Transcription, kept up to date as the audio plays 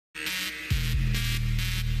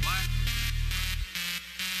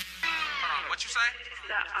say?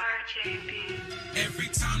 The RJB. Every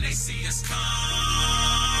time they see us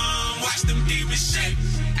come, watch them demons shake.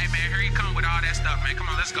 Hey man, here you come with all that stuff, man. Come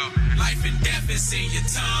on, let's go, man. Life and death is in your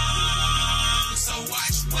tongue, so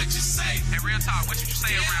watch what you say. Hey, real talk, what you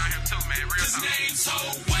say around him too, man? Real His talk. name's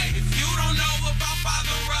Way. If you don't know about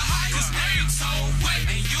Father Rahai, his name's Way.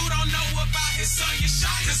 And you don't know about his son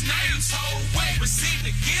Yeshai, his name's Way. Receive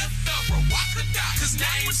the gift of Rawakadah, his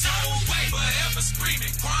name's Way. Forever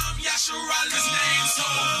screaming, Kwam Yasharala, his name's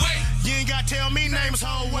Way. You ain't gotta tell me names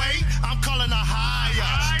whole way. I'm calling a higher,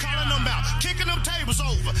 calling them out, kicking them tables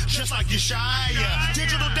over, just like Yeshaya.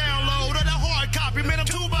 Digital download of the hard copy, man, I'm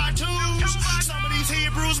 2x2s. Some of these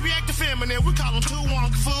Hebrews be acting feminine, we call them 2 wonk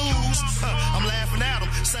fools. I'm laughing at them,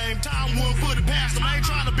 same time one foot past them. I ain't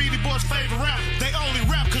trying to be the boys' favorite rapper. They only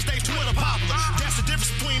rap cause they Twitter popular. That's the difference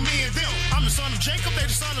between me and them. I'm the son of Jacob, they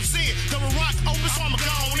the son of sin. The rock open, so I'ma go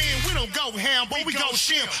on in. We don't go ham, but we go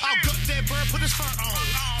shim. I'll gut that bird, put his fur on.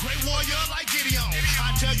 Great warrior like Gideon.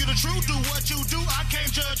 I tell you the truth, do what you do. I can't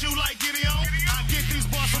judge you like Gideon. I get these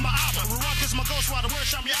boys from my album. Rock is my ghost rider, word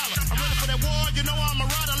shot me Allah. I'm ready for that war, you know I'm a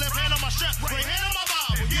rider. Left hand on my strap, right hand on my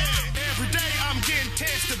Bible. Yeah, every day I'm getting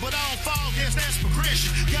tested, but I don't fall, yes, that's progression.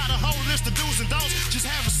 Got a whole list of do's and don'ts. Just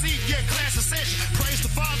have a seat, yeah, class a session. Praise the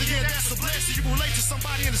Father, yeah, that's a blessing. You can relate to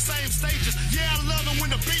somebody in the same stages. Yeah, I love them when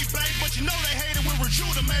the beat bang, but you know they hate it when we're due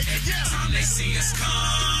to make it. Yeah. Every time they see us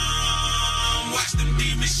come, watch them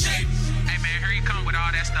demons shake. Hey man, here you come with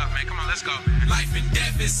all that stuff, man. Come on, let's go. Life and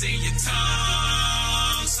death is in your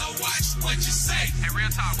tongue, so watch what you say. Hey, real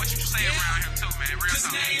talk, what you say around him too, man? Real His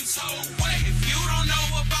talk. name's Way. If you don't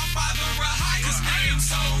know about Father Rahai, his name's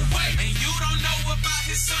Way. And you don't know about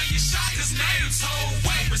his son Yeshai, his name's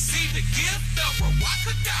Way. Receive the gift of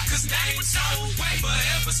Rawakadah, his name's Way.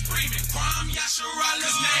 Forever screaming, Kwam Yasharala,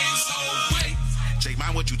 his name's Way. Jake,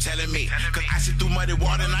 mind what you telling me? Cause I sit through muddy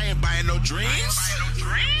water and I ain't buying no dreams.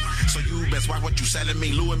 So you best watch what you selling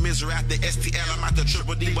me. Lou and Misery out the STL, I'm out the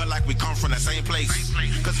Triple D, but like we come from the same place.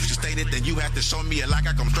 Cause if you stated, then you have to show me it like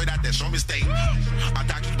I come straight out that show me state. Our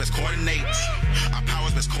doctors best coordinate, our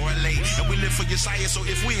powers best correlate. And we live for your science, so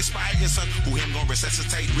if we inspire your son, who him gon'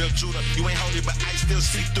 resuscitate? Real Judah, you ain't holy, but I still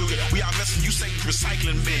see through it. We all messing, you say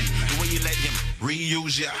recycling bin. The way you let him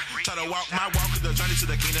reuse ya. Try to walk my walk, cause the journey to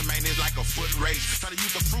the kingdom, man, is like a foot race. Try to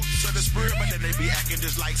use the fruits of the spirit, but then they be acting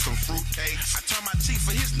just like some fruit cakes. I turn my teeth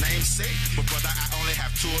for his name's sake, but brother, I only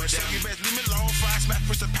have 2 of them. So you best leave me alone for I smack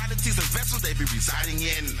principalities and vessels they be residing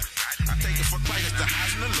in. I take it for Christ, the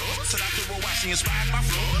highs and the lows. So after we're watching, inspired my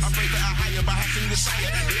flow. I pray that I higher by having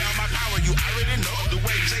Messiah. They are my power, you already know. The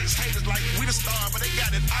way Jake's haters like we the star, but they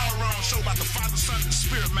got it all wrong. Show about the Father, Son, and the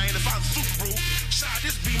Spirit, man. If I'm super bro, shall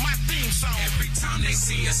this be my theme song? Every time they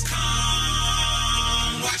see us come,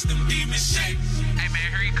 watch them demons shake. Hey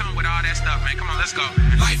man, here you come with all that stuff, man. Come on, let's go.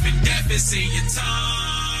 Life and death is in your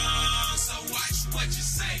tongue, so watch what you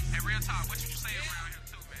say. Hey, real talk, what you say around him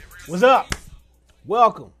too, man? What's up?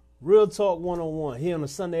 Welcome. Real Talk 101 here on a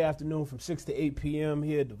Sunday afternoon from 6 to 8 p.m.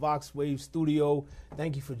 here at the VoxWav studio.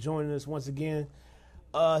 Thank you for joining us once again.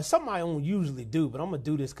 Something I don't usually do, but I'm going to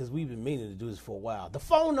do this because we've been meaning to do this for a while. The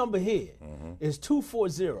phone number here is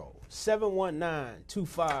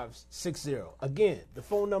 240-719-2560. Again, the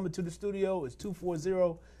phone number to the studio is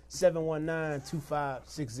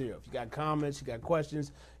 240-719-2560. If you got comments, you got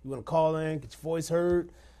questions, you want to call in, get your voice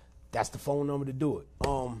heard, that's the phone number to do it.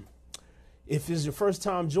 If it's your first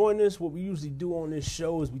time joining us, what we usually do on this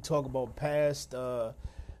show is we talk about past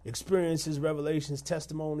experiences, revelations,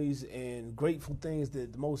 testimonies, and grateful things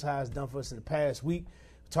that the Most High has done for us in the past week.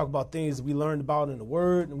 We talk about things that we learned about in the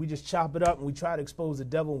Word, and we just chop it up, and we try to expose the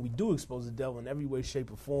devil, and we do expose the devil in every way,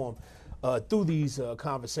 shape, or form through these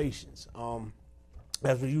conversations.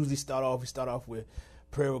 As we usually start off with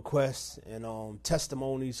prayer requests and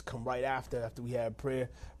testimonies come right after we have prayer.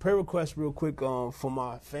 Prayer requests real quick for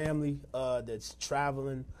my family that's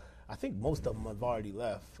traveling. I think most of them have already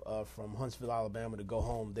left from Huntsville, Alabama to go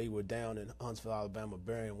home. They were down in Huntsville, Alabama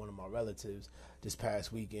burying one of my relatives this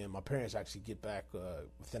past weekend. My parents actually get back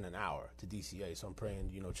within an hour to DCA, so I'm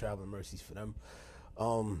praying, traveling mercies for them.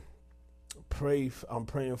 I'm praying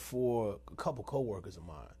for a couple coworkers of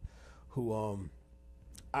mine who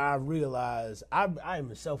I realized I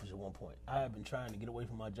am selfish at one point. I have been trying to get away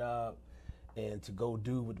from my job and to go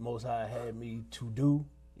do what the Most High had me to do,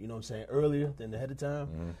 earlier than ahead of time.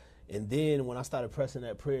 Mm-hmm. And then when I started pressing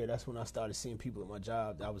that prayer, that's when I started seeing people at my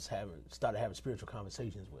job that I was started having spiritual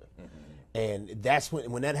conversations with. Mm-hmm. And that's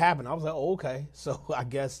when that happened, I was like, oh, okay. So I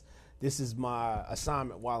guess this is my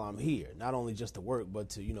assignment while I'm here, not only just to work,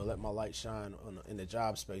 but to, let my light shine in the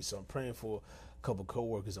job space. So I'm praying for a couple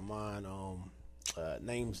coworkers of mine.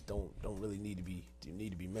 Names don't really need to be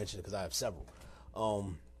mentioned because I have several.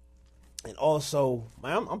 And also,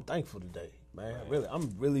 man, I'm thankful today, man.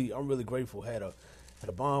 I'm really grateful. Had a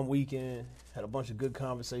bomb weekend. Had a bunch of good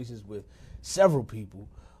conversations with several people.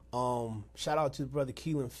 Shout out to the brother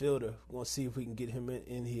Keelan Fielder. We're gonna see if we can get him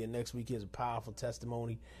in here next week. He has a powerful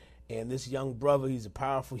testimony. And this young brother, he's a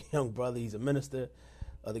powerful young brother. He's a minister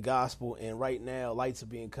of the gospel, and right now lights are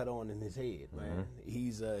being cut on in his head, man.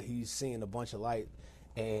 He's seeing a bunch of light,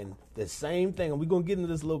 and the same thing. And we're gonna get into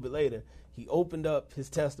this a little bit later. He opened up his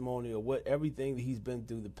testimony of what everything that he's been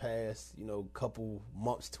through the past, couple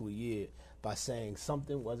months to a year by saying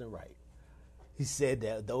something wasn't right. He said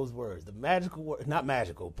that those words, the magical word, not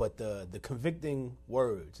magical, but the convicting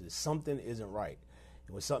words, is something isn't right.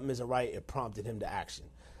 And when something isn't right, it prompted him to action.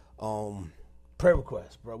 Prayer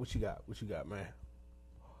request, bro. What you got? What you got, man?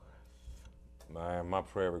 My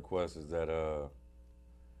prayer request is that the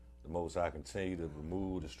Most High continue to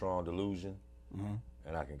remove the strong delusion,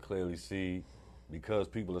 and I can clearly see, because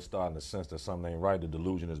people are starting to sense that something ain't right, the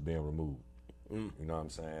delusion is being removed. You know what I'm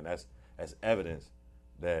saying? That's evidence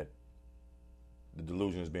that the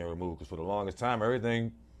delusion is being removed. Because for the longest time,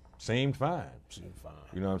 everything seemed fine.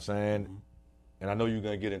 You know what I'm saying? And I know you're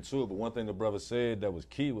going to get into it, but one thing the brother said that was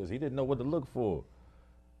key was he didn't know what to look for.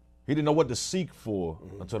 He didn't know what to seek for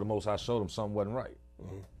until the Most High showed him something wasn't right.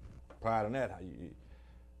 Prior to that,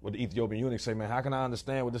 what the Ethiopian eunuch say, man, how can I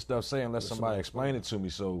understand what this stuff say unless somebody explain it to me?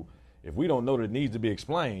 So if we don't know that it needs to be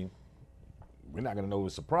explained, we're not going to know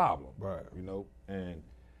it's a problem. Right. And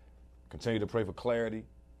continue to pray for clarity,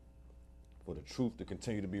 for the truth to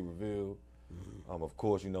continue to be revealed. Of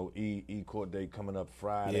course, E court date coming up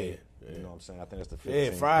Friday. Yeah. You know what I'm saying? I think that's the 15th.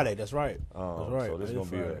 Yeah, Friday. That's right. That's right. So this is going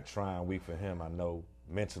to be a trying week for him, I know,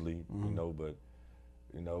 mentally, but,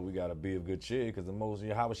 we got to be of good cheer because the most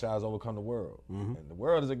Yahweh Shai has overcome the world. And the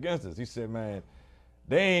world is against us. He said, man,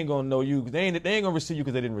 they ain't going to know you. They ain't going to receive you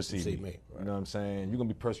because they didn't receive me. Right. You know what I'm saying? You're going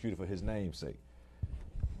to be persecuted for his name's sake.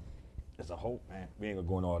 There's a hope, man. We ain't going to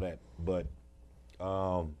go into all that. But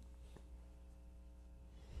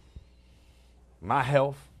my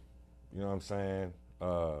health, you know what I'm saying,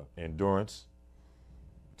 endurance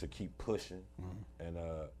to keep pushing and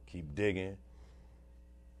keep digging,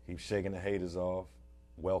 keep shaking the haters off,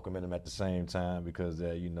 welcoming them at the same time because,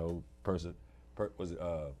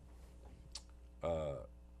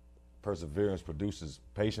 perseverance produces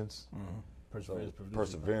patience.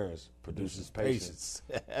 Perseverance produces patience.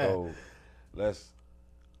 So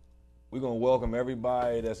we're going to welcome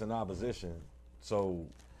everybody that's in opposition so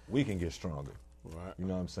we can get stronger. Right. You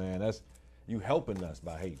know what I'm saying? That's you helping us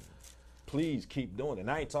by hating. Please keep doing it. And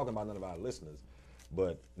I ain't talking about none of our listeners,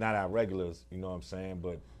 but not our regulars, you know what I'm saying?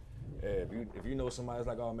 But if you know somebody's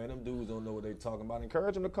like, oh man, them dudes don't know what they talking about,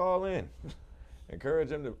 encourage them to call in. Encourage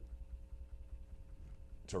them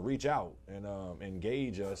to reach out and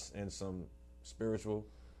engage us in some spiritual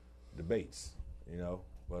debates,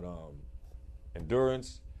 But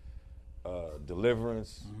endurance,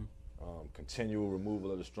 deliverance, continual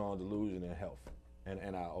removal of the strong delusion, and health,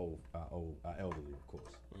 and our elderly, of course,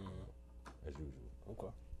 as usual.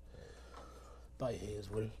 Okay. Bow your heads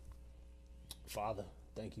with it. Father,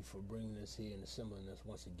 thank you for bringing us here and assembling us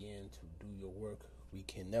once again to do your work. We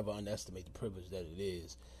can never underestimate the privilege that it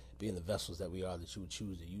is, being the vessels that we are, that you would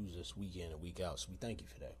choose to use us week in and week out. So we thank you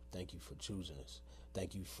for that. Thank you for choosing us.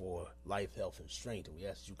 Thank you for life, health, and strength. And we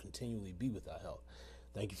ask that you continually be with our health.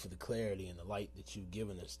 Thank you for the clarity and the light that you've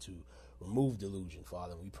given us to remove delusion,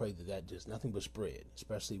 Father. And we pray that just nothing but spread,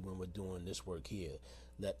 especially when we're doing this work here.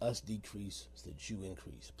 Let us decrease so that you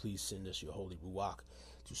increase. Please send us your holy Ruach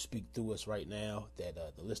to speak through us right now, that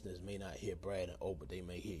the listeners may not hear Brad and O, but they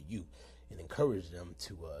may hear you, and encourage them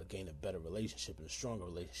to gain a better relationship and a stronger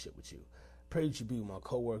relationship with you. Pray that you be with my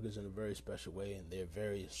coworkers in a very special way and their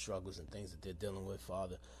various struggles and things that they're dealing with,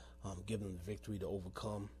 Father. Give them the victory to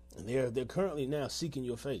overcome. And they're currently now seeking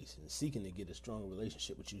your face and seeking to get a stronger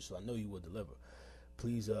relationship with you, so I know you will deliver.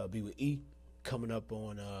 Please be with E. Coming up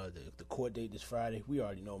on the court date this Friday. We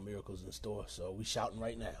already know miracles in store, so we shouting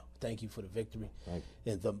right now. Thank you for the victory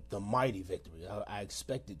and the mighty victory. I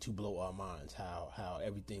expect it to blow our minds how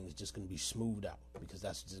everything is just going to be smoothed out, because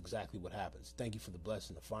that's just exactly what happens. Thank you for the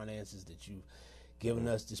blessing, the finances that you've given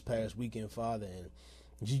us this past weekend, Father, and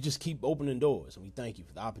you just keep opening doors, and we thank you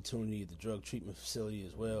for the opportunity at the drug treatment facility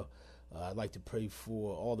as well. I'd like to pray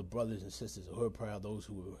for all the brothers and sisters of Hood Proud, those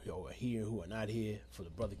who are here, who are not here, for the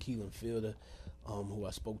brother Keelan Fielder, who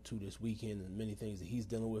I spoke to this weekend, and many things that he's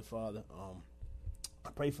dealing with, Father. I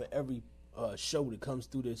pray for every show that comes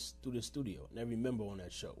through this studio, and every member on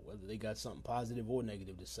that show, whether they got something positive or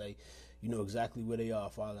negative to say. You know exactly where they are,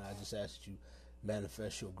 Father. And I just ask that you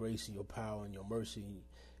manifest your grace and your power and your mercy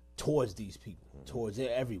towards these people, towards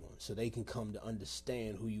everyone, so they can come to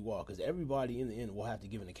understand who you are. Because everybody in the end will have to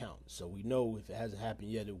give an account. So we know if it hasn't happened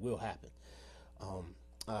yet, it will happen.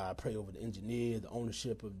 I pray over the engineer, the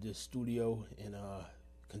ownership of this studio, and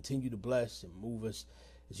continue to bless and move us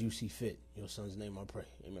as you see fit. In your son's name I pray.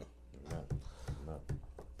 Amen. Amen.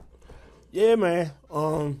 Yeah,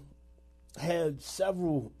 man. Had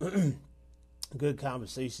several good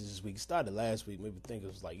conversations this week. Started last week. Maybe think it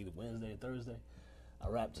was like either Wednesday or Thursday. I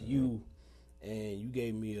rapped to you, and you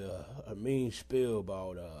gave me a mean spiel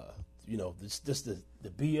about this the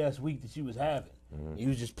BS week that you was having. You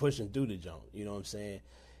was just pushing through the junk. You know what I'm saying?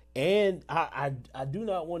 And I do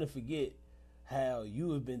not want to forget how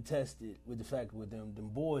you have been tested with the fact with them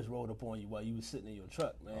boys rolled up on you while you was sitting in your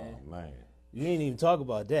truck, man. Oh man. You ain't even talk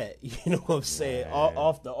about that. You know what I'm saying?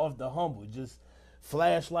 Off the humble, just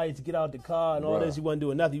flashlights, get out the car, and all this. You wasn't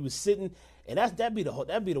doing nothing. You was sitting, and that'd be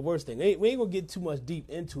the worst thing. We ain't gonna get too much deep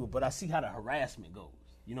into it, but I see how the harassment goes.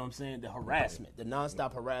 You know what I'm saying? The harassment, the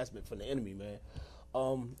nonstop harassment from the enemy, man.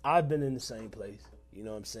 I've been in the same place. You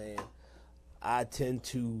know what I'm saying? I tend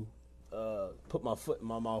to put my foot in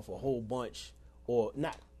my mouth a whole bunch, or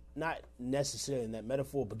not necessarily in that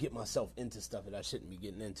metaphor, but get myself into stuff that I shouldn't be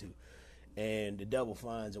getting into. And the devil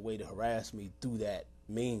finds a way to harass me through that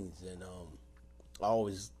means. And I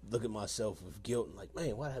always look at myself with guilt and like,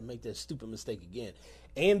 man, why did I make that stupid mistake again?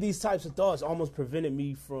 And these types of thoughts almost prevented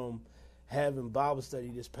me from having Bible study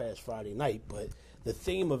this past Friday night. But the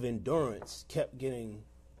theme of endurance kept getting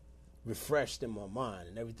refreshed in my mind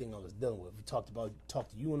and everything I was dealing with. We talked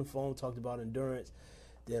to you on the phone, talked about endurance.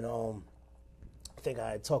 Then I think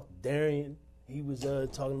I had talked to Darian. He was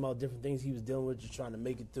talking about different things he was dealing with, just trying to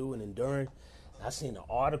make it through and enduring. I seen an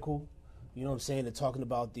article, you know what I'm saying, they're talking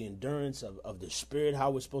about the endurance of the spirit,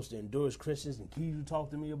 how we're supposed to endure as Christians. And Keiju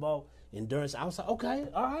talked to me about endurance. I was like, okay,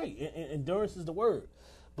 all right, endurance is the word.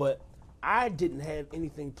 But I didn't have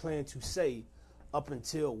anything planned to say up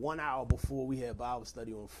until 1 hour before we had Bible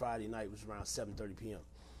study on Friday night, which was around 7:30 p.m.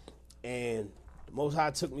 And the Most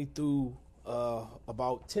High took me through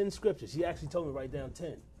about 10 scriptures. He actually told me to write down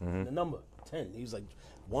 10, the number 10. He was like,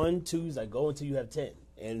 1, 2, he's like, go until you have 10.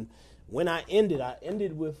 And when I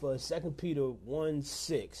ended with 2 Peter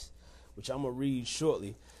 1:6, which I'm going to read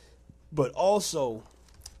shortly. But also,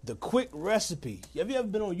 the quick recipe. Have you ever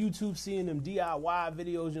been on YouTube seeing them DIY videos,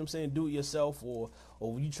 you know what I'm saying, do it yourself, or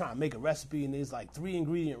you try to make a recipe and there's like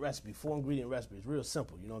 3-ingredient recipe, 4-ingredient recipe. It's real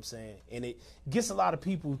simple, you know what I'm saying? And it gets a lot of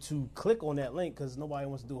people to click on that link because nobody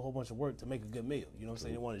wants to do a whole bunch of work to make a good meal. You know what I'm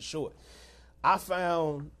saying? They want it short. I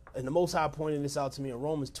found, and the Most High pointed this out to me in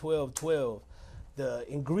Romans 12:12,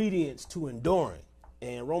 the ingredients to enduring.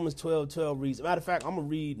 And Romans 12:12 reads, matter of fact, I'm going to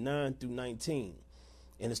read 9 through 19.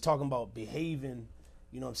 And it's talking about behaving,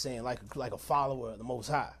 you know what I'm saying, like a follower of the Most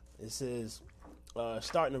High. It says,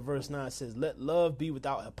 starting in verse 9, it says, let love be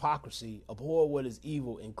without hypocrisy, abhor what is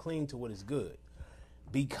evil, and cling to what is good.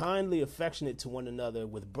 Be kindly affectionate to one another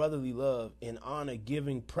with brotherly love, in honor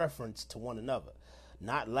giving preference to one another,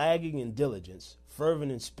 not lagging in diligence,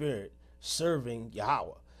 fervent in spirit, serving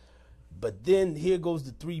Yahweh. But then here goes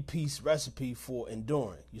the 3-piece recipe for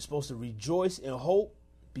enduring. You're supposed to rejoice in hope,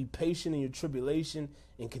 be patient in your tribulation,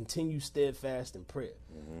 and continue steadfast in prayer.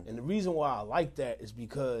 And the reason why I like that is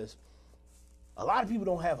because a lot of people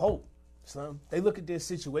don't have hope, Slim. They look at their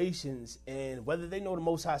situations, and whether they know the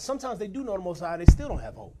Most High, sometimes they do know the Most High, they still don't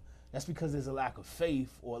have hope. That's because there's a lack of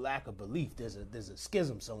faith or a lack of belief. There's a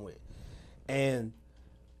schism somewhere. And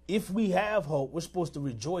if we have hope, we're supposed to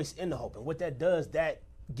rejoice in the hope. And what that does, that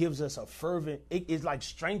gives us a fervent, it like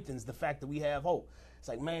strengthens the fact that we have hope. It's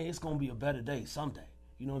like, man, it's going to be a better day someday.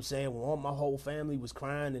 You know what I'm saying? When my whole family was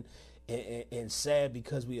crying and sad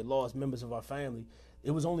because we had lost members of our family,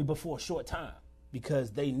 it was only before a short time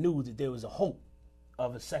because they knew that there was a hope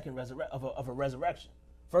of a second of a resurrection,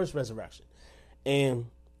 first resurrection. And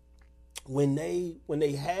when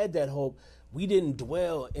they had that hope, we didn't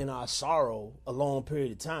dwell in our sorrow a long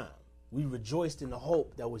period of time. We rejoiced in the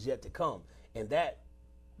hope that was yet to come. And that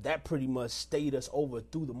pretty much stayed us over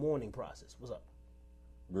through the mourning process. What's up?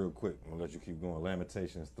 Real quick, I'm going to let you keep going.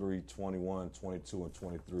 Lamentations 3:21, 22, and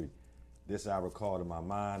 23. This I recall in my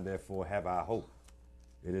mind, therefore have I hope.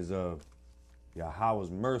 It is of Yahweh's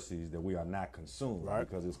mercies that we are not consumed, right?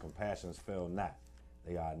 Because his compassions fail not.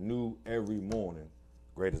 They are new every morning.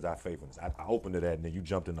 Great is thy faithfulness. I opened to that, and then you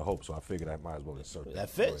jumped into hope, so I figured I might as well insert that. That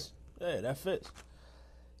fits. Yeah, that fits.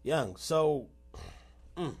 Young, so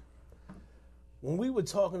when we were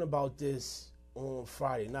talking about this on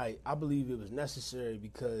Friday night, I believe it was necessary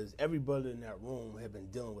because everybody in that room had been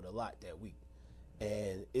dealing with a lot that week.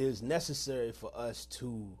 And it is necessary for us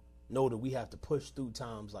to know that we have to push through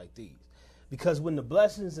times like these. Because when the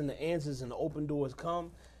blessings and the answers and the open doors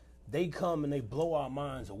come, they come and they blow our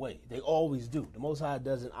minds away. They always do. The Most High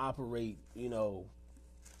doesn't operate,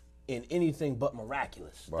 in anything but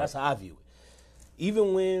miraculous. Right. That's how I view it.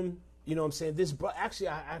 Even when, what I'm saying,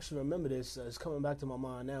 I actually remember this. It's coming back to my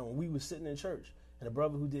mind now. When we were sitting in church, and a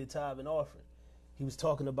brother who did tithe and offering, he was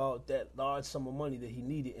talking about that large sum of money that he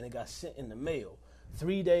needed, and it got sent in the mail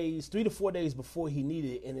 3 to 4 days before he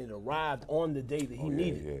needed it, and it arrived on the day that he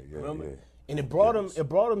needed it. Remember? Yeah. And it brought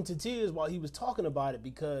him to tears while he was talking about it,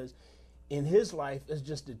 because in his life, it's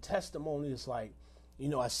just a testimony. It's like,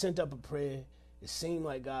 I sent up a prayer. It seemed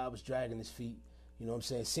like God was dragging his feet. You know what I'm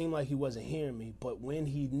saying? It seemed like he wasn't hearing me. But when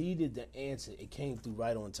he needed the answer, it came through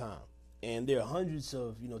right on time. And there are hundreds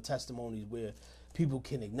of, testimonies where people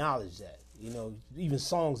can acknowledge that. Even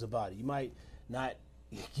songs about it. You might not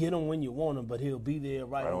get him when you want him, but he'll be there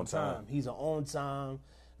right on time. He's an on-time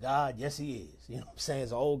God. Yes, he is. You know what I'm saying?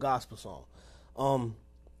 It's an old gospel song.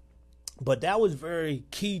 But that was very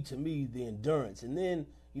key to me, the endurance. And then,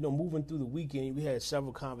 moving through the weekend, we had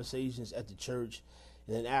several conversations at the church.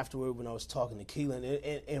 And then afterward, when I was talking to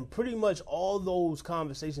Keelan, and pretty much all those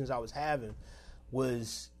conversations I was having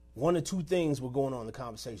was one or two things were going on in the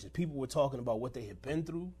conversations. People were talking about what they had been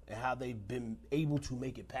through and how they've been able to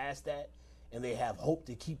make it past that, and they have hope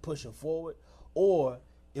to keep pushing forward. Or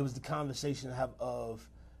it was the conversation of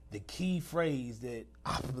the key phrase that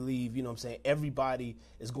I believe, everybody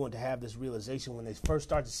is going to have this realization when they first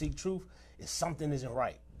start to seek truth, is something isn't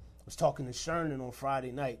right. I was talking to Sherman on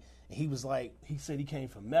Friday night, and he was like, he said he came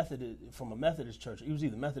from a Methodist church. He was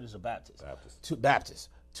either Methodist or Baptist. Baptist.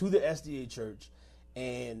 To the SDA church.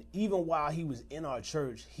 And even while he was in our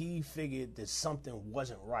church, he figured that something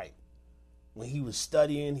wasn't right. When he was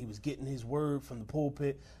studying, he was getting his word from the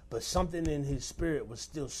pulpit, but something in his spirit was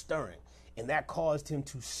still stirring. And that caused him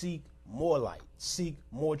to seek more light, seek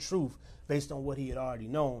more truth based on what he had already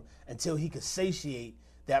known, until he could satiate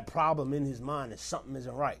that problem in his mind that something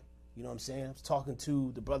isn't right. You know what I'm saying? I was talking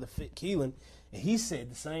to the brother Fit Keelan, and he said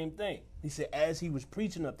the same thing. He said as he was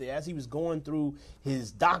preaching up there, as he was going through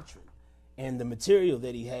his doctrine and the material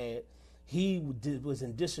that he had, he was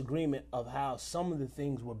in disagreement of how some of the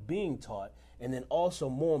things were being taught, and then also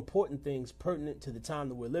more important things pertinent to the time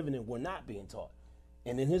that we're living in were not being taught.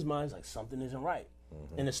 And in his mind, it's like something isn't right.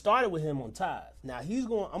 Mm-hmm. And it started with him on tithe. Now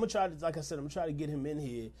I'm gonna try to get him in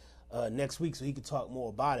here next week so he could talk more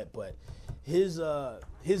about it. But his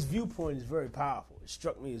viewpoint is very powerful. It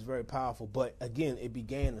struck me as very powerful. But again, it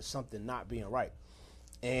began as something not being right.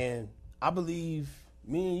 And I believe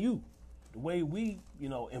me and you, the way we,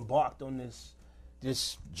 embarked on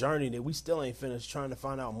this journey that we still ain't finished, trying to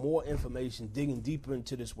find out more information, digging deeper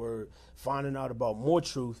into this word, finding out about more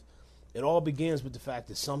truth. It all begins with the fact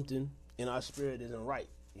that something in our spirit isn't right.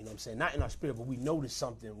 You know what I'm saying? Not in our spirit, but we notice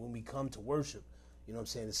something when we come to worship. You know what I'm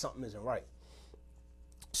saying? That something isn't right.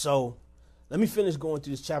 So let me finish going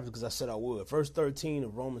through this chapter because I said I would. Verse 13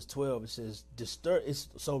 of Romans 12, it says,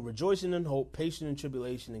 so rejoicing in hope, patient in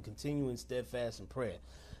tribulation, and continuing steadfast in prayer,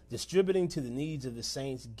 distributing to the needs of the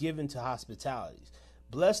saints, given to hospitalities.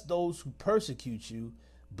 Bless those who persecute you,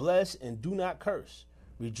 bless and do not curse.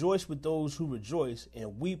 Rejoice with those who rejoice,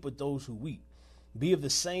 and weep with those who weep. Be of the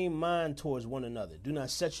same mind towards one another. Do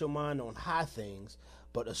not set your mind on high things,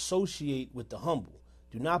 but associate with the humble.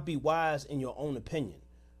 Do not be wise in your own opinion.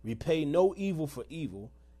 Repay no evil for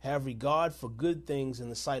evil. Have regard for good things in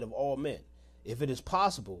the sight of all men. If it is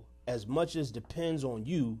possible, as much as depends on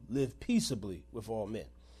you, live peaceably with all men.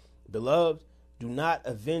 Beloved, do not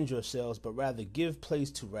avenge yourselves, but rather give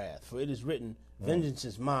place to wrath. For it is written, vengeance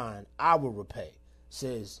is mine, I will repay,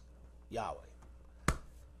 says Yahweh.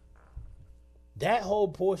 That whole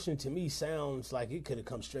portion to me sounds like it could have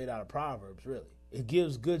come straight out of Proverbs, really. It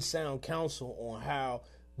gives good sound counsel on how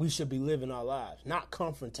we should be living our lives. Not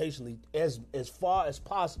confrontationally, as far as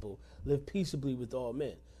possible, live peaceably with all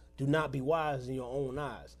men. Do not be wise in your own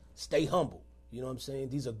eyes. Stay humble. You know what I'm saying?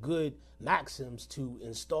 These are good maxims to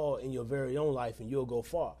install in your very own life, and you'll go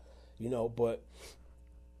far. But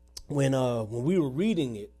when we were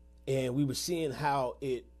reading it and we were seeing how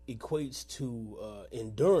it equates to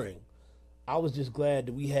enduring, I was just glad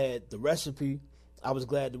that we had the recipe. I was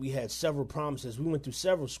glad that we had several promises. We went through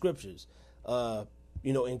several scriptures,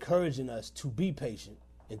 encouraging us to be patient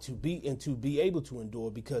and to be able to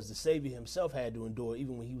endure, because the Savior himself had to endure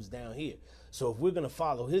even when he was down here. So if we're going to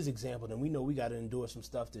follow his example, then we know we got to endure some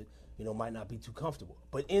stuff that, might not be too comfortable.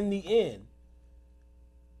 But in the end,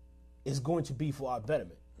 it's going to be for our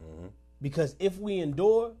betterment. Mm-hmm. Because if we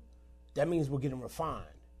endure, that means we're getting refined.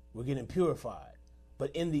 We're getting purified.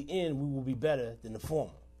 But in the end, we will be better than the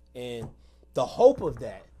former. And the hope of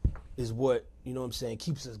that is what,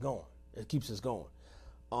 keeps us going. It keeps us going.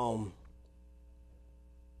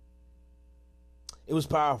 It was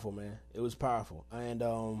powerful, man. It was powerful. And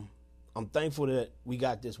I'm thankful that we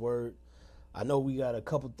got this word. I know we got a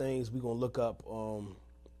couple things we're going to look up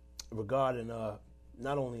regarding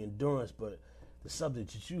not only endurance, but the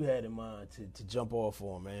subject that you had in mind to jump off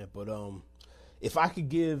on, man. But if I could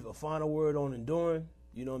give a final word on enduring,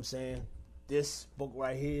 you know what I'm saying? This book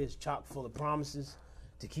right here is chock full of promises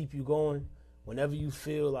to keep you going. Whenever you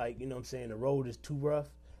feel like, you know what I'm saying, the road is too rough,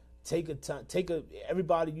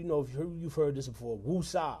 everybody, you know, you've heard this before,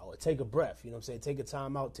 woo-saw, or take a breath, you know what I'm saying? Take a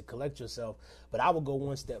time out to collect yourself. But I would go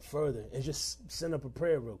one step further and just send up a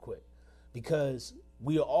prayer real quick. Because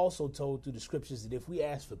we are also told through the scriptures that if we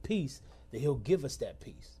ask for peace, that he'll give us that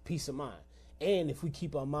peace of mind. And if we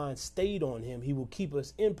keep our mind stayed on him, he will keep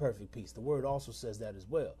us in perfect peace. The word also says that as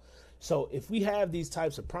well. So if we have these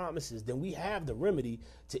types of promises, then we have the remedy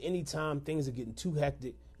to any time things are getting too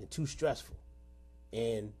hectic and too stressful.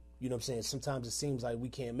 And, you know what I'm saying, sometimes it seems like we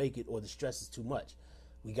can't make it or the stress is too much.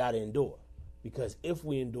 We got to endure. Because if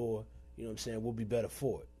we endure, you know what I'm saying, we'll be better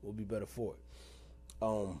for it. We'll be better for it.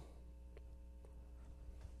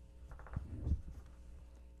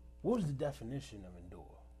 What was the definition of endure?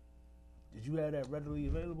 Did you have that readily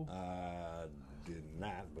available? I did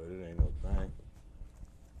not, but it ain't no thing.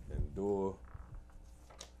 Endure.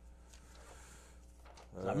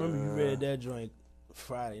 I remember you read that joint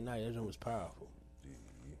Friday night. That joint was powerful.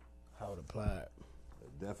 How it applied.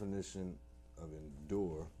 The definition of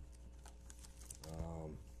endure. To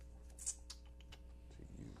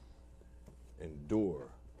you. Endure.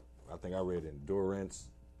 I think I read endurance,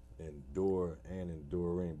 endure, and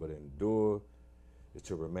enduring. But endure is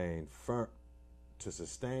to remain firm, to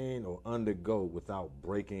sustain or undergo without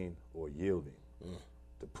breaking or yielding.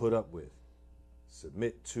 To put up with,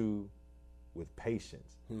 submit to with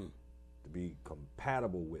patience, to be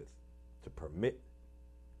compatible with, to permit,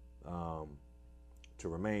 to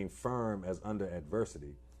remain firm as under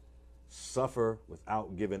adversity, suffer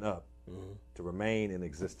without giving up, to remain in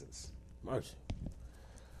existence. Mercy.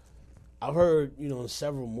 I've heard, you know, in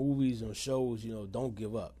several movies and shows, you know, don't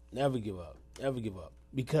give up. Never give up. Never give up.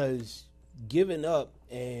 Because giving up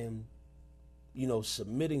and, you know,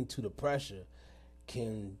 submitting to the pressure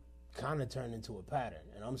can kind of turn into a pattern.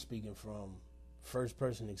 And I'm speaking from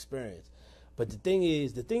first-person experience. But the thing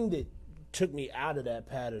that took me out of that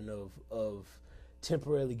pattern of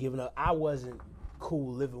temporarily giving up, I wasn't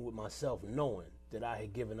cool living with myself knowing that I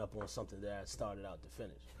had given up on something that I started out to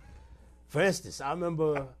finish. For instance, I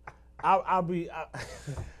remember I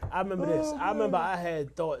remember this. I remember I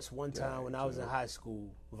had thoughts one time when I was in high school,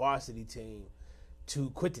 varsity team, to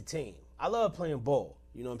quit the team. I love playing ball.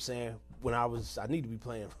 You know what I'm saying? I need to be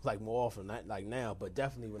playing like more often, not like now, but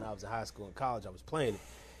definitely when I was in high school and college, I was playing it.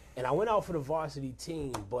 And I went out for the varsity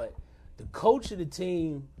team, but the coach of the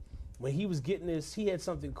team, when he was getting this, he had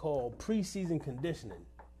something called preseason conditioning.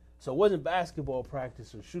 So it wasn't basketball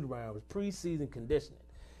practice or shoot around, it was preseason conditioning.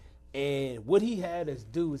 And what he had us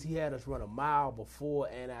do is he had us run a mile before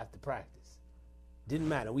and after practice. Didn't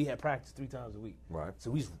matter. We had practice 3 times a week. Right.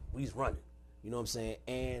 So we was running. You know what I'm saying?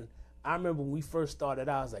 And I remember when we first started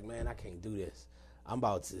out, I was like, man, I can't do this. I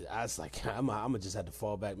was like, I'm going to just have to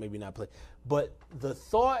fall back, maybe not play. But the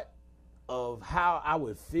thought of how I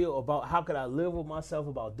would feel about how could I live with myself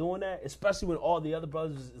about doing that, especially when all the other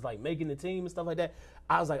brothers is like making the team and stuff like that,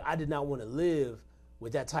 I was like, I did not want to live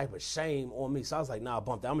with that type of shame on me. So I was like, nah,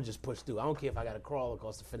 bump that. I'm going to just push through. I don't care if I got to crawl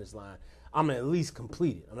across the finish line. I'm going to at least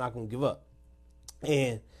complete it. I'm not going to give up.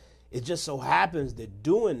 And it just so happens that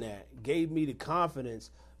doing that gave me the confidence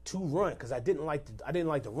to run, because I didn't like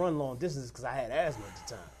to run long distances because I had asthma at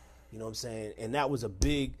the time. You know what I'm saying? And that was a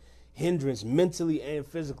big hindrance mentally and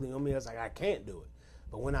physically on me. I was like, I can't do it.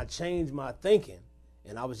 But when I changed my thinking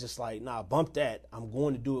and I was just like, nah, bump that. I'm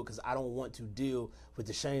going to do it because I don't want to deal with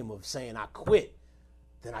the shame of saying I quit.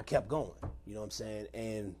 Then I kept going. You know what I'm saying?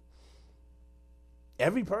 And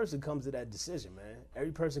every person comes to that decision, man.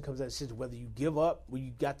 Every person comes to that decision, whether you give up, where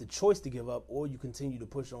you got the choice to give up, or you continue to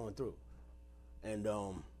push on through. And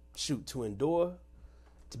to endure,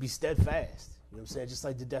 to be steadfast. You know what I'm saying? Just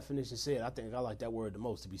like the definition said, I think I like that word the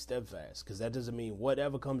most, to be steadfast. Because that doesn't mean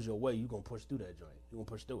whatever comes your way, you're going to push through that joint. You're going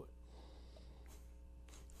to push through it.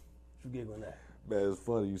 What you giggling at? Man, it's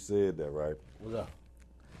funny you said that, right? What's up?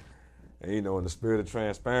 And you know, in the spirit of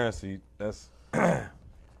transparency, that's what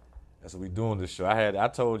we doing this show. I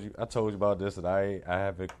told you about this, that I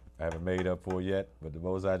haven't made up for it yet, but the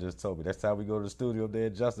most I just told me. Next time we go to the studio there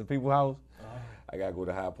at Justin People's house, I gotta go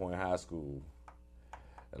to High Point High School,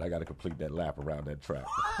 and I gotta complete that lap around that track.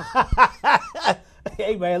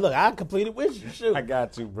 Hey man, look, I completed with you. Shoot. I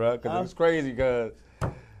got you, bro. Because it's crazy. Because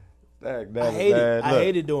I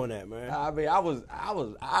hated doing that, man. I mean, I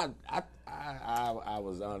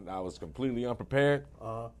was completely unprepared.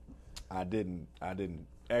 I didn't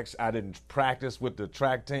practice with the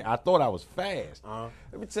track team. I thought I was fast.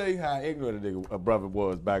 Let me tell you how ignorant a brother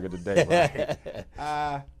was back in the day.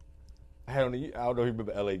 Right? I don't know if you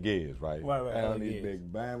remember L.A. Gibbs, right? Right. I had on these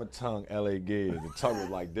big Bama tongue L.A. Gibbs. The tongue was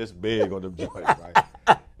like this big on them joints,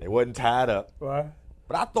 right? They wasn't tied up. Right.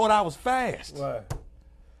 But I thought I was fast. Right.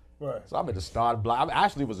 So I'm at the start block.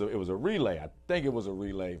 Actually, it was a relay. I think it was a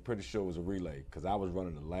relay. Pretty sure it was a relay because I was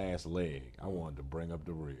running the last leg. I wanted to bring up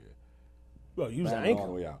the rear. Well, you was an All anchor.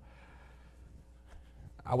 the way out.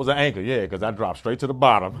 I was an anchor, yeah, because I dropped straight to the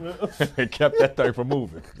bottom and kept that thing from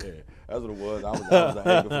moving. Yeah, that's what it was. I was an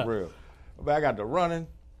anchor for real. But I got to running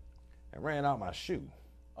and ran out my shoe.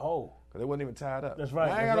 Oh. Because it wasn't even tied up. That's right.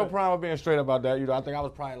 I ain't got no problem with being straight about that. You know, I think I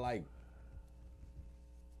was probably like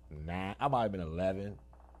 9. I might have been 11.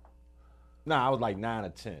 Nah, I was like 9 or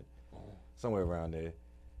 10. Somewhere around there.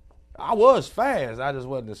 I was fast. I just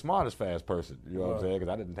wasn't the smartest fast person. You know what I'm saying?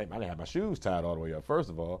 Because I didn't have my shoes tied all the way up, first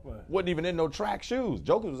of all. Wasn't even in no track shoes.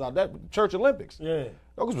 Jokers was out there with Church Olympics. Yeah.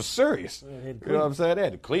 Jokers was serious. Yeah, you know what I'm saying? They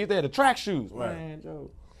had the cleats, they had the track shoes. Right. Man, Joe,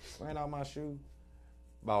 ran out my shoe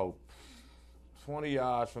about 20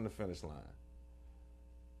 yards from the finish line.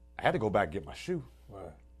 I had to go back and get my shoe.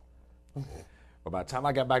 Right. But by the time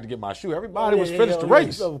I got back to get my shoe, everybody was finished the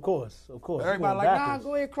race. Of course. Everybody like, nah,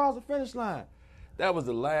 go ahead, cross the finish line. That was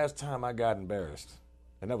the last time I got embarrassed.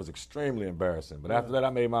 And that was extremely embarrassing. But after that,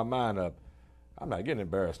 I made my mind up. I'm not getting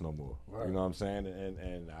embarrassed no more. Right. You know what I'm saying?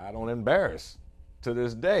 And I don't embarrass to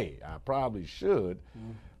this day. I probably should.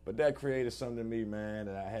 But that created something in me, man,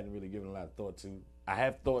 that I hadn't really given a lot of thought to. I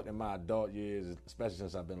have thought in my adult years, especially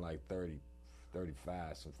since I've been like 30,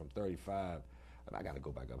 35. So from 35, and I got to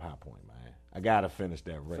go back up High Point, man. I got to finish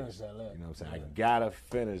that race. Finish that lap. You know what I'm saying? I got to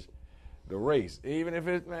finish the race. Even if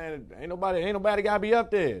it's, man, ain't nobody got to be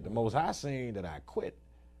up there. The most High seen that I quit.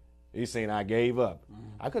 He seen I gave up.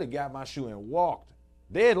 I could have got my shoe and walked.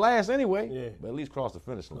 Dead last anyway, but at least crossed the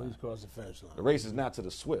finish line. The race is not to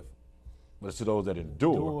the swift, but it's to those that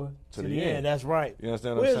endure to the end. That's right. You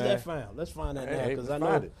understand what I'm saying? Where's that found? Let's find that now, because I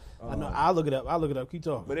know it. I know. I'll look it up. Keep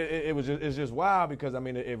talking. But it's just wild because I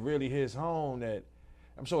mean it really hits home that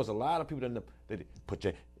I'm sure it's a lot of people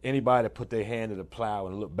that anybody that put their hand to the plow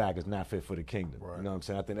and look back is not fit for the kingdom. Right. You know what I'm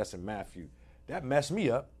saying? I think that's in Matthew. That messed me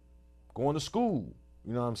up. Going to school.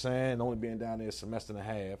 You know what I'm saying? Only being down there a semester and a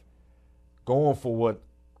half. Going for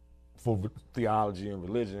theology and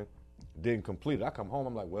religion. Didn't complete it. I come home,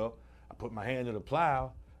 I'm like, well, I put my hand to the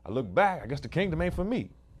plow. I look back, I guess the kingdom ain't for me.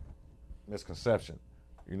 Misconception.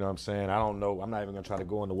 You know what I'm saying? I don't know. I'm not even going to try to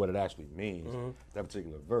go into what it actually means, that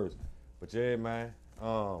particular verse. But yeah, man,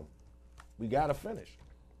 we got to finish.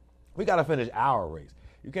 We got to finish our race.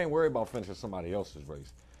 You can't worry about finishing somebody else's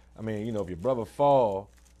race. I mean, you know, if your brother fall,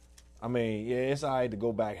 I mean, yeah, it's all right to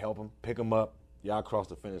go back, help him, pick him up. Y'all cross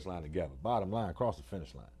the finish line together. Bottom line, cross the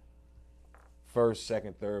finish line. First,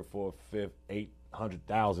 second, third, fourth, fifth,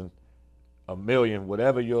 800,000, a million,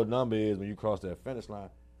 whatever your number is when you cross that finish line,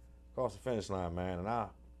 cross the finish line, man. And I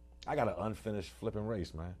got an unfinished flipping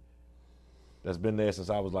race, man. That's been there since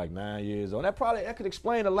I was like 9 years old. That could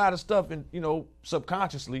explain a lot of stuff, in, you know,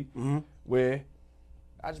 subconsciously, where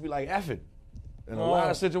I just be like, F it. In a lot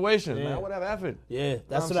of situations, man, whatever effort. Yeah,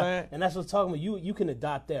 that's what I'm saying. And that's what's talking about. You can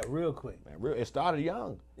adopt that real quick. Man, it started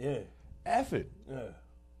young. Yeah. Effort. Yeah.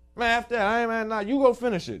 Man, after that, you go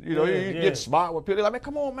finish it. You know, you get smart with people. Like, man,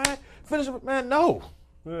 come on, man, finish it. Man, no.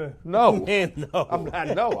 Yeah. No. Man, no.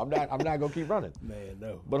 I'm not gonna keep running. Man,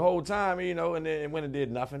 no. But the whole time, you know, and then when it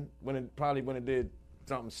did nothing, when it did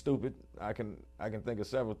something stupid, I can think of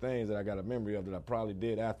several things that I got a memory of that I probably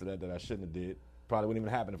did after that I shouldn't have did. Probably wouldn't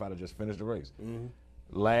even happen if I'd have just finished the race.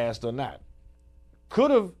 Last or not.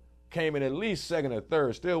 Could have came in at least second or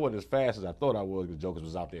third. Still wasn't as fast as I thought I was because Jokers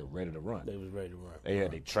was out there ready to run. They was ready to run. They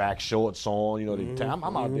had their track shorts on. You know, I'm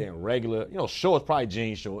out there in regular, you know, shorts, probably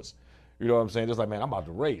jean shorts. You know what I'm saying? Just like, man, I'm about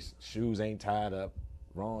to race. Shoes ain't tied up.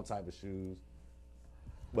 Wrong type of shoes.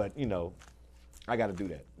 But, you know, I got to do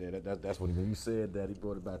that. Yeah, that's what when you said that, he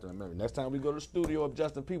brought it back to my memory. Next time we go to the studio of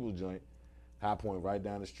Justin Peoples' joint, High Point right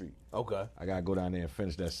down the street. Okay. I got to go down there and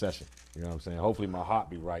finish that session. You know what I'm saying? Hopefully my heart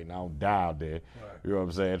be right and I don't die out there. Right. You know what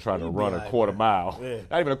I'm saying? Trying to run a quarter mile. Yeah.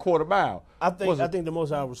 Not even a quarter mile. I think the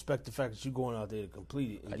most I respect the fact that you're going out there to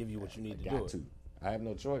complete it and give you what you need to do. I have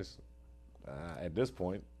no choice. At this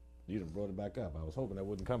point, you done brought it back up. I was hoping that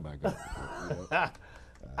wouldn't come back up. You know?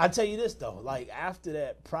 I tell you this though, like after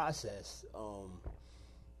that process,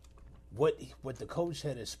 what the coach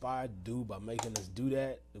had aspired to do by making us do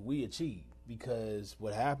that, we achieved. because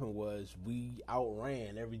what happened was we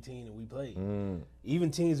outran every team that we played.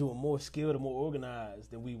 Even teams that were more skilled and more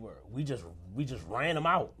organized than we were. We just ran them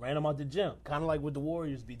out the gym. Kind of like what the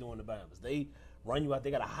Warriors be doing to Bama's. They run you out.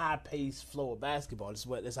 They got a high-paced flow of basketball.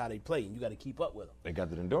 That's how they play, and you got to keep up with them. They got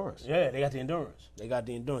the endurance. Yeah, they got the endurance.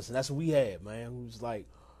 And that's what we had, man. It was like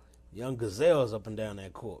young gazelles up and down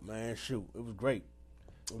that court, man. Shoot, it was great.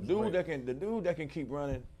 The dude that can keep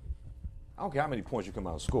running. I don't care how many points you come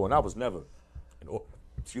out and score. And I was never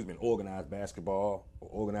an organized basketball or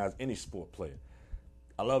organized any sport player.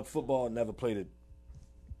 I loved football, never played it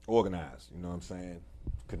organized. You know what I'm saying?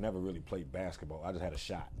 Could never really play basketball. I just had a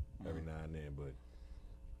shot every now and then. But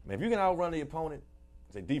man, if you can outrun the opponent,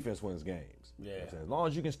 say defense wins games. Yeah. You know as long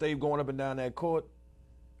as you can stay going up and down that court,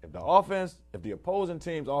 if the opposing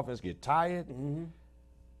team's offense get tired,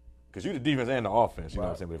 because you're the defense and the offense, you know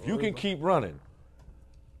what I'm saying? But if you can keep running,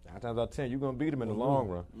 9 times out of 10, you're going to beat them in the long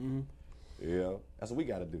run. Yeah, that's what we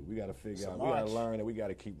got to do. We got to figure out. We got to learn that we got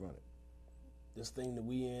to keep running. This thing that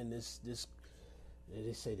we in, this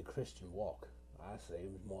they say the Christian walk. I say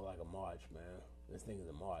it was more like a march, man. This thing is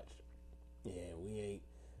a march. Yeah, we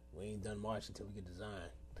ain't done march until we get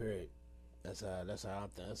designed. Period. That's how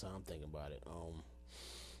I'm thinking about it.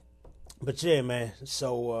 But yeah, man.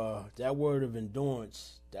 So that word of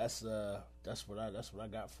endurance, that's what I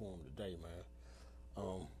got for him today, man.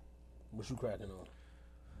 What you cracking on?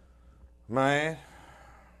 Man,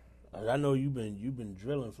 I know you've been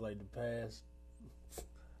drilling for like the past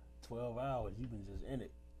 12 hours. You've been just in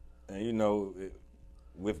it. And you know,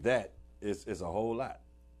 with that, it's a whole lot.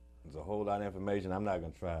 It's a whole lot of information. I'm not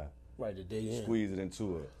gonna try to dig in. Squeeze it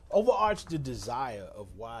into it. Overarch the desire of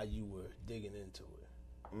why you were digging into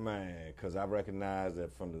it. Man, because I recognize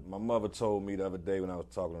that my mother told me the other day when I was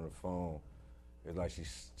talking on the phone. It's like she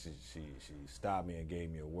stopped me and gave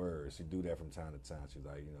me a word. She do that from time to time. She's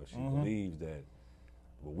like, she believes that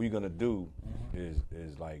what we're gonna do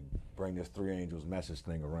is like bring this 3 angels message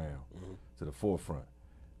thing around to the forefront,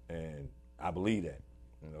 and I believe that.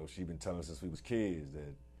 She's been telling us since we was kids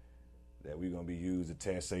that we're gonna be used to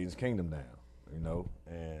tear Satan's kingdom down.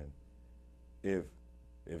 And if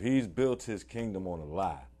he's built his kingdom on a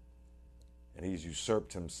lie, and he's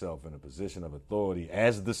usurped himself in a position of authority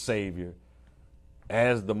as the Savior,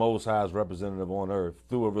 as the Most High's representative on earth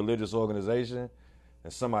through a religious organization,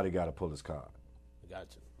 then somebody got to pull his card. Got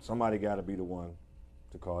to. Somebody got to be the one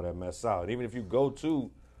to call that mess out. Even if you go to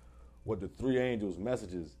what the 3 angels'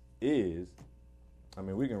 messages is, I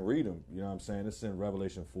mean, we can read them. You know what I'm saying? It's in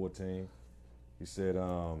Revelation 14. He said,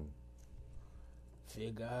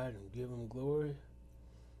 fear God and give him glory.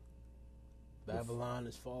 Babylon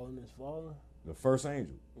is fallen, The first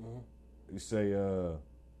angel. He say,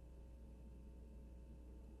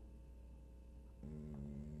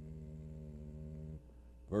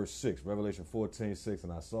 verse 6, Revelation 14:6,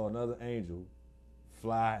 and I saw another angel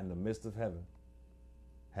fly in the midst of heaven,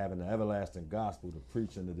 having the everlasting gospel to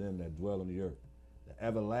preach unto them that dwell on the earth. The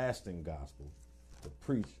everlasting gospel to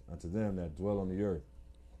preach unto them that dwell on the earth,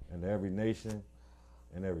 and to every nation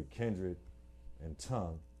and every kindred and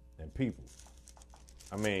tongue and people.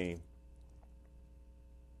 I mean,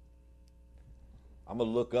 I'm gonna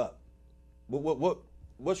look up.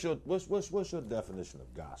 What's your definition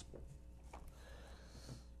of gospel?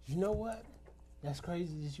 You know what? That's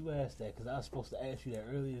crazy that you asked that, because I was supposed to ask you that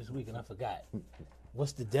earlier this week and I forgot.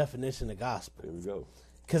 What's the definition of gospel? Here we go.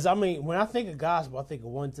 Because I mean, when I think of gospel, I think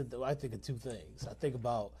of 2 things. I think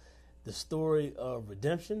about the story of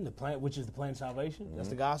redemption, which is the plan of salvation. That's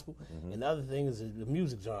the gospel. And the other thing is the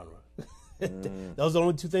music genre. Those are the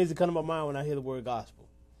only 2 things that come to my mind when I hear the word gospel.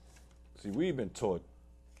 See, we've been taught.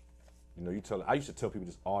 I used to tell people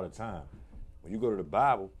this all the time. When you go to the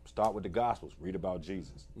Bible, start with the Gospels. Read about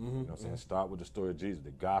Jesus. You know what I'm saying? Start with the story of Jesus.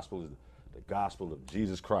 The gospel is the gospel of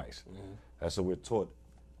Jesus Christ. That's what we're taught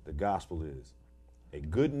the gospel is. A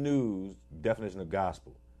good news definition of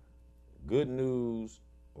gospel. Good news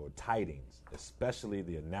or tidings, especially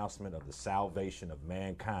the announcement of the salvation of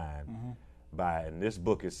mankind by, in this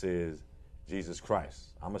book it says, Jesus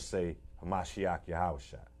Christ. I'm going to say Hamashiach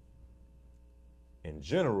Yahushua. In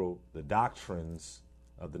general, the doctrines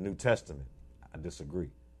of the New Testament, I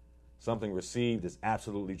disagree. Something received is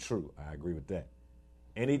absolutely true. I agree with that.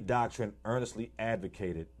 Any doctrine earnestly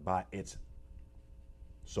advocated by its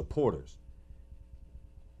supporters.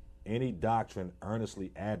 Any doctrine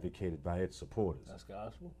earnestly advocated by its supporters. That's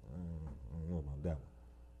gospel? I don't know about that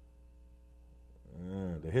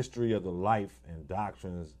one. The history of the life and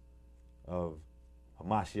doctrines of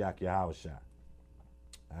Hamashiach Yahushua.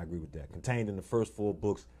 I agree with that. Contained in the first 4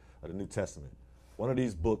 books of the New Testament. One of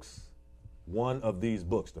these books,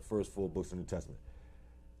 the first 4 books of the New Testament,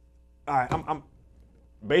 all right, I'm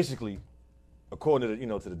basically, according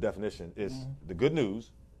to to the definition, is the good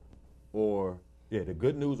news, or the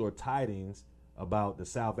good news or tidings about the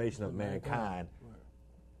salvation of mankind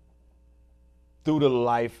through the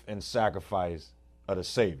life and sacrifice of the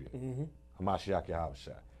Savior, Hamashiach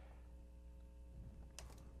Yahushua.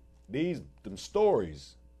 Them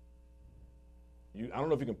stories, I don't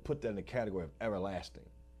know if you can put that in the category of everlasting,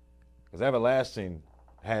 because everlasting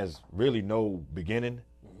has really no beginning,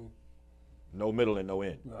 no middle, and no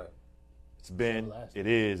end. Right. It's been, it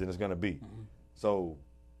is, and it's going to be. So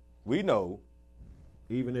we know,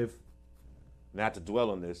 even if, not to dwell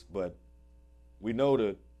on this, but we know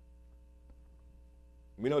that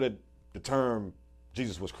the term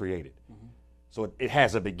Jesus was created. So it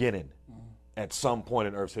has a beginning at some point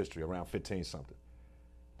in Earth's history, around 15-something.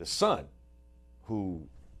 The Son, who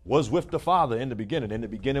was with the Father in the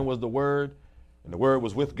beginning was the Word, and the Word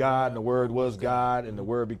was with God, and the Word was God, and the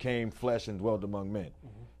Word became flesh and dwelt among men.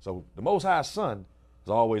 So the Most High Son has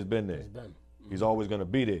always been there. He's always going to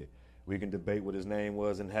be there. We can debate what his name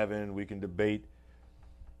was in heaven. We can't debate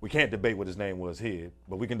what his name was here,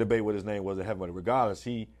 but we can debate what his name was in heaven. But regardless,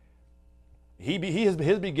 his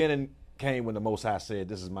beginning came when the Most High said,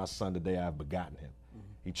 "This is my Son, today I have begotten him."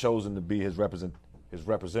 He chosen to be his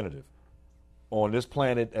representative on this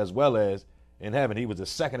planet as well as in heaven. He was the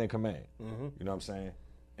second in command. You know what I'm saying?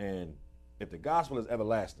 And if the gospel is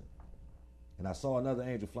everlasting, and I saw another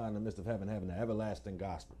angel fly in the midst of heaven having the everlasting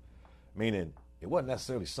gospel, meaning it wasn't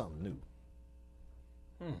necessarily something new.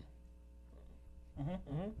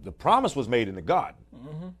 The promise was made in the garden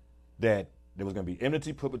that there was going to be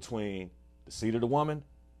enmity put between the seed of the woman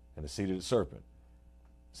and the seed of the serpent.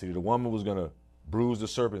 The seed of the woman was going to bruise the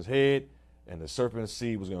serpent's head, and the serpent's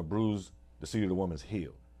seed was going to bruise the seed of the woman's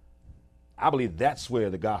heel. I believe that's where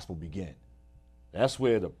the gospel began. That's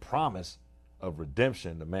where the promise of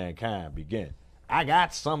redemption to mankind began. I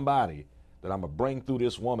got somebody that I'm going to bring through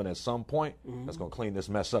this woman at some point that's going to clean this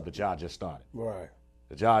mess up that y'all just started. Right.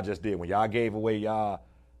 That y'all just did. When y'all gave away y'all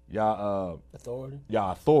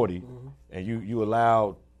authority, and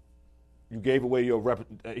you gave away your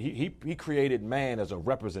he created man as a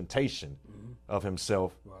representation of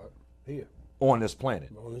himself here on this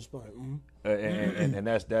planet. And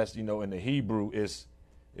that's in the Hebrew it's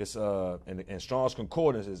in Strong's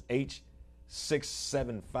Concordance is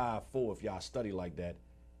H6754. If y'all study like that,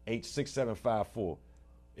 H6754.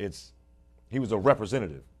 He was a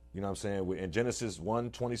representative. You know what I'm saying? In Genesis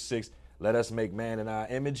 1:26, let us make man in our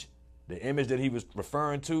image. The image that he was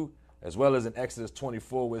referring to, as well as in Exodus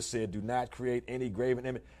 24, where it said, do not create any graven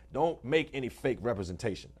image. Don't make any fake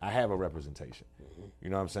representation. I have a representation. You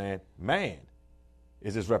know what I'm saying? Man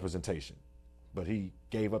is his representation. But he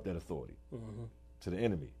gave up that authority to the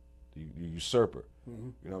enemy, the usurper.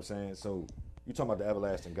 You know what I'm saying? So you're talking about the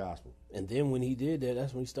everlasting gospel. And then when he did that,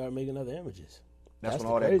 that's when he started making other images. That's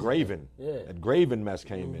when all that graven mess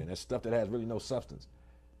came in. That stuff that has really no substance.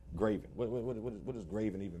 Graven. What does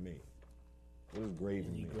graven even mean? What does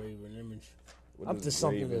graven mean? Graven image. Up to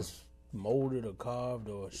something that's molded or carved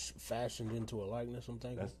or fashioned into a likeness, I'm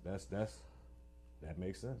thinking. That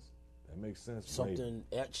makes sense. That makes sense. Something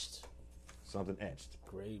etched. Something etched.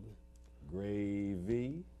 Graven.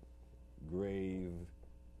 Gravy.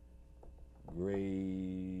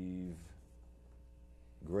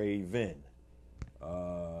 Graven.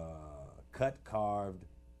 Cut, carved.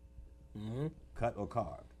 Cut or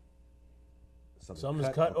carved. Something's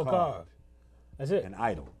cut or carved. That's it. An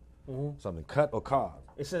idol. Something cut or carved.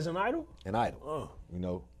 It says an idol? An idol.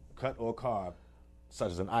 Cut or carved,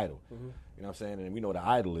 such as an idol. You know what I'm saying? And we know what an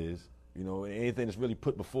idol is, anything that's really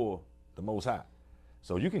put before the Most High.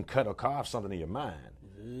 So you can cut or carve something in your mind,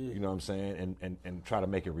 you know what I'm saying, and try to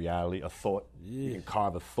make it reality, a thought. You can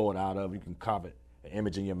carve a thought out of it. You can carve an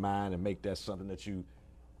image in your mind and make that something that you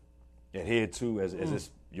adhere to as it's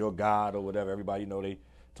your God or whatever. Everybody, they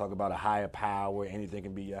talk about a higher power. Anything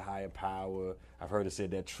can be your higher power. I've heard it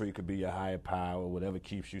said that tree could be your higher power, whatever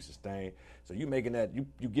keeps you sustained. So you making that, you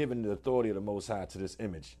giving the authority of the Most High to this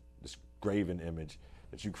image, this graven image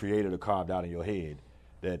that you created or carved out in your head,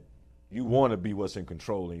 that you want to be what's in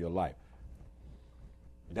control in your life.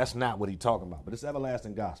 That's not what he's talking about. But it's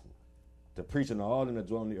everlasting gospel. To preach unto all them that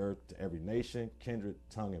dwell on the earth, to every nation, kindred,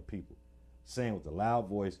 tongue, and people, saying with a loud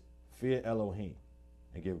voice, fear Elohim,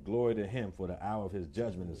 and give glory to him, for the hour of his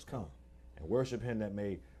judgment is come. And worship him that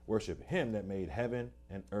made heaven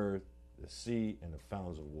and earth, the sea, and the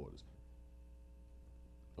fountains of waters.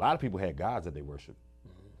 A lot of people had gods that they worship,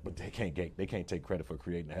 but they can't take credit for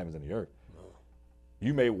creating the heavens and the earth.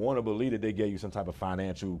 You may want to believe that they gave you some type of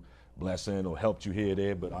financial blessing or helped you here or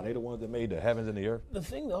there, but are they the ones that made the heavens and the earth? The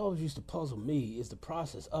thing that always used to puzzle me is the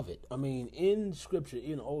process of it. I mean, in Scripture,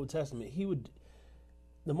 in the Old Testament,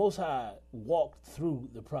 the Most High walked through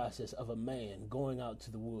the process of a man going out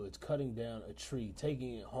to the woods, cutting down a tree,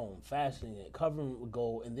 taking it home, fashioning it, covering it with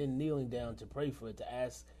gold, and then kneeling down to pray for it, to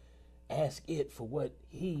ask it for what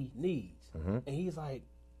he needs. And he's like,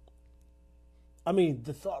 I mean,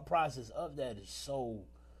 the thought process of that is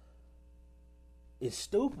it's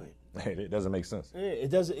stupid. It doesn't make sense. Yeah,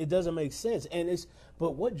 it doesn't make sense. And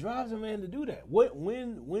but what drives a man to do that?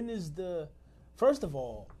 When is first of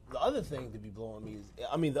all, the other thing to be blowing me is,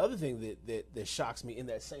 I mean, the other thing that shocks me in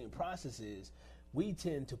that same process is we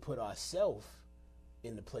tend to put ourselves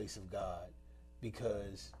in the place of God,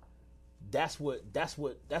 because that's what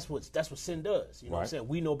sin does. You know what I'm saying?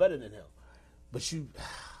 We know better than him. But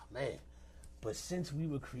but since we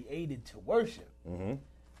were created to worship,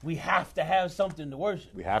 we have to have something to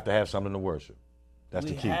worship. We have to have something to worship. That's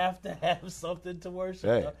the key. We have to have something to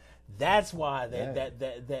worship. Yeah. That's why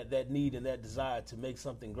that need and that desire to make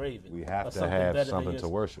something graven. We have to have something to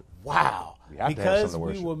worship. Wow. We have to have because something to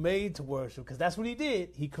worship. we were made to worship, because that's what he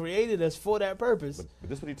did. He created us for that purpose. But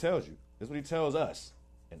this is what he tells you. This is what he tells us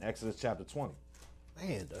in Exodus chapter 20.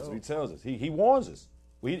 Man, That's what he tells us. He warns us.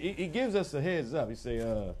 He gives us a heads up. He say,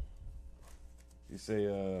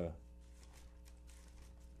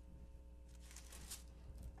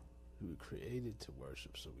 we were created to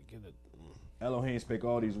worship, so we get it. Elohim spake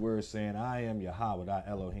all these words, saying, I am Yahweh thy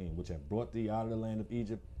Elohim, which have brought thee out of the land of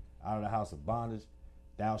Egypt, out of the house of bondage.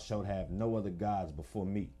 Thou shalt have no other gods before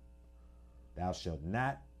me. Thou shalt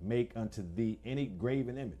not make unto thee any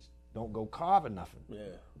graven image. Don't go carving nothing. Yeah.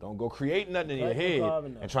 Don't go creating nothing in your head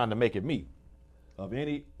and trying to make it me.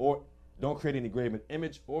 Don't create any graven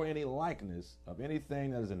image or any likeness of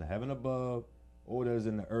anything that is in the heaven above, or that is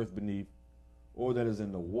in the earth beneath, or that is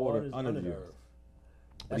in the water under the earth.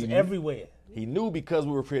 That's everywhere. He knew, because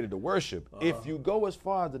we were created to worship. If you go as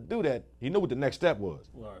far as to do that, he knew what the next step was.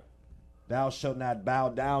 Right. Thou shalt not bow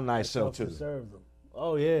down thyself to them. Serve them.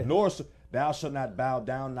 Oh yeah. Thou shalt not bow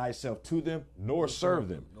down thyself to them, nor serve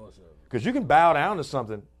them. Because you can bow down to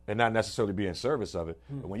something and not necessarily be in service of it.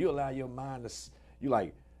 But when you allow your mind to, you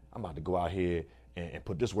like, I'm about to go out here and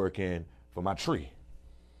put this work in for my tree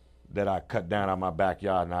that I cut down out my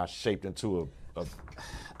backyard and I shaped into a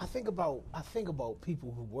I think about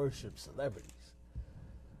people who worship celebrities.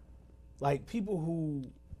 Like people who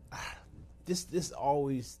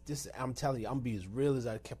I'm telling you, I'm be as real as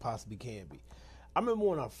I possibly can be. I remember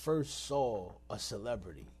when I first saw a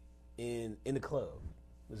celebrity in the club.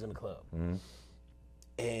 It was in the club.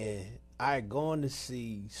 And I had gone to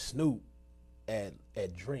see Snoop at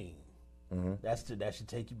Dream. That should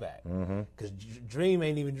take you back. Because Dream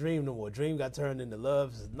ain't even Dream no more. Dream got turned into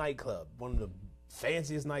Love's nightclub, one of the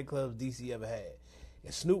fanciest nightclubs DC ever had.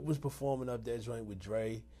 And Snoop was performing up that joint with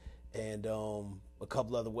Dre and a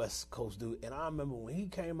couple other West Coast dudes. And I remember when he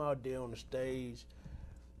came out there on the stage,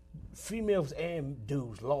 females and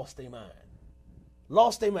dudes lost their mind.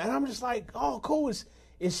 And I'm just like, oh, cool,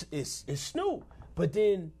 it's Snoop. But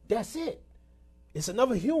then that's it. It's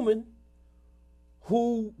another human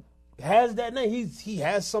who has that name. He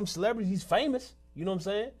has some celebrity. He's famous. You know what I'm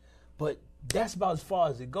saying? But that's about as far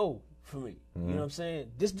as it goes for me. You know what I'm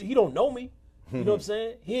saying? He don't know me. You know what I'm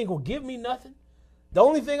saying? He ain't gonna give me nothing. The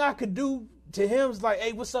only thing I could do to him is like,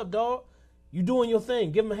 hey, what's up, dog? You doing your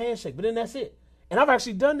thing. Give him a handshake. But then that's it. And I've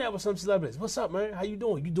actually done that with some celebrities. What's up, man? How you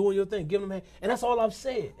doing? You doing your thing. Give him a hand. And that's all I've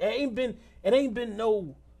said. It ain't been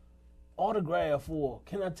no autograph or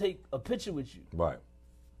can I take a picture with you? right.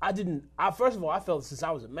 First of all, I felt since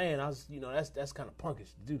I was a man, that's kind of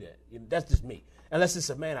punkish to do that. That's just me. Unless it's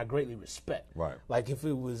a man I greatly respect. Right. Like if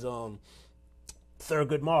it was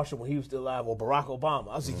Thurgood Marshall when he was still alive, or Barack Obama.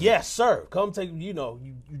 I was like, yes, sir. Come take, you're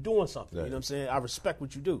doing something. Yeah. You know what I'm saying? I respect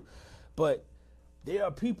what you do. But there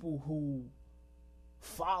are people who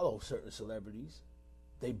follow certain celebrities.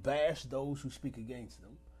 They bash those who speak against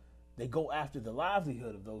them. They go after the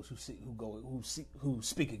livelihood of those who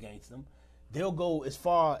speak against them. They'll go as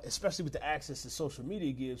far, especially with the access that social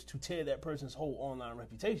media gives, to tear that person's whole online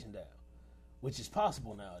reputation down, which is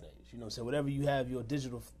possible nowadays. You know what I'm saying? Whatever you have, your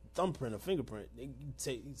digital thumbprint or fingerprint,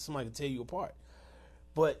 somebody can tear you apart.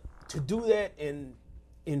 But to do that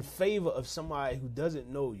in favor of somebody who doesn't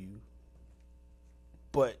know you,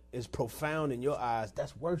 but is profound in your eyes,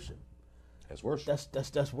 that's worship. That's worship.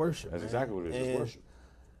 That's worship. That's exactly what it is. It's worship.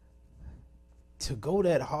 To go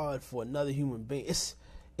that hard for another human being,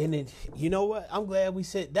 you know what? I'm glad we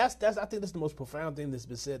said that's. I think that's the most profound thing that's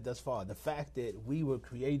been said thus far. The fact that we were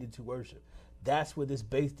created to worship. That's where this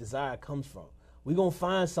base desire comes from. we're going to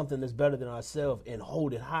find something that's better than ourselves and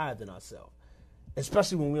hold it higher than ourselves,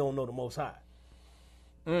 especially when we don't know the Most High.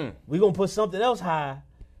 We're going to put something else high,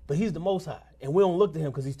 but he's the Most High, and we don't look to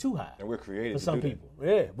him because he's too high. And we're created for to some do people.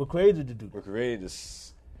 Yeah, we're created to do that.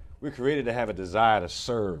 We're created to have a desire to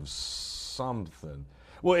serve something.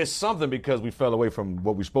 Well, it's something because we fell away from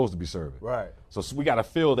what we're supposed to be serving. Right. So we got to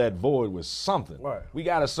fill that void with something. Right. We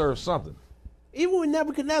got to serve something. Even with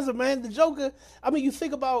Nebuchadnezzar, man, the Joker. I mean, you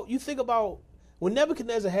think about when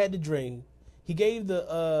Nebuchadnezzar had the dream. He gave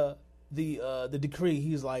the decree.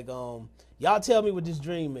 He's like, y'all tell me what this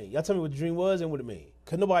dream means. Y'all tell me what the dream was and what it means.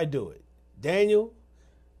 Could nobody do it? Daniel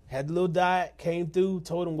had the little diet, came through,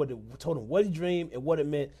 told him what he dreamed and what it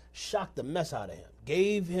meant. Shocked the mess out of him.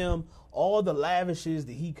 Gave him all the lavishes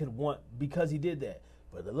that he could want because he did that.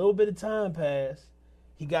 But a little bit of time passed.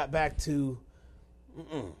 He got back to,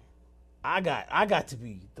 I got to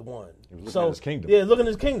be the one. He was looking at his kingdom. Yeah, looking at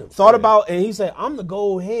his kingdom. Thought about, and he said, I'm the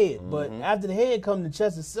gold head. But after the head comes the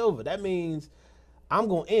chest of silver. That means I'm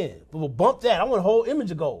going to end. But we'll bump that. I want a whole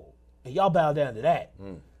image of gold. And y'all bow down to that.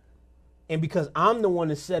 And because I'm the one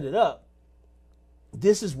that set it up,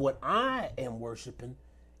 this is what I am worshiping.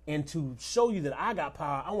 And to show you that I got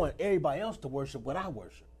power, I want everybody else to worship what I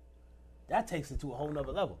worship. That takes it to a whole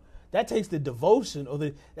nother level. That takes the devotion,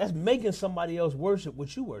 that's making somebody else worship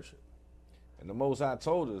what you worship. And the Most High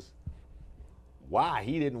told us why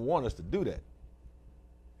he didn't want us to do that.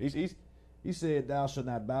 He said, thou shalt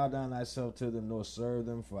not bow down thyself to them nor serve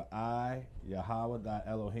them, for I, Yahweh, thy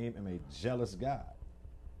Elohim, am a jealous God,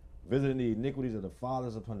 visiting the iniquities of the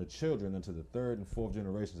fathers upon the children unto the third and fourth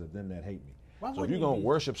generations of them that hate me. So if you're going to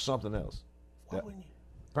worship something else, wouldn't you?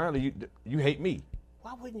 Apparently you hate me.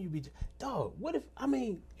 Why wouldn't you be? Dog, what if,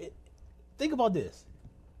 think about this.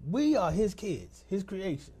 We are his kids, his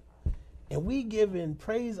creation. And we giving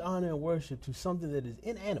praise, honor, and worship to something that is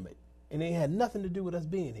inanimate. And it had nothing to do with us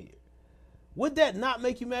being here. Would that not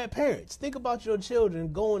make you mad? Parents, think about your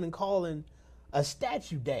children going and calling a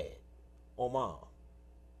statue dad or mom.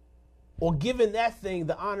 Or giving that thing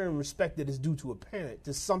the honor and respect that is due to a parent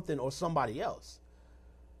to something or somebody else.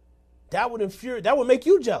 That would make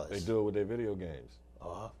you jealous. They do it with their video games.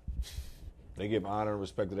 They give honor and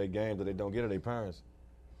respect to their games that they don't get to their parents.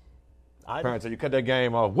 Parents say, you cut that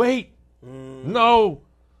game off. Wait. No.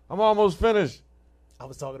 I'm almost finished. I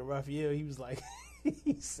was talking to Raphael. He was like,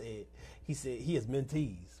 he said he has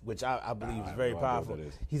mentees, which I believe is very powerful.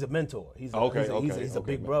 He's a mentor. He's a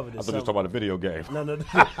big brother. I thought you were talking about a video game. No.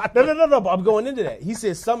 But I'm going into that. He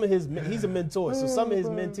said he's a mentor. So some of his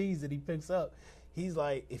mentees that he picks up, he's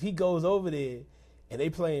like, if he goes over there and they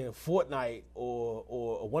playing Fortnite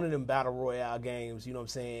or one of them battle royale games, you know what I'm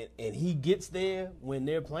saying, and he gets there when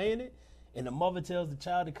they're playing it, and the mother tells the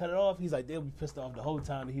child to cut it off, he's like, they'll be pissed off the whole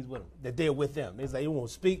time that he's with them, that they're with them. It's like, they won't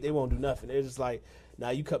speak, they won't do nothing. They're just like,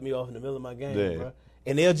 nah, you cut me off in the middle of my game, bro.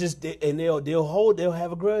 And they'll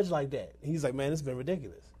have a grudge like that. He's like, man, it's been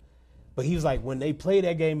ridiculous. But he was like, when they play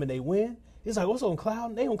that game and they win, he's like, what's on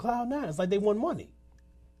cloud? They on cloud 9. It's like they won money.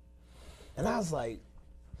 And I was like,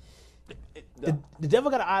 the devil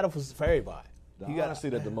got an idol for everybody. The honesty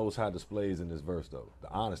that the Most High displays in this verse, though, the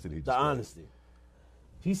honesty that he displays. The honesty.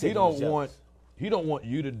 He said he don't want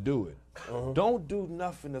you to do it. Don't do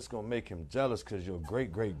nothing that's gonna make him jealous, because your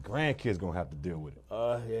great grandkids gonna have to deal with it.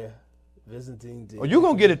 Yeah, Byzantine. Or you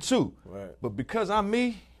gonna get it too. Right. But because I'm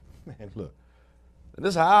me, man, look, this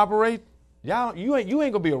is how I operate. You ain't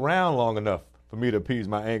gonna be around long enough for me to appease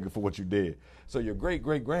my anger for what you did. So your great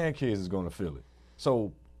grandkids is gonna feel it.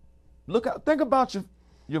 So think about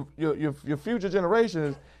your future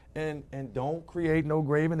generations, and don't create no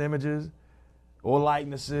graven images or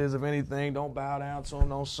likenesses of anything. Don't bow down to them.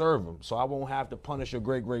 Don't serve them. So I won't have to punish your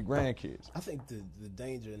great grandkids. I think the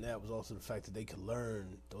danger in that was also the fact that they could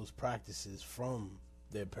learn those practices from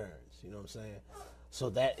their parents. You know what I'm saying? So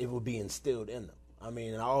that it would be instilled in them. I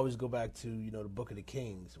mean, and I always go back to the Book of the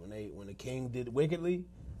Kings when the king did wickedly.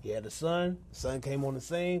 He had a son. The son came on the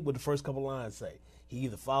scene. What the first couple lines say? He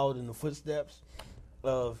either followed in the footsteps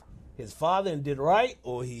of his father and did right,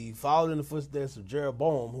 or he followed in the footsteps of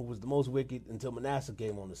Jeroboam, who was the most wicked, until Manasseh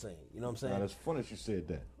came on the scene. You know what I'm saying? Now, it's funny that you said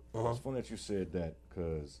that. It's funny that you said that,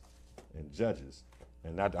 because in Judges,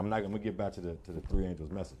 and I'm gonna get back to the three angels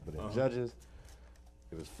message, but in Judges,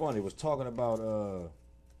 it was funny. It was talking about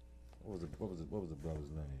what was the brother's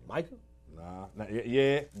name? Micah? Nah,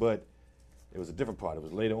 yeah, but it was a different part. It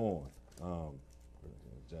was later on.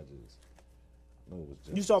 Judges. No, it was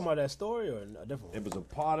Judges. You talking about that story or a different one? It was a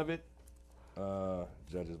part of it.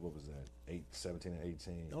 Judges, what was that? 17 and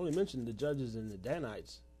 18. I only mentioned the judges and the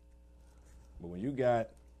Danites. But when you got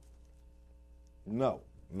no,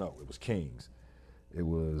 it was Kings. It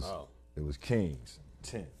was It was Kings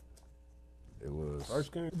 10. It was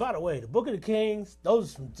First Kings. By the way, the Book of the Kings,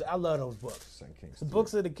 those I love those books. Second Kings. The 3.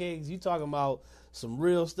 Books of the Kings, you talking about some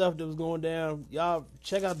real stuff that was going down. Y'all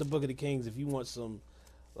check out the Book of the Kings if you want some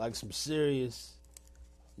serious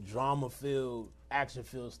drama-filled,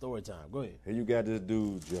 action-filled story time. Go ahead. Here you got this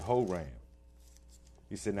dude, Jehoram.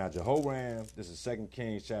 He said, now Jehoram, this is 2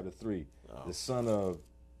 Kings chapter 3, the son of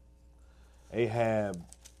Ahab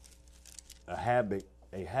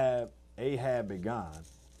began.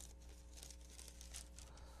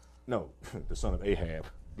 No, the son of Ahab.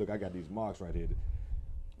 Look, I got these marks right here.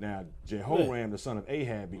 Now, Jehoram, the son of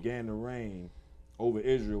Ahab, began to reign over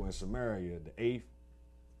Israel and Samaria the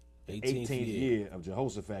 18th year of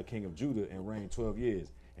Jehoshaphat, king of Judah, and reigned 12 years.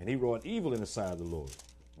 And he wrought evil in the sight of the Lord,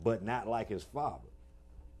 but not like his father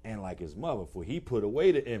and like his mother, for he put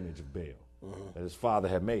away the image of Baal that his father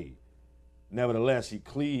had made. Nevertheless, he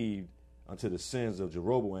cleaved unto the sins of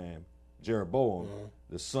Jeroboam,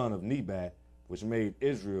 the son of Nebat, which made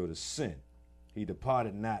Israel to sin. He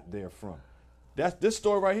departed not therefrom. That's this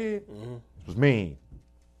story right here was mean.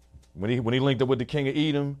 When he linked up with the king of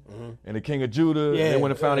Edom and the king of Judah, they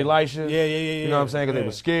went and found Elisha. You know what I'm saying? Because they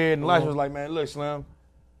were scared. And Elisha was like, man, look, Slim,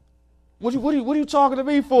 what are you talking to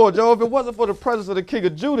me for, Joe? If it wasn't for the presence of the king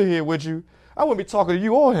of Judah here with you, I wouldn't be talking to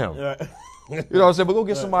you or him. Right. You know what I'm saying? But go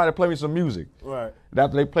get somebody to play me some music. Right. And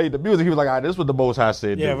after they played the music, he was like, all right, this is what the Most High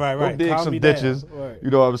said. Yeah, do. right. Go dig Calm some me ditches. down. Right. You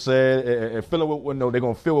know what I'm saying? And fill it with, they're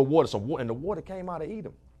going to fill with water. And the water came out of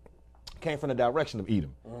Edom. Came from the direction of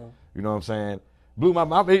Edom. You know what I'm saying? Blew my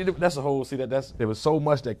mind. That's a whole, there was so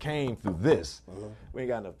much that came through this. We ain't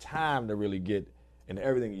got enough time to really get into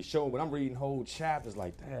everything he showed. But I'm reading whole chapters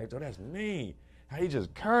like, dang, Joe, that's mean. How he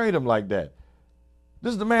just carried him like that.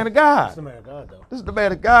 This is the man of God. That's the man of God, though. This is the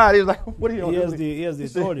man of God. He was like, what are you doing? He has the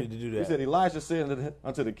authority to do that. He said, Elijah said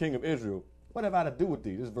unto the king of Israel, what have I to do with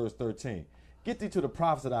thee? This is verse 13. Get thee to the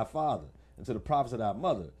prophets of thy father, and to the prophets of thy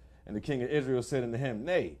mother. And the king of Israel said unto him,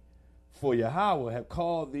 nay, for Yahweh have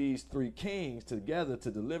called these 3 kings together to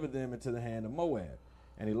deliver them into the hand of Moab.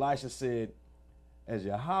 And Elisha said, as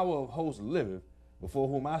Yahweh of hosts liveth, before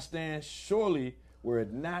whom I stand, surely were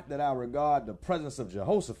it not that I regard the presence of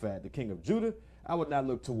Jehoshaphat, the king of Judah, I would not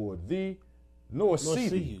look toward thee, nor see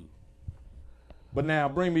thee. But now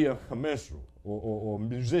bring me a minstrel or a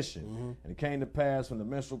musician. And it came to pass when the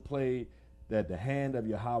minstrel played that the hand of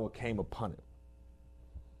Yahweh came upon him.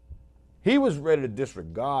 He was ready to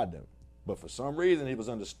disregard them. But for some reason, he was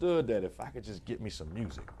understood that if I could just get me some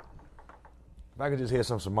music, if I could just hear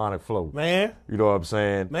some sermonic flow, Man. you know what I'm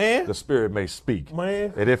saying? Man. The spirit may speak.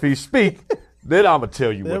 Man. And if he speak, then I'm going to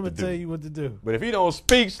tell you Never what to do. tell you what to do. But if he don't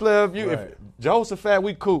speak, Slim, Right. if Jehoshaphat,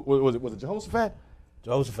 we cool. Was it Jehoshaphat?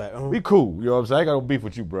 Jehoshaphat. We cool. You know what I'm saying? I ain't got no beef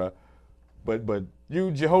with you, bro. But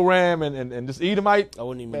you, Jehoram, and this Edomite, I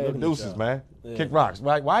wouldn't even man, look at deuces, y'all. man. Yeah. Kick rocks.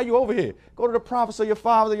 Like, why are you over here? Go to the prophets of your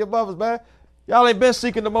fathers and your mothers, man. Y'all ain't been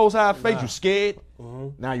seeking the Most High faith. You scared?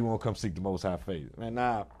 Now you want to come seek the Most High faith. Man,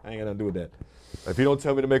 nah, I ain't got nothing to do with that. If you don't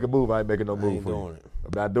tell me to make a move, I ain't making no move ain't for doing you. it.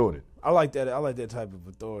 I'm not doing it. I like that. I like that type of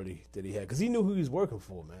authority that he had because he knew who he was working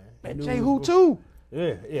for, man. And He knew Jehu who he was too.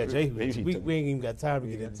 Yeah, Jehu. He- We ain't even got time to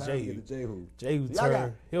get into Jehu. Jehu. Jehu Y'all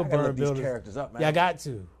turn. He'll gotta burn look these buildings. characters up, man. Yeah, I got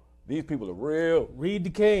to. These people are real. Read the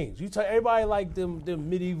Kings. You tell everybody like them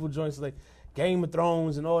medieval joints like Game of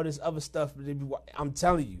Thrones and all this other stuff. I'm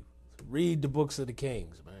telling you, read the books of the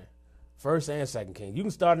Kings, man. First and Second King. You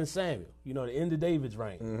can start in Samuel. You know, the end of David's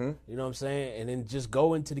reign. You know what I'm saying? And then just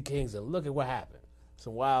go into the Kings and look at what happened.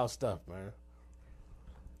 Some wild stuff, man.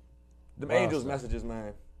 Them Wow, angels' stuff. messages,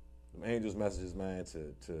 man. Them angels' messages, man,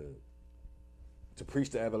 to preach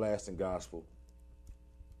the everlasting gospel.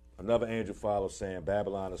 Another angel followed, saying,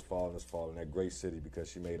 Babylon is fallen, that great city,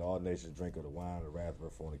 because she made all nations drink of the wine of the wrath of her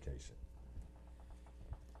fornication.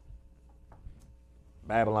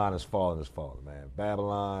 Babylon is fallen, man.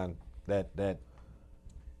 Babylon, that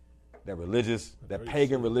religious, that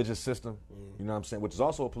pagan religious system, you know what I'm saying, which is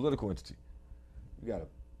also a political entity. You got a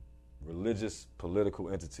religious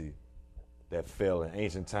political entity that fell in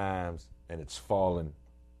ancient times and it's fallen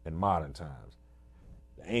in modern times.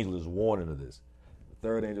 The angel is warning of this. The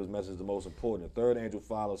third angel's message is the most important. The third angel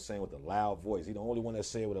follows, saying with a loud voice. He's the only one that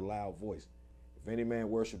said with a loud voice, if any man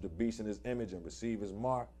worship the beast in his image and receive his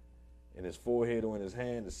mark in his forehead or in his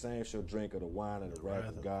hand, the same shall drink of the wine of the wrath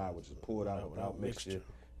of God, which is poured out without mixture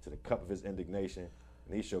to the cup of his indignation,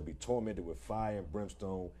 and he shall be tormented with fire and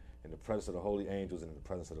brimstone in the presence of the holy angels and in the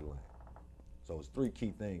presence of the Lamb. So it's 3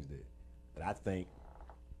 key things there that I think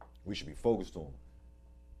we should be focused on.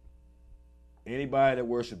 Anybody that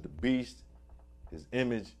worship the beast, his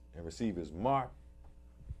image, and receive his mark,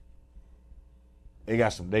 they got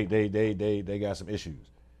some got some issues.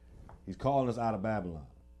 He's calling us out of Babylon.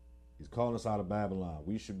 He's calling us out of Babylon.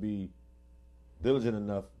 We should be diligent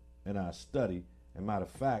enough in our study. And matter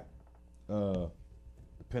of fact, the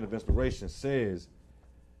Pen of Inspiration says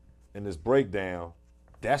in this breakdown,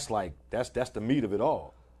 that's the meat of it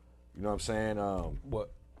all. You know what I'm saying? What?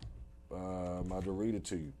 I'm about to read it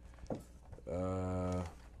to you.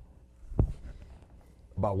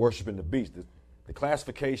 About worshiping the beast. The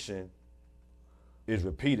classification is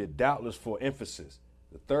repeated, doubtless for emphasis.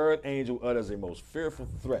 The third angel utters a most fearful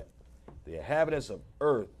threat. The inhabitants of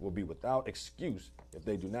earth will be without excuse if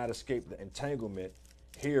they do not escape the entanglement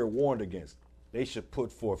here warned against. They should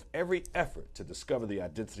put forth every effort to discover the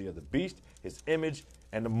identity of the beast, his image,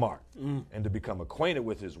 and the mark, and to become acquainted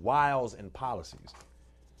with his wiles and policies.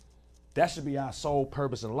 That should be our sole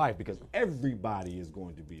purpose in life, because everybody is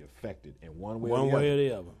going to be affected in one way or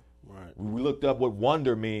the other. Right. We looked up what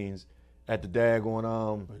wonder means at the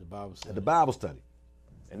daggone at the Bible study.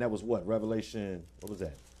 And that was what? Revelation, what was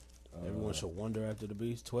that? Everyone should wonder after the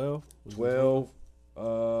beast. 12? 12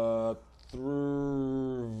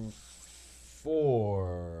 through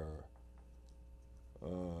 4.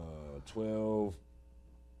 12.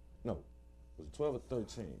 No. Was it 12 or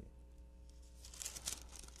 13?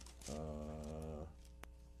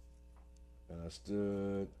 And I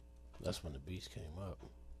stood. That's when the beast came up.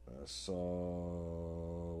 I saw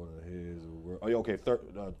one of his. Oh, yeah, okay,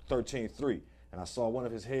 13:3. And I saw one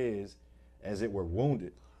of his heads as it were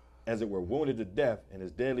wounded to death, and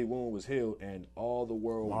his deadly wound was healed, and all the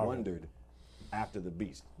world wondered after the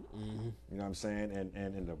beast. Mm-hmm. You know what I'm saying?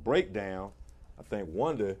 And in the breakdown, I think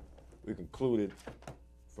wonder, we concluded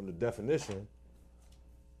from the definition,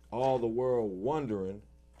 all the world wondering.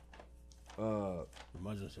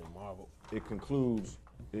 Marvel. It concludes.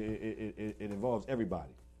 It involves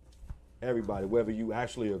everybody. Everybody, whether you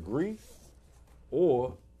actually agree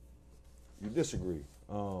or you disagree.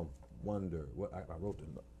 Wonder. What I wrote it.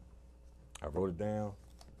 I wrote it down.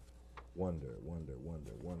 Wonder.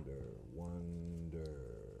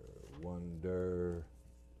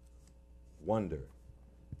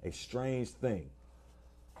 A strange thing.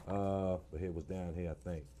 But it was down here, I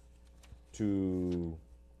think. To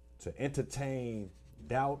entertain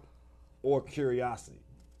doubt or curiosity.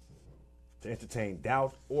 To entertain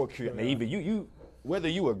doubt or curiosity. Even you, whether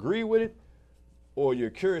you agree with it or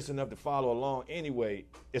you're curious enough to follow along anyway,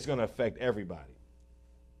 it's going to affect everybody.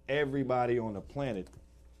 Everybody on the planet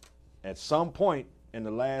at some point in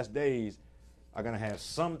the last days are going to have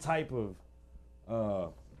some type of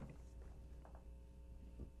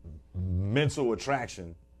mental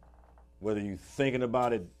attraction. Whether you're thinking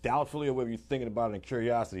about it doubtfully or whether you're thinking about it in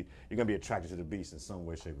curiosity, you're going to be attracted to the beast in some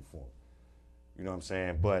way, shape, or form. You know what I'm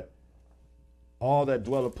saying? But all that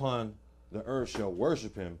dwell upon the earth shall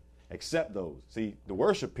worship him, except those. See, the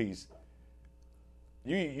worship piece,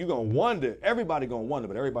 you're going to wonder. Everybody going to wonder,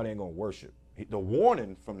 but everybody ain't going to worship. The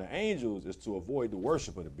warning from the angels is to avoid the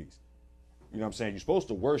worship of the beast. You know what I'm saying? You're supposed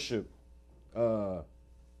to worship,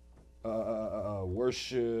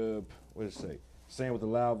 worship, what does it say? Saying with a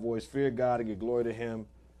loud voice, fear God and give glory to him,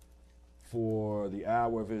 for the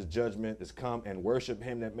hour of his judgment is come, and worship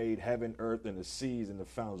him that made heaven, earth, and the seas and the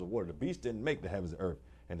fountains of water. The beast didn't make the heavens, the earth,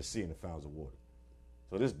 and the sea and the fountains of water.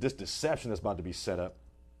 So this deception that's about to be set up,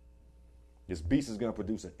 this beast is going to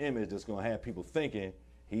produce an image that's going to have people thinking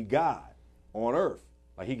he God on earth,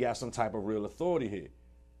 like he got some type of real authority here.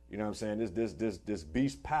 You know what I'm saying? This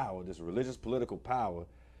beast power, this religious political power,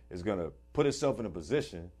 is going to put itself in a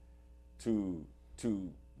position to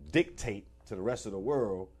dictate to the rest of the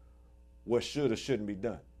world what should or shouldn't be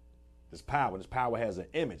done. This power has an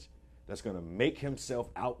image that's going to make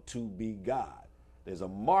himself out to be God. There's a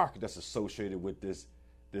mark that's associated with this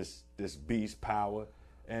beast power,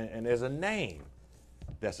 and there's a name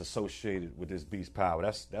that's associated with this beast power.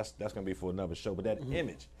 That's going to be for another show. But that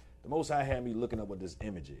image, the Most High had me looking up what this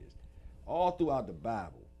image is. All throughout the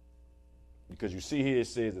Bible, because you see here it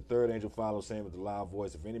says the third angel follows, saying with a loud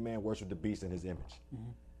voice, if any man worship the beast in his image.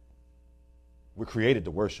 Mm-hmm. We're created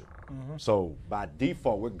to worship. Mm-hmm. So by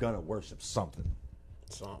default, we're going to worship something.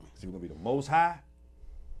 It's either going to be the Most High,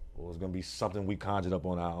 or it's going to be something we conjured up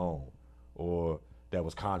on our own, or that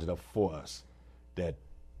was conjured up for us, that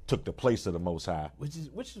took the place of the Most High. Which is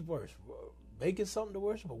worse, making something to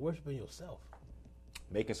worship or worshiping yourself?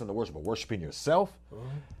 Making something to worship or worshiping yourself? Mm-hmm.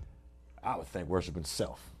 I would think worshiping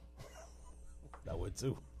self. I would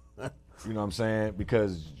too. You know what I'm saying?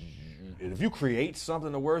 Because if you create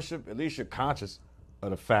something to worship, at least you're conscious of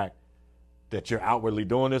the fact that you're outwardly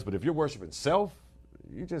doing this. But if you're worshiping self,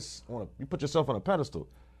 you put yourself on a pedestal.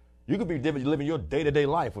 You could be living your day-to-day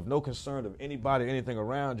life with no concern of anybody or anything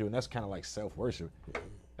around you, and that's kind of like self-worship.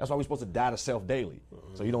 That's why we're supposed to die to self daily,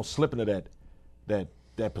 so you don't slip into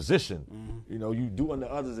that position. You know, you do unto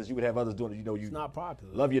others as you would have others doing. You know, you It's not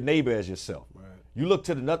popular. love your neighbor as yourself. Right. You look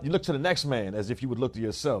to the next man as if you would look to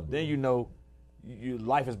yourself. Then you know your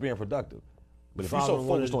life is being productive. But if you're so Following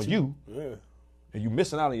one of focused the on two. you Yeah. and you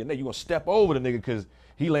missing out on your nigga, you're gonna step over the nigga because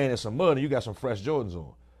he laying in some mud and you got some fresh Jordans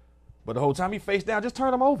on. But the whole time he face down, just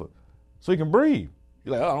turn him over so he can breathe.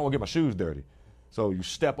 You're like, oh, I don't want to get my shoes dirty. So you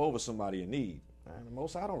step over somebody in need. Man, the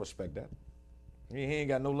Most High don't respect that. He ain't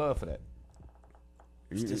got no love for that.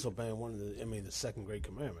 It's disobeying the second great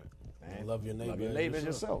commandment. Man, Love your neighbor, as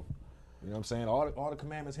yourself. You know what I'm saying? All the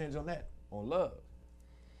commandments hinge on that, on love.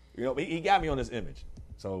 You know, he got me on this image.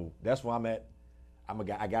 So that's where I'm at. I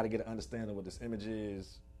got to get an understanding of what this image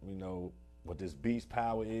is, you know, what this beast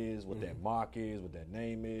power is, what that mark is, what that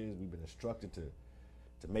name is. We've been instructed to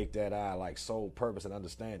make that our like sole purpose and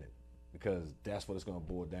understanding, because that's what it's going to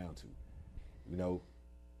boil down to. You know,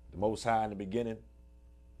 the Most High in the beginning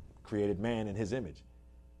created man in his image.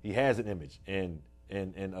 He has an image. And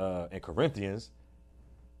in Corinthians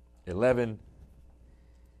 11,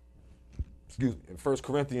 excuse me, in 1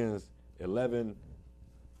 Corinthians 11,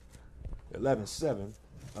 7,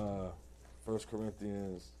 1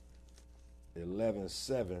 Corinthians 11,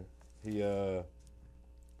 7,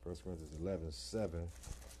 1 Corinthians 11, 7,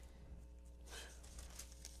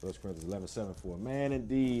 1 Corinthians 11, 7, for a man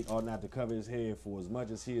indeed ought not to cover his head, for as much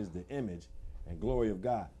as he is the image and glory of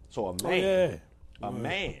God. So a man,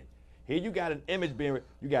 man. Here you got an image being,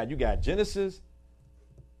 you got Genesis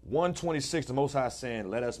 1:26, the Most High saying,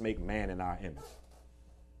 let us make man in our image.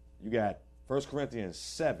 You got 1 Corinthians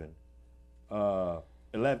 7, 1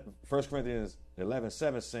 Corinthians 11,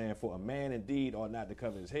 7 saying, for a man indeed ought not to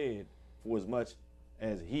cover his head, for as much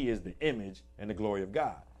as he is the image and the glory of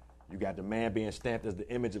God. You got the man being stamped as the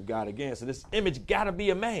image of God again. So this image got to be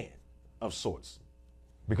a man of sorts,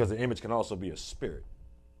 because the image can also be a spirit.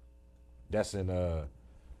 That's in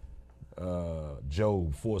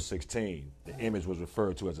Job 4:16. The image was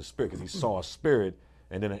referred to as a spirit because he saw a spirit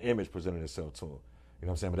and then an image presented itself to him. You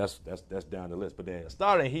know what I'm saying? But that's down the list. But then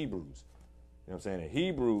starting in Hebrews. You know what I'm saying? In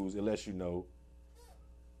Hebrews, it lets you know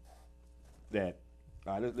that.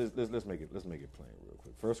 All right, let's make it plain real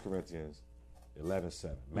quick. 1 Corinthians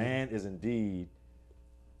 11:7.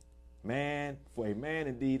 For a man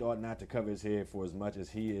indeed ought not to cover his head, for as much as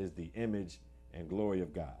he is the image and glory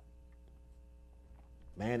of God.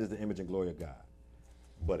 Man is the image and glory of God.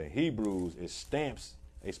 But in Hebrews, it stamps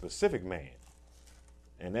a specific man,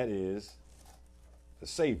 and that is the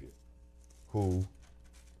Savior, who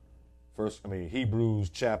Hebrews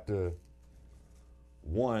chapter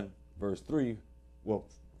 1, verse 3. Well,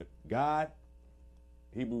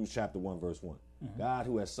 Hebrews chapter 1, verse 1. God,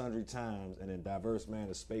 who at sundry times and in diverse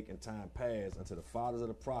manners spake in time past unto the fathers of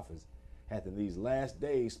the prophets, hath in these last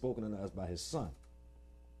days spoken unto us by his Son,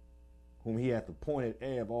 whom he hath appointed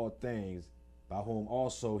heir of all things, by whom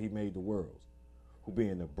also he made the worlds, who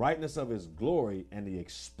being the brightness of his glory and the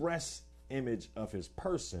express image of his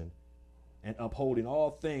person, and upholding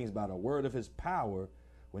all things by the word of his power,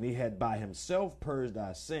 when he had by himself purged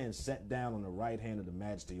our sins, sat down on the right hand of the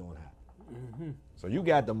majesty on high. So you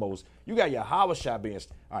got Yahweh being,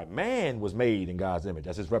 all right, man was made in God's image.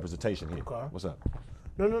 That's his representation here. Okay. What's up?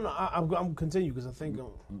 No. I'm continue because I think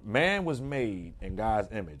Man was made in God's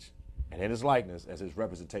image and in his likeness as his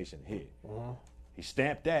representation here. He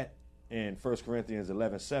stamped that in 1 Corinthians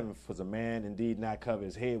 11:7, for the man indeed not cover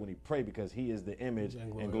his head when he pray, because he is the image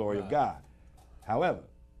and glory of God. However,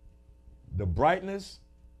 the brightness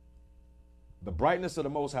of the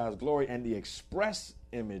Most High's glory and the express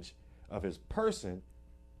image of his person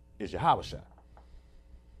is Yahweh.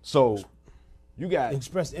 So you got the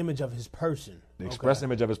express image of his person. The express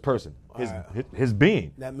image of his person, his Right.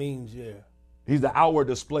 being. That means, He's the outward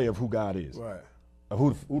display of who God is, right. of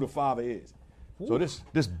who the Father is. Ooh. So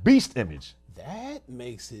this beast image, that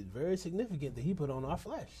makes it very significant that he put on our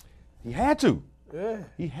flesh. He had to. Yeah.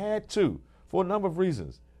 He had to, for a number of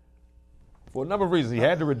reasons. He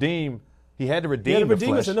had to redeem. He had to redeem the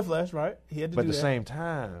flesh. Us in the flesh, right? He had to but do at the that. same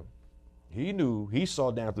time, he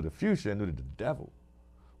saw down through the future and knew that the devil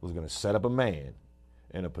was going to set up a man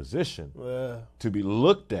in a position to be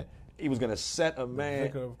looked at. He was going to set a man. The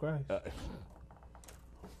vicar of Christ.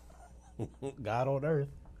 God on earth.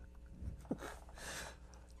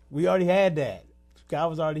 We already had that. God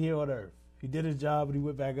was already here on earth. He did his job and he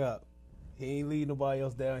went back up. He ain't leading nobody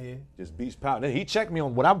else down here. Just beast power. Then he checked me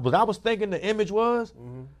on what I was thinking the image was.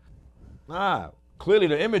 Clearly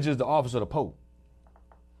the image is the office of the Pope.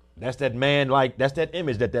 That's that man, that's that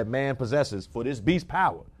image that man possesses for this beast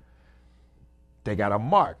power. They got a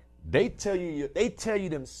mark. They tell you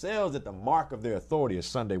themselves that the mark of their authority is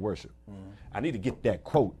Sunday worship. I need to get that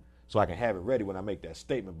quote so I can have it ready when I make that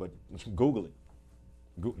statement, but Google it.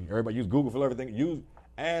 Everybody use Google for everything.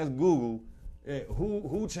 Ask Google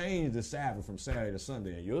who changed the Sabbath from Saturday to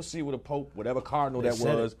Sunday, and you'll see what a pope, whatever cardinal that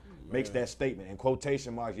was, makes that statement. In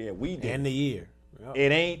quotation marks, we did. And the year. Yep.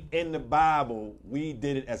 It ain't in the Bible. We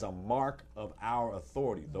did it as a mark of our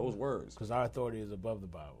authority. Those words. Because our authority is above the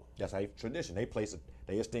Bible. That's how tradition.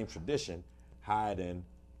 They esteem tradition higher than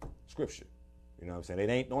Scripture. You know what I'm saying? It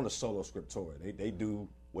ain't on the solo scriptura. They do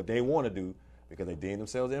what they want to do because they deem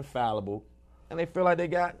themselves infallible, and they feel like they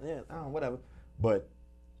got whatever. But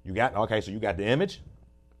you got so you got the image,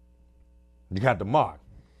 you got the mark.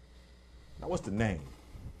 Now what's the name?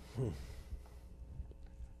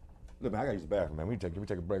 Look, man, I gotta use the bathroom, man. We take a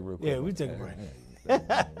break real quick. Yeah, we take a break.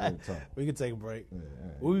 We can take a break.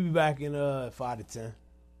 We'll be back in 5 to 10.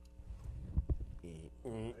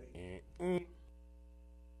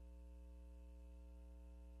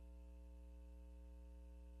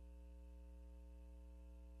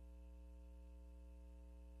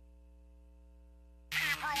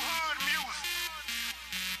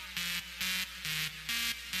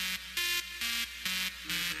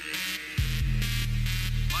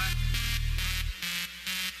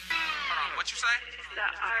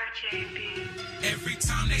 Every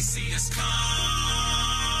time they see us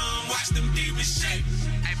come, watch them demons shake.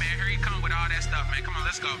 Hey man, here he come with all that stuff, man. Come on,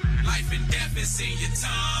 let's go, man. Life and death is in your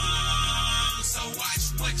tongue, so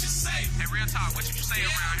watch what you say. Hey, real talk, what you say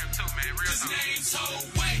around here too, man? Real Cause talk. names hold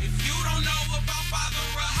weight. If you don't know about Father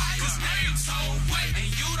Rahai, cause names hold weight. And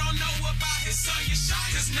you don't know about his son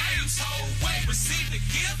Yeshai, cause names hold weight. Receive the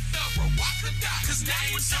gift of Rawakadah, cause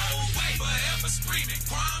names hold weight. Forever screaming,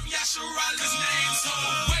 Kwam Yasharala, cause names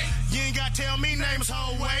hold weight. You ain't got to tell me names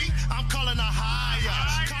whole way. I'm calling a higher.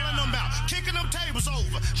 Calling them out. Kicking them tables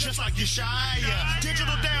over. Just like Yeshaya.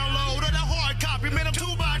 Digital download of the hard copy. Man, them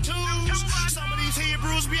 2x2s. Some of these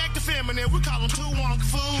Hebrews be acting feminine. We call them 2 wonk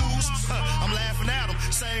fools. I'm laughing at them.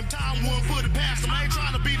 Same time, wouldn't put it past them. I ain't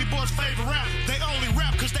trying to be the boys' favorite rapper. They only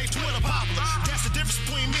rap because they Twitter popular. That's the difference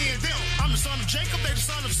between me and them. I'm the son of Jacob. They the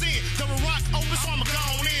son of sin. The rock open, so I'ma go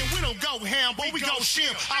on in. We don't go ham, but we go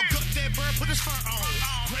shim. I'll gut that bird, put his fur on.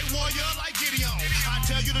 Great warrior like Gideon. I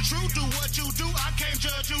tell you the truth, do what you do. I can't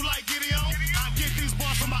judge you like Gideon. I get these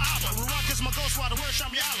bars from my album. Rock is my ghost while the word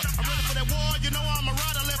shot me Allah. I'm ready for that war, you know I'm a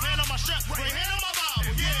rider. Left hand on my strap, right hand on my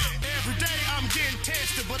Bible. Yeah, every day I'm getting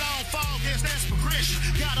tested, but I don't fall, guess that's progression.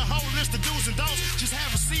 Got a whole list of do's and don'ts. Just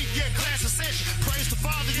have a seat, yeah, class and session. Praise the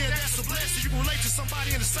Father, yeah, that's a blessing. You can relate to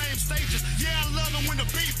somebody in the same stages. Yeah, I love them when the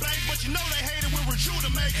beat bang, but you know they hate it when we're due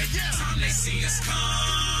to make it. Yeah, Time they see us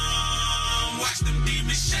come, watch them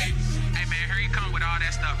demons shake. Hey man, here he come with all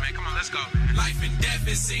that stuff, man. Come on, let's go, man. Life and death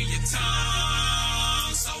is in your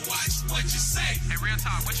tongue, so watch what you say. Hey, real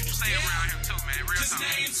talk, what you say around here too, man? Real Cause talk.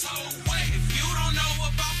 names hold weight. If you don't know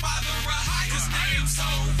about Father Rahai, cause names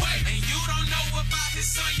hold weight. And you don't know about his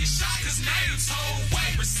son Yeshai, cause names hold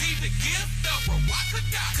weight. Receive the gift of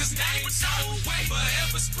Rawakadah, cause names hold weight.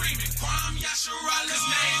 Forever screaming, Kwam Yasharala, cause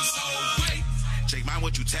names hold weight. Jake, mind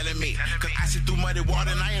what you telling me? Cause I sit through muddy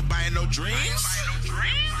water and I ain't buying no dreams.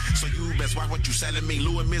 So you best watch what you selling me.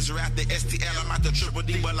 Lou and Misery out the STL, I'm out the Triple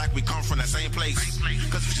D, but like we come from the same place.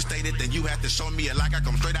 Cause if you stated, then you have to show me it like I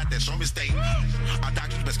come straight out that show me state. Our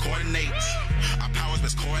doctors best coordinate, our powers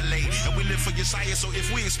best correlate. And we live for your science, so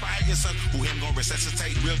if we inspire your son, who him gon'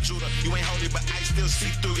 resuscitate? Real Judah, you ain't holy, but I still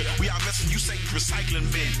see through it. We are messing, you say recycling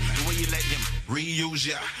bin. The way you let him reuse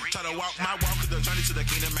ya. Try to walk my walk, cause the journey to the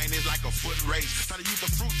kingdom, man, is like a foot race. Try to use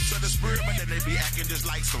the fruits of the spirit, but then they be acting just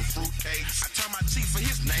like some fruit cakes. I turn my cheek for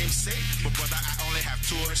his name's sake, but brother, I only have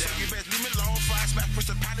 2 of them. So you best leave me alone, for I smash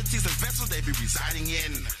principalities and vessels they be residing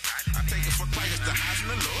in. I take it for Christ, the highs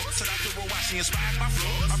and the low. Said I could watch and inspire my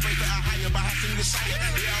flows. I pray that I higher by having the sire.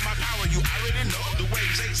 They are my power, you already know. The way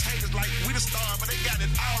Jake's haters like we the star, but they got it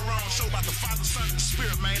all wrong. Show about the Father, Son, and the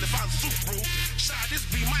Spirit, man. If I was super rule, shall this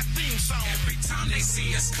be my theme song? Every time they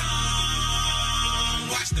see us come,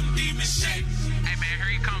 watch them demons shake. Hey man,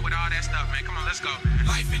 here he come with all that stuff, man. Come on, let's go, man.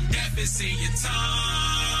 Life and death is in your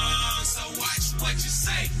tongue, so watch what you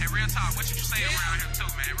say. Hey, real talk, what you say around here too,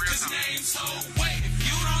 man? Real Cause talk. names hold weight. If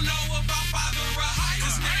you don't know about Father Rahai,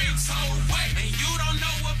 cause names hold weight. And you don't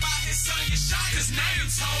know about his son Yeshai, cause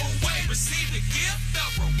names hold weight. Receive the gift of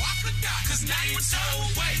Rawakadah, cause names hold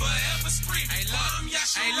weight. Forever scream, hey love,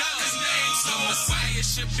 cause names hold weight. The Messiah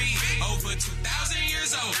should be over 2,000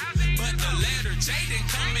 years old, but the letter J didn't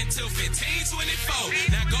come until 1524.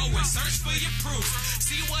 Now go and search for your proof.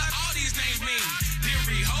 See what all these names mean.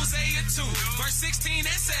 Read Hosea 2, verse 16 and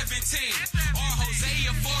 17. Or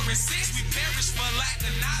Hosea 4 and 6, we perish for lack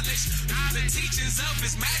of knowledge. The teachings of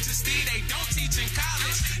his majesty, they don't teach in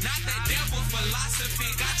college. Not that devil philosophy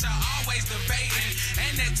got you always debating.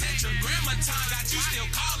 And that tetragrammaton got you still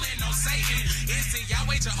calling on Satan. Is it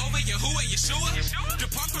Yahweh, Jehovah, Yahuwah, Yeshua?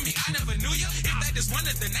 Depart from me, I never knew you. If that is one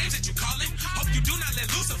of the names that you call him, hope you do not let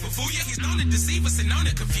Lucifer fool you. He's known to deceive us and known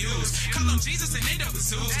to confuse. Call on Jesus and end up with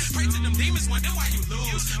Zeus. Pray to them demons, wonder why you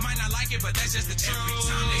lose. Might not like it, but that's just the truth. Every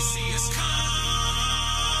time they see us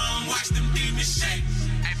come, watch them demons shake.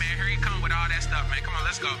 Hey man, here he come with all that stuff, man. Come on,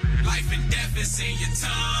 let's go. Life and death is in your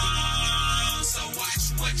tongue, so watch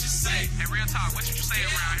what you say. Hey, real talk, what you say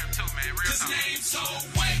around him too, man? Real Cause talk. name's so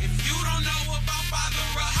way. If you don't know about Father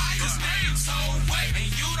Rahai, cause name's so way. And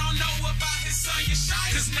you don't know about his son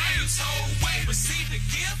Yeshai, cause name's so way. Receive the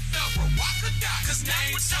gift of Rawakadah, cause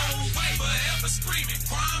name's so way. Forever screaming,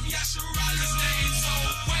 Kwam Yasharala, cause name's so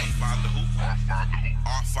way. Father who? Our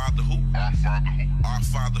Father who? Our Father who? Our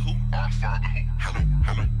Father who? Our Father who? Hello,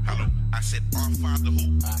 hello, hello. I said our Father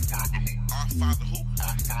who? Our Father who? Our Father who?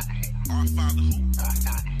 Our Father who? Our Father who? Our Father who?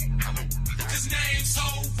 Hello. Cause name's so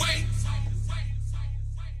way.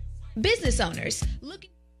 Business owners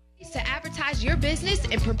looking to advertise your business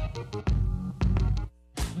and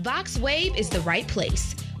VoxWav is the right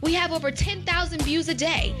place. We have over 10,000 views a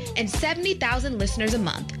day and 70,000 listeners a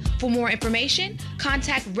month. For more information,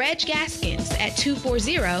 contact Reg Gaskins at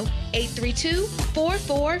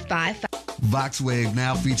 240-832-4455. VoxWave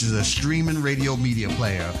now features a streaming radio media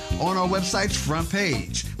player on our website's front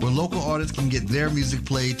page, where local artists can get their music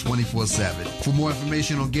played 24/7. For more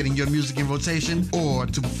information on getting your music in rotation or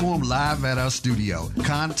to perform live at our studio,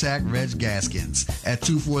 contact Reg Gaskins at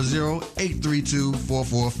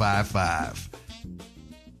 240-832-4455.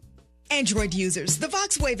 Android users, the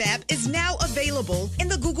VoxWave app is now available in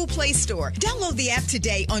the Google Play Store. Download the app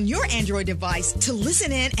today on your Android device to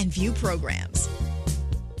listen in and view programs.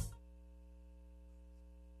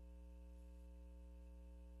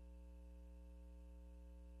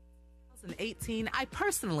 2018, I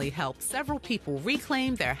personally helped several people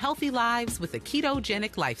reclaim their healthy lives with a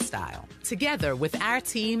ketogenic lifestyle. Together with our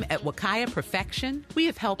team at Wakaya Perfection, we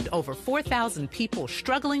have helped over 4,000 people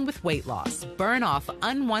struggling with weight loss, burn off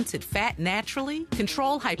unwanted fat naturally,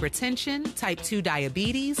 control hypertension, type 2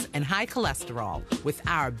 diabetes, and high cholesterol with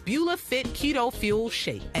our Beulah Fit Keto Fuel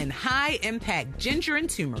Shake and high-impact ginger and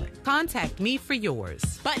turmeric. Contact me for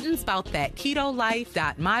yours. Buttons about that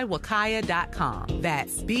ketolife.mywakaya.com.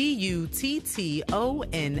 That's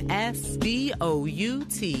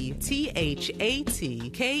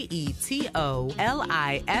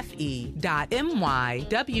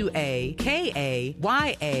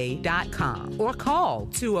or call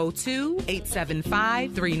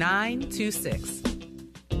 202-875-3926.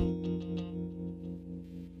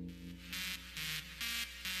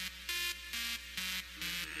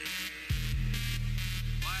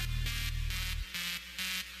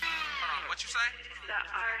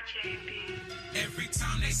 Every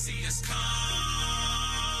time they see us come,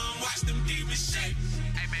 watch them demons shake.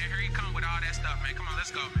 Hey man, here you come with all that stuff, man. Come on,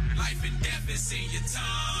 let's go, man. Life and death is in your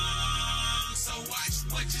tongue, so watch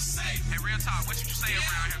what you say. Hey, real talk, what you say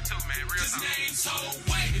around him too, man? Real Cause talk. name's so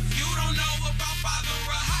way. If you don't know about Father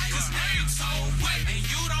Rahai, cause name's so way. And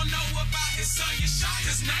you don't know about his son Yeshai,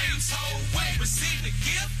 cause name's so way. Receive the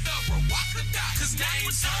gift of Rawakadah, cause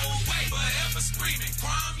name's so way. Forever screaming,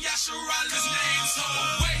 Kwam Yasharala, cause name's so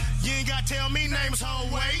way. You ain't gotta tell me names whole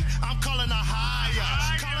way. I'm calling a higher,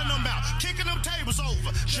 calling them out, kicking them tables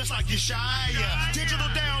over, just like Yeshaya. Digital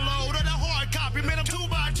download of the hard copy, man, I'm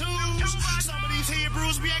 2x2s. Some of these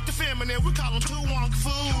Hebrews be acting feminine, we call them 2 wonk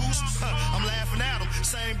fools. I'm laughing at them,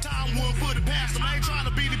 same time, wouldn't put it past them. I ain't trying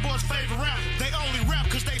to be the boys' favorite rapper. They only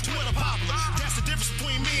rap cause they Twitter popular. That's the difference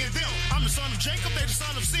between me and them. I'm the son of Jacob, they the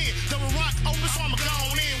son of sin. The rock open, so I'ma go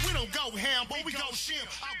on in. We don't go ham, but we go shim.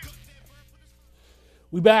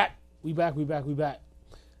 We back.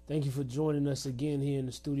 Thank you for joining us again here in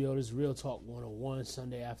the studio. This is Real Talk 101,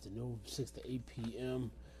 Sunday afternoon, 6 to 8 p.m.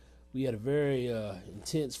 We had a very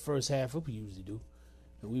intense first half, what we usually do.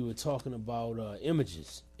 And we were talking about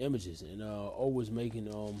images, and always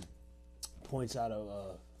making points out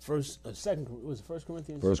of First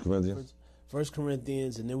Corinthians? First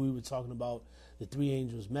Corinthians, and then we were talking about the three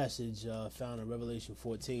angels' message found in Revelation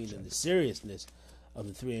 14 and the seriousness of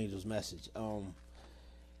the three angels' message.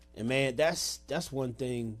 And man, that's one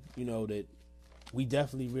thing, that we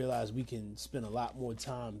definitely realize we can spend a lot more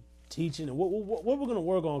time teaching. And what we're going to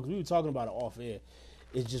work on, because we were talking about it off air,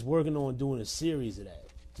 is just working on doing a series of that.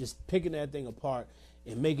 Just picking that thing apart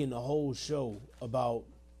and making the whole show about,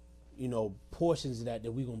 portions of that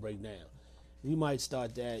we're going to break down. We might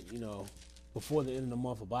start that, before the end of the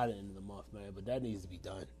month or by the end of the month, man. But that needs to be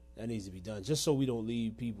done. That needs to be done, just so we don't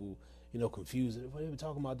leave people, confused. They were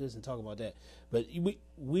talking about this and talking about that. But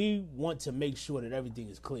we want to make sure that everything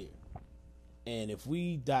is clear. And if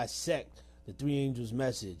we dissect the three angels'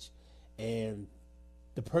 message and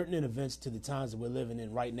the pertinent events to the times that we're living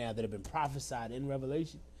in right now that have been prophesied in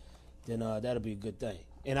Revelation, then that'll be a good thing.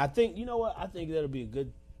 And I think, I think that'll be a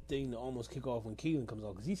good thing to almost kick off when Keelan comes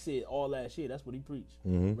on, because he said all last year that's what he preached,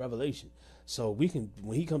 Revelation. So we can,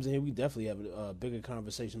 when he comes in here, we definitely have a bigger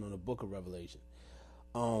conversation on the book of Revelation.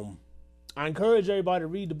 I encourage everybody to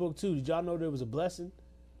read the book too. Did y'all know there was a blessing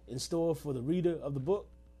in store for the reader of the book?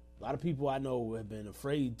 A lot of people I know have been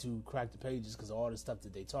afraid to crack the pages because of all the stuff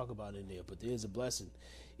that they talk about in there. But there's a blessing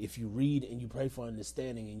if you read and you pray for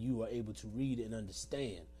understanding, and you are able to read and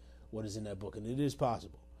understand what is in that book, and it is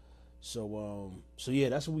possible. So yeah,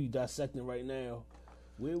 that's what we dissecting right now.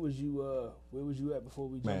 Where was you at before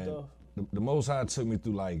we jumped off? The Most High took me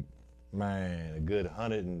through a good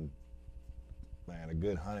 100 and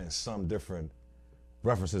some different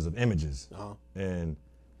references of images, and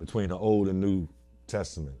between the Old and New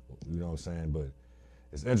Testament. You know what I'm saying? But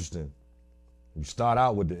it's interesting. You start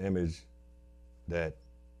out with the image that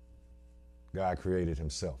God created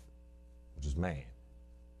himself, which is man,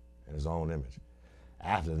 in his own image.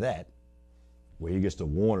 After that, where he gets to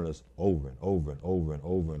warn us over and over and over and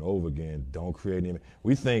over and over again, don't create an image.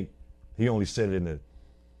 We think he only said it in the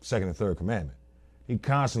second and third commandment. He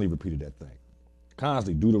constantly repeated that thing.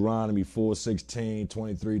 Constantly. Deuteronomy 4:16,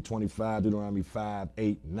 23, 25, Deuteronomy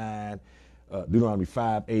 5:8, 9, Deuteronomy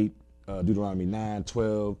 5:8, Deuteronomy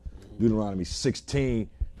 9:12, Deuteronomy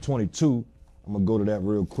 16:22. I'm going to go to that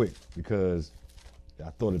real quick because I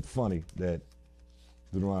thought it funny that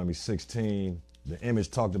Deuteronomy 16, the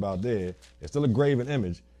image talked about there, it's still a graven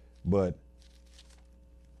image, but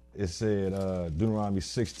it said, Deuteronomy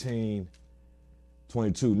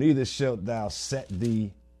 16:22, neither shalt thou set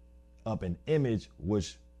thee up an image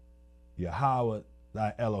which Yahweh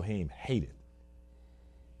thy Elohim hated.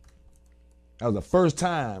 That was the first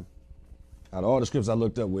time out of all the scriptures I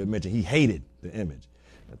looked up where it mentioned he hated the image.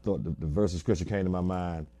 I thought the verse of scripture came to my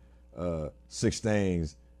mind, 6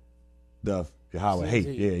 things doth Yahweh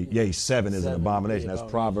hate. Yeah, 7 is an abomination. That's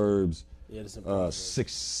Proverbs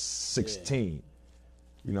 6:16.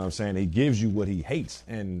 You know what I'm saying? He gives you what he hates.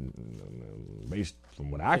 And based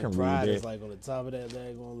from what I can read Pride there, is on the top of that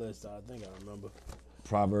daggone list. I think I remember.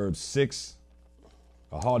 Proverbs 6,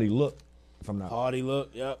 a haughty look. If I'm not haughty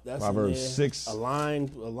look, yep, that's Proverbs in there. 6. A lying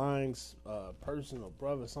person or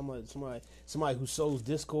brother, somebody who sows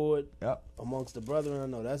discord amongst the brethren. I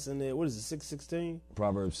know that's in there. What is it? 6:16.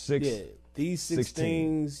 Proverbs 6. Yeah, these 6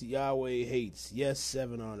 things Yahweh hates. Yes,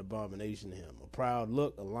 7 are an abomination to him: a proud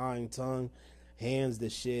look, a lying tongue, hands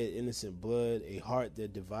that shed innocent blood, a heart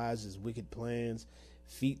that devises wicked plans,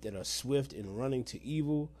 feet that are swift in running to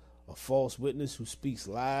evil, a false witness who speaks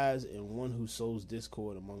lies, and one who sows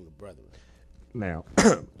discord among the brethren. Now,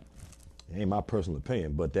 it ain't my personal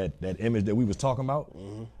opinion, but that image that we was talking about,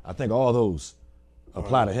 I think all those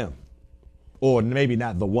apply to him. Or maybe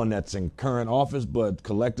not the one that's in current office, but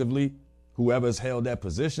collectively, whoever's held that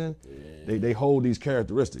position, they hold these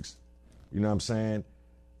characteristics. You know what I'm saying?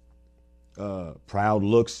 Proud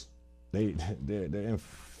looks, they're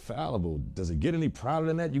infallible. Does it get any prouder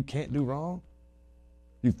than that? You can't do wrong.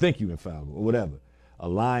 You think you infallible or whatever. A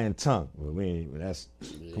lying tongue. Well,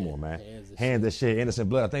 come on, man. Hands that shed innocent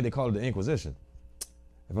blood. I think they call it the Inquisition,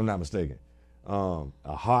 if I'm not mistaken.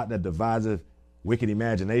 A heart that deviseth wicked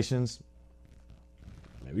imaginations.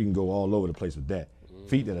 Man, we can go all over the place with that.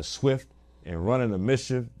 Feet that are swift and running to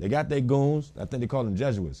mischief. They got their goons. I think they call them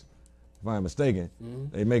Jesuits, if I'm not mistaken.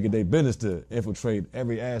 They make it their business to infiltrate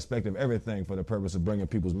every aspect of everything for the purpose of bringing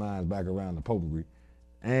people's minds back around the popery.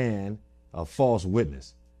 And a false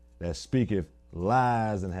witness that speaketh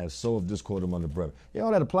lies and has sowed discord among the brethren. Yeah,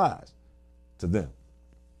 all that applies to them.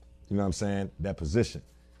 You know what I'm saying? That position.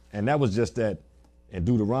 And that was just that in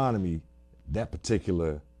Deuteronomy, that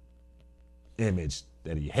particular image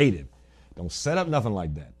that he hated. Don't set up nothing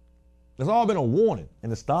like that. There's all been a warning,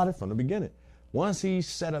 and it started from the beginning. Once he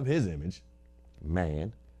set up his image,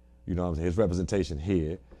 man, you know what I'm saying, his representation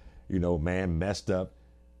here, man messed up.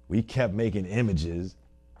 We kept making images,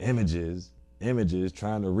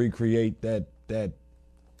 trying to recreate that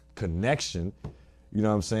connection. You know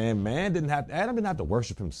what I'm saying? Adam didn't have to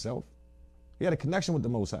worship himself. He had a connection with the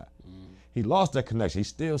Most High. He lost that connection. He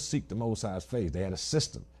still seeked the Most High's face. They had a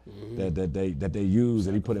system that they used,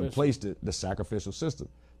 that he put in place, the sacrificial system,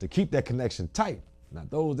 to keep that connection tight. Now,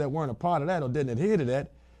 those that weren't a part of that or didn't adhere to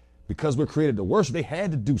that, because we're created to worship, they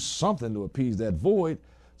had to do something to appease that void.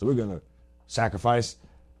 So we're going to sacrifice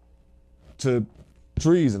to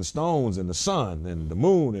trees and stones and the sun and the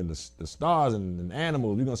moon and the stars and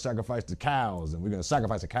animals. We're going to sacrifice to cows, and we're going to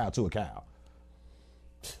sacrifice a cow to a cow.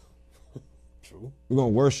 True. We're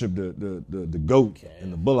going to worship the goat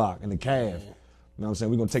and the bullock and the calf. Yeah. You know what I'm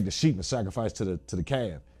saying? We're going to take the sheep and sacrifice to the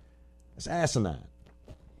calf. It's asinine.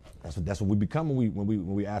 That's what we become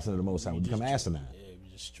when we absent of the Most High. We become asinine. Yeah, we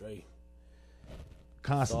just stray.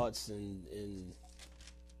 Constant thoughts and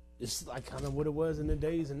it's like kind of what it was in the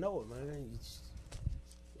days of Noah, man.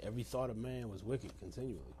 Every thought of man was wicked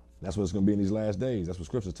continually. That's what it's going to be in these last days. That's what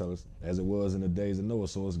scriptures tell us. As it was in the days of Noah,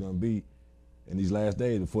 so it's going to be in these last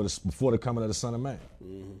days before the coming of the Son of Man.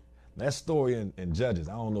 Mm-hmm. That story in Judges,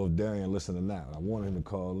 I don't know if Darian listened or not. I wanted him to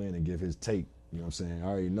call in and give his take. You know what I'm saying? I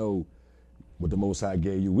already know what the Most High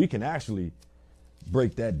gave you. We can actually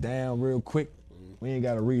break that down real quick. We ain't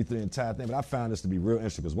got to read through the entire thing, but I found this to be real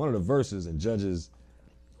interesting because one of the verses in Judges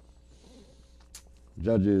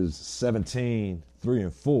 17, 3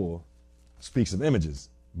 and 4 speaks of images,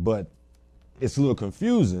 but it's a little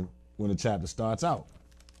confusing when the chapter starts out.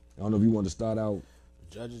 I don't know if you want to start out.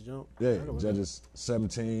 Judges jump? Yeah, Judges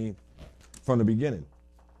 17 from the beginning.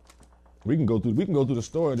 We can go through the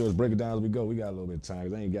story and just break it down as we go. We got a little bit of time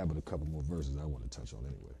because I ain't got but a couple more verses I want to touch on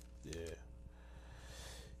anyway. Yeah.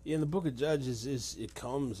 Yeah, in the book of Judges, it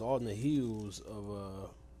comes on the heels of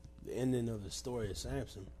the ending of the story of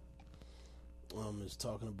Samson. It's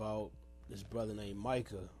talking about this brother named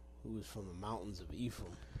Micah, who is from the mountains of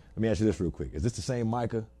Ephraim. Let me ask you this real quick. Is this the same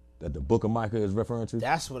Micah that the book of Micah is referring to?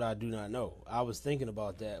 That's what I do not know. I was thinking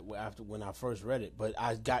about that after when I first read it, but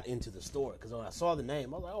I got into the story because when I saw the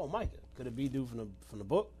name, I was like, "Oh, Micah, could it be dude from the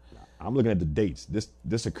book?" I'm looking at the dates.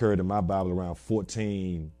 This occurred in my Bible around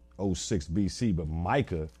 1406 BC, but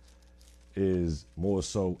Micah is more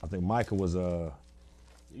so. I think Micah was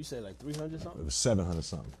You say like 300 something? It was 700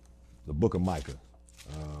 something. The book of Micah.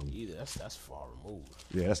 Either that's far removed.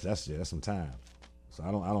 Yeah, that's some time. So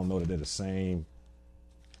I don't know that they're the same.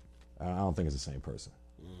 I don't think it's the same person.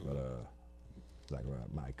 But Zechariah,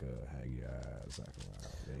 Micah, Haggai,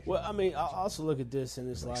 Zechariah. Well, I mean, I also look at this and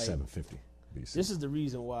it's like 750 BC. This is the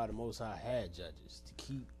reason why the Most High had judges, to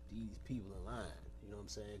keep these people in line. You know what I'm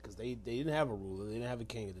saying? Because they didn't have a ruler, they didn't have a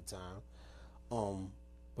king at the time.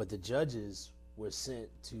 But the judges were sent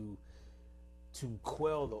to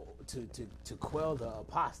quell the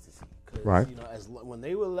apostasy. Cause, right. You know, when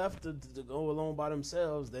they were left to go alone by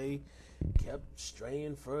themselves, they kept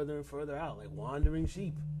straying further and further out, like wandering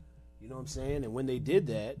sheep. You know what I'm saying? And when they did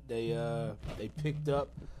that, they picked up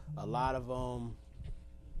a lot of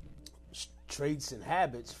traits and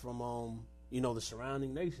habits from the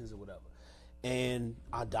surrounding nations or whatever. And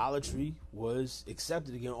idolatry was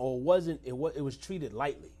accepted again, or wasn't. It was treated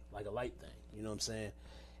lightly, like a light thing. You know what I'm saying?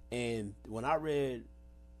 And when I read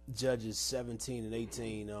Judges 17 and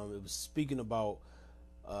 18, it was speaking about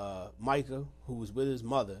Micah, who was with his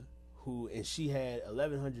mother, and she had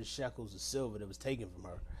 1,100 shekels of silver that was taken from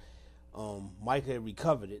her. Micah had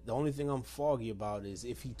recovered it. The only thing I'm foggy about is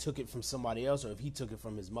if he took it from somebody else or if he took it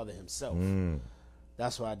from his mother himself.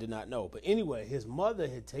 That's what I did not know. But anyway, his mother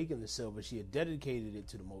had taken the silver. She had dedicated it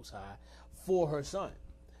to the Most High for her son.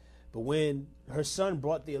 But when her son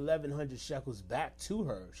brought the 1,100 shekels back to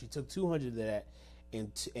her, she took 200 of that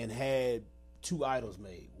and had 2 idols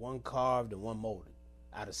made, one carved and one molded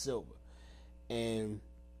out of silver. And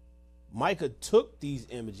Micah took these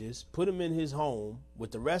images, put them in his home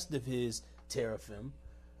with the rest of his teraphim,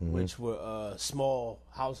 which were small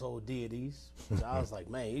household deities. So I was like,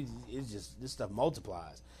 man, it's just this stuff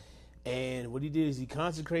multiplies. And what he did is he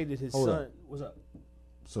consecrated his son. What's up?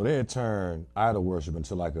 So they had turned idol worship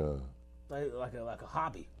into like a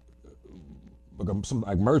hobby,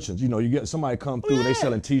 like merchants. You know, you get somebody come through and they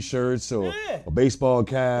selling T-shirts or baseball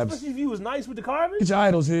caps. Especially if you was nice with the carving. Get your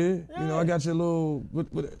idols here. Yeah. You know, I got your little.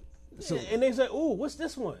 So, and they say, "Oh, what's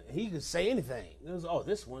this one?" He could say anything. It was, "Oh,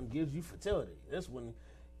 this one gives you fertility. This one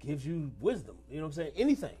gives you wisdom." You know what I'm saying?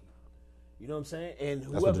 Anything. You know what I'm saying? And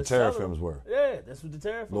that's what the teraphims were. Yeah, that's what the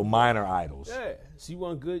teraphims. Little minor idols. Yeah. So you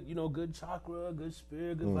want good, good chakra, good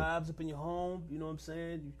spirit, good vibes up in your home. You know what I'm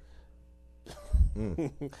saying?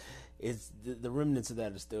 It's the remnants of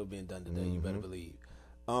that are still being done today. You better believe.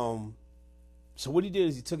 So what he did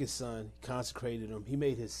is he took his son, consecrated him. He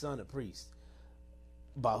made his son a priest.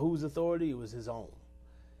 By whose authority? It was his own.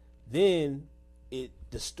 Then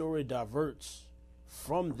the story diverts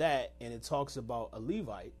from that, and it talks about a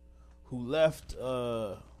Levite who left.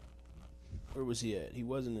 Where was he at? He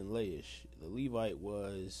wasn't in Laish. The Levite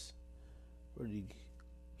was. Where did he?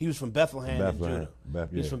 He was from Bethlehem and Judah.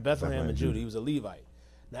 He was from Bethlehem and Judah. He was a Levite.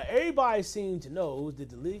 Now everybody seemed to know that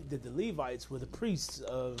the Levites were the priests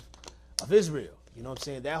of of Israel. You know what I'm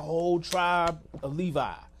saying? That whole tribe of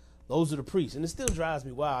Levi, those are the priests. And it still drives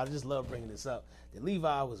me wild. I just love bringing this up. That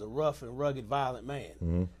Levi was a rough and rugged, violent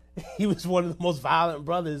man. He was one of the most violent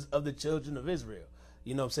brothers of the children of Israel.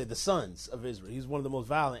 You know what I'm saying? The sons of Israel. He was one of the most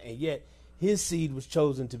violent, and yet his seed was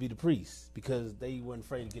chosen to be the priests because they weren't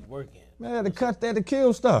afraid to get work in. Man, they had to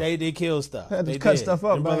kill stuff. They did kill stuff. Had to they cut did. stuff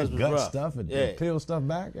up, Them man. brothers was Gut rough. stuff and peel stuff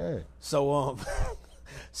back. Yeah. So,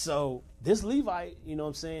 so this Levite, you know what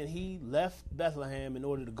I'm saying, he left Bethlehem in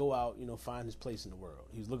order to go out, you know, find his place in the world.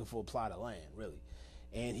 He was looking for a plot of land, really.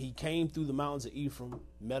 And he came through the mountains of Ephraim,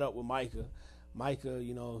 met up with Micah. Micah,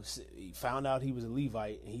 you know, he found out he was a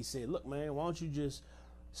Levite, and he said, look, man, why don't you just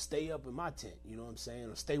stay up in my tent, you know what I'm saying,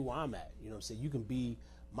 or stay where I'm at, you know what I'm saying. You can be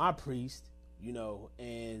my priest, you know,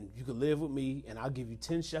 and you can live with me, and I'll give you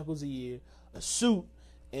 10 shekels a year, a suit,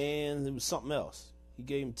 and it was something else. He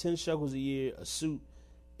gave him 10 shekels a year, a suit,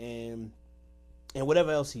 and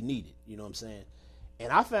whatever else he needed, you know what I'm saying.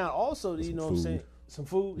 And I found also, you know what I'm saying, some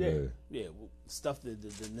food, yeah, stuff, the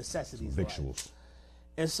necessities, victuals.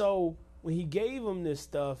 And so when he gave him this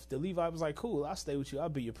stuff, the Levite was like, cool, I'll stay with you, I'll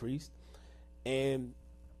be your priest. And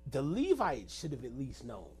the Levite should have at least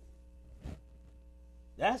known.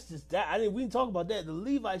 That's just that. We didn't talk about that. The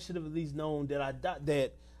Levite should have at least known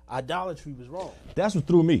that idolatry was wrong. That's what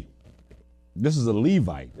threw me. This is a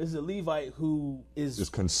Levite. This is a Levite who is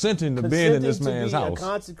consenting to being in this man's house. A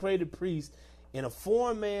consecrated priest in a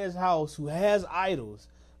foreign man's house who has idols,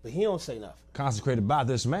 but he don't say nothing. Consecrated by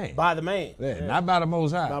this man. By the man. Yeah, not by the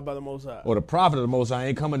Most High. Not by the Most High. Or the prophet of the Most High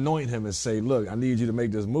ain't come anoint him and say, look, I need you to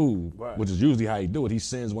make this move, which is usually how he do it. He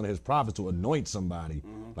sends one of his prophets to anoint somebody,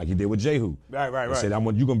 like he did with Jehu. Right. He said, you're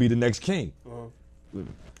going to be the next king.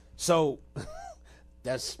 So,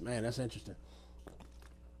 that's interesting.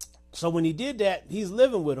 So when he did that, he's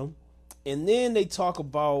living with him, and then they talk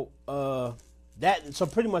about that. So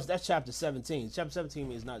pretty much that's chapter 17. Chapter 17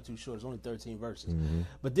 is not too short; it's only 13 verses.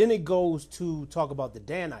 But then it goes to talk about the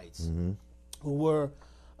Danites, who were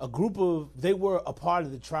they were a part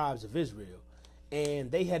of the tribes of Israel, and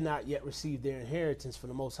they had not yet received their inheritance from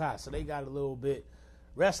the Most High. So they got a little bit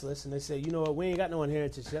restless, and they said, you know what, we ain't got no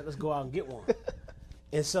inheritance yet. Let's go out and get one.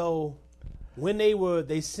 And so when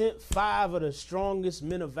they sent 5 of the strongest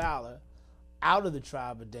men of valor out of the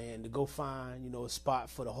tribe of Dan to go find, you know, a spot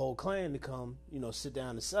for the whole clan to come, you know, sit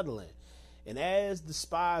down and settle in. And as the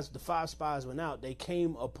 5 spies went out, they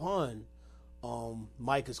came upon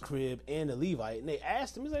Micah's crib and the Levite, and they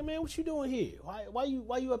asked him, he's like, man, what you doing here? Why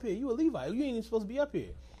you up here? You a Levite. You ain't even supposed to be up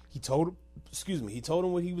here. He told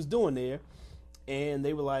him what he was doing there, and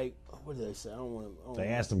they were like, what did they say? They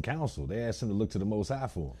asked him counsel. They asked him to look to the Most High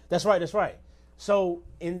for him. That's right. So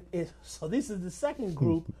so this is the second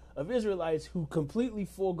group of Israelites who completely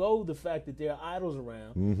forego the fact that there are idols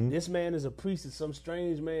around. This man is a priest at some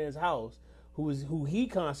strange man's house who he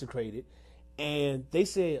consecrated, and they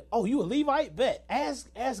said, "Oh, you a Levite? Bet.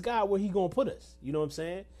 Ask God where he gonna put us." You know what I'm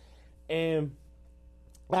saying? And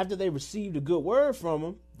after they received a good word from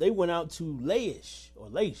him, they went out to Laish,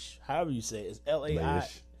 however you say it.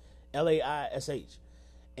 It's Laish,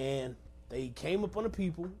 and they came upon the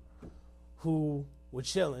people who were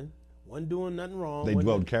chilling, wasn't doing nothing wrong. They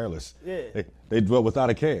dwelled careless. Yeah. They dwelt without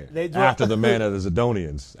a care. After the manner of the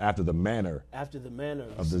Zidonians. After the manner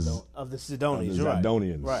of the Sidonians.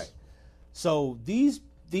 Right. So these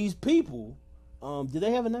people, did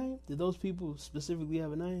they have a name? Did those people specifically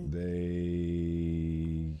have a name?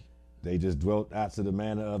 They just dwelt after the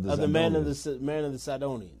manner of the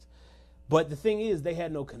Sidonians. But the thing is, they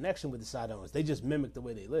had no connection with the Sidonians. They just mimicked the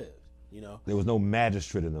way they lived. You know, there was no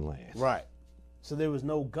magistrate in the land. Right. So there was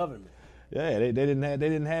no government. Yeah, they didn't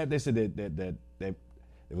have. They said that there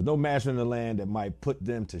was no magistrate in the land that might put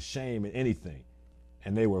them to shame in anything,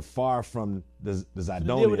 and they were far from the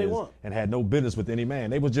Zidonians and had no business with any man.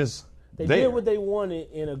 They were just They did what they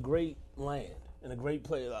wanted in a great land, in a great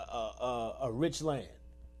place, a rich land,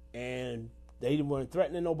 and they weren't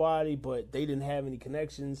threatening nobody, but they didn't have any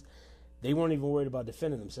connections. They weren't even worried about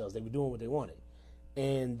defending themselves. They were doing what they wanted.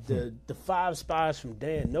 And the 5 spies from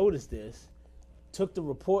Dan noticed this, took the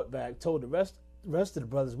report back, told the rest of the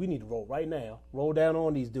brothers, we need to roll right now, roll down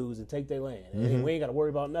on these dudes and take their land. And we ain't got to worry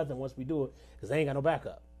about nothing once we do it, because they ain't got no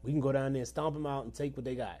backup. We can go down there and stomp them out and take what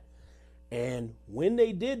they got. And when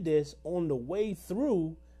they did this, on the way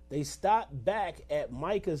through, they stopped back at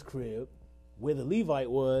Micah's crib where the Levite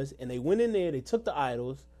was, and they went in there, they took the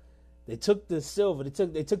idols, they took the silver, they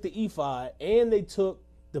took the ephod, and they took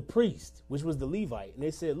the priest, which was the Levite. And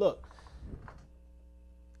they said, look,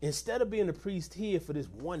 instead of being a priest here for this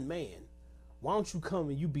one man, why don't you come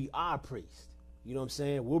and you be our priest? You know what I'm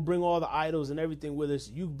saying? We'll bring all the idols and everything with us.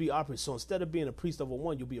 You be our priest. So instead of being a priest over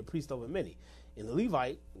one, you'll be a priest over many. And the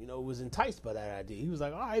Levite, was enticed by that idea. He was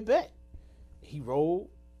like, all right, bet. He rolled,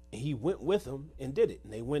 and he went with them and did it.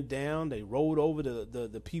 And they went down. They rolled over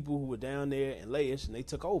the people who were down there in Laish, and they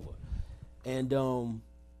took over. And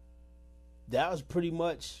that was pretty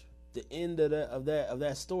much the end of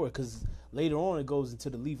that story, because later on it goes into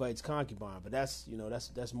the Levite's concubine. But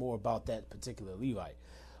that's more about that particular Levite.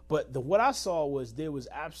 But what I saw was there was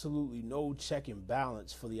absolutely no check and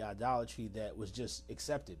balance for the idolatry that was just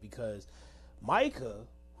accepted, because Micah,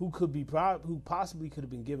 who possibly could have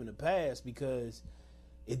been given a pass, because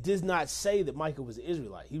it does not say that Micah was an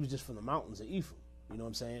Israelite. He was just from the mountains of Ephraim. You know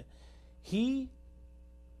what I'm saying?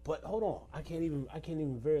 But hold on, I can't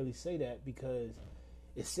even verily say that, because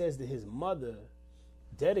it says that his mother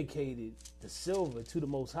dedicated the silver to the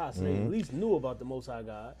Most High, so they at least knew about the Most High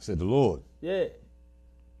God. Said the Lord. Yeah.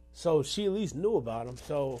 So she at least knew about him.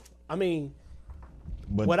 So I mean,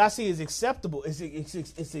 but what I see is acceptable.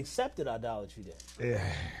 It's accepted idolatry then. Yeah.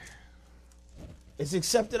 It's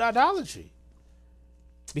accepted idolatry,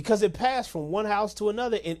 because it passed from one house to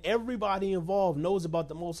another, and everybody involved knows about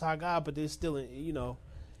the Most High God, but they're still, indulging.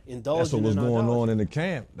 That's what was in going idolatry. on in the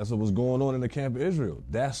camp. That's what was going on in the camp of Israel.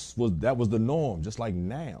 That was the norm, just like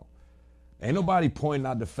now. Ain't nobody pointing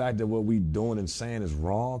out the fact that what we doing and saying is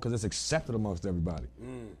wrong, because it's accepted amongst everybody.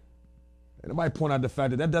 Ain't nobody point out the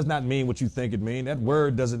fact that does not mean what you think it means. That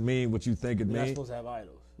word doesn't mean what you think it means. We're not supposed to have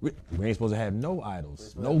idols. We ain't supposed to have no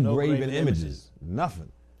idols, no graven images,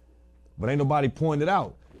 nothing. But ain't nobody pointed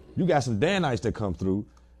out. You got some Danites that come through.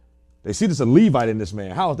 They see this a Levite in this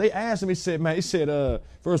man's house. They asked him, he said,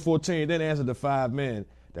 verse 14, then answered the 5 men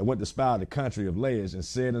that went to spy out the country of Laish, and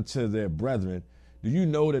said unto their brethren, do you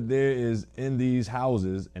know that there is in these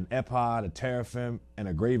houses an ephod, a teraphim, and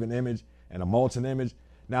a graven image, and a molten image?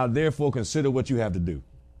 Now, therefore, consider what you have to do.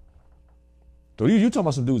 So you talking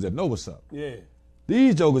about some dudes that know what's up. Yeah.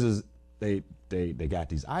 These jokers they got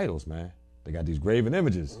these idols, man. They got these graven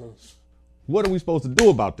images. What are we supposed to do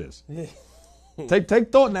about this? Yeah.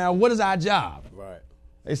 Take thought now. What is our job? Right.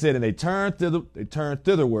 They said, and they turned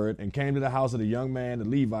thitherward and came to the house of the young man, the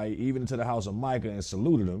Levite, even to the house of Micah, and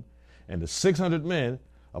saluted him. And the 600 men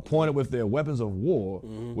appointed with their weapons of war,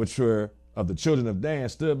 which were of the children of Dan,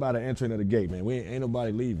 stood by the entering of the gate. Man, ain't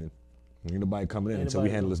nobody leaving. Ain't nobody coming in until we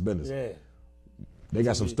handle this business. Yeah. They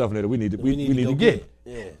got some stuff in there that we need to get.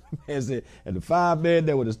 Yeah. And the 5 men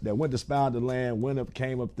that went to spy out the land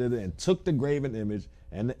came up thither and took the graven image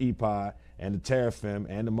and the ephod and the teraphim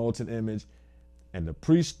and the molten image. And the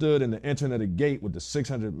priest stood in the entering of the gate with the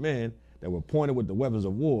 600 men that were appointed with the weapons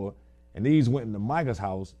of war. And these went into Micah's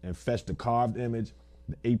house and fetched the carved image,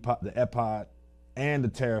 the ephod, and the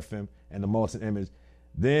teraphim and the molten image.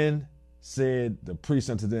 Then said the priest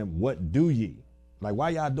unto them, what do ye? Like, why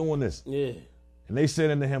y'all doing this? Yeah. And they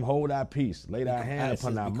said unto him, hold thy peace, lay thy hand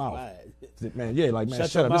upon thy mouth. Man,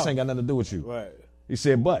 shut up. This ain't got nothing to do with you. Right. He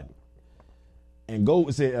said, but, and go,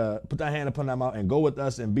 put thy hand upon thy mouth and go with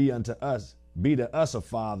us and be to us a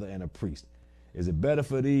father and a priest. Is it better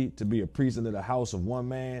for thee to be a priest unto the house of one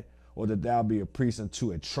man, or that thou be a priest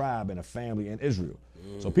unto a tribe and a family in Israel?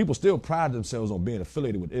 So people still pride themselves on being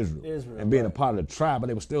affiliated with Israel and being a part of the tribe, but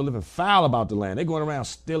they were still living foul about the land. They going around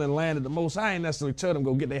stealing land at the Most High. I ain't necessarily tell them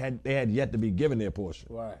go get. They had yet to be given their portion.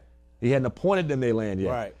 Right. He hadn't appointed them their land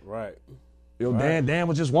yet. Right. Dan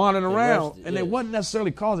was just wandering around, and they wasn't necessarily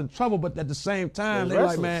causing trouble, but at the same time, they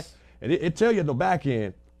like, man, and it tell you at the back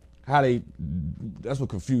end how that's what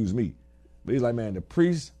confused me. But he's like, man, the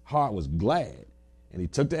priest's heart was glad, and he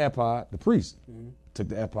took the ephod, the priest took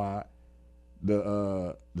the ephod,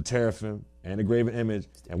 the teraphim, and the graven image,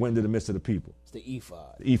 and went into the midst of the people. It's the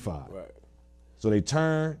ephod. The ephod. Right. So they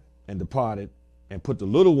turned and departed and put the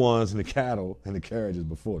little ones and the cattle and the carriages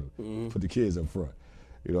before them. Put the kids up front.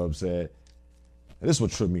 You know what I'm saying? And this is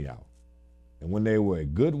what tripped me out. And when they were a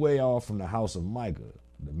good way off from the house of Micah,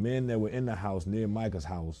 the men that were in the house near Micah's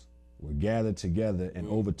house were gathered together and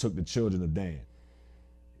overtook the children of Dan.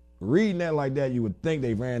 Reading that like that, you would think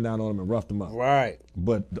they ran down on them and roughed them up. Right.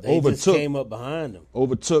 But they just came up behind them.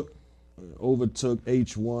 Overtook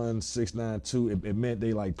H1692. It meant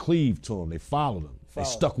they like cleaved to them. They followed them. They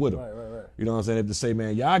stuck with them. Right. You know what I'm saying? They have to say,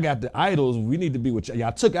 man, y'all got the idols. We need to be with y'all.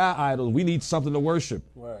 Y'all took our idols. We need something to worship.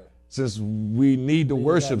 Right. Since we need to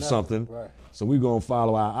worship something, so we're going to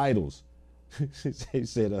follow our idols. He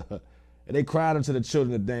said, and they cried unto the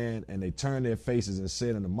children of Dan, and they turned their faces and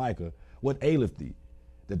said unto Micah, what aileth thee,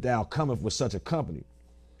 that thou comest with such a company?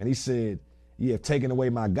 And he said, ye have taken away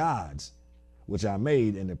my gods, which I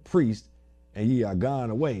made, and the priest, and ye are gone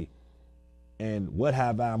away. And what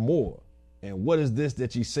have I more? And what is this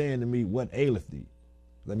that ye saying to me? What aileth thee?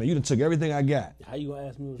 Like, man, you done took everything I got. How you gonna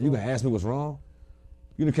ask me what's wrong? You gonna ask me what's wrong?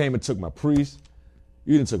 You done came and took my priests.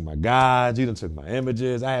 You done took my gods. You done took my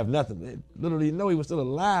images. I have nothing. They literally know he was still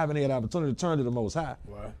alive and he had the opportunity to turn to the Most High.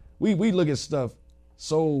 Right. We look at stuff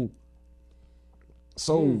so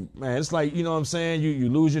man, it's like, you know what I'm saying? You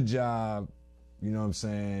lose your job. You know what I'm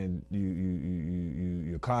saying?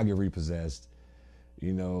 Your car get repossessed.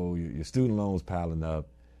 You know, your student loans piling up.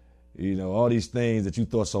 You know, all these things that you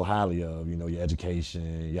thought so highly of, you know, your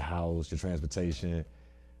education, your house, your transportation.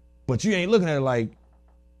 But you ain't looking at it like,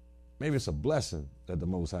 maybe it's a blessing that the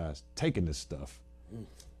Most High is taking this stuff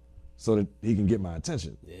so that he can get my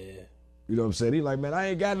attention. Yeah. You know what I'm saying? He like, man, I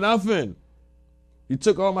ain't got nothing. You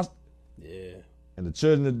took all my... Yeah. And the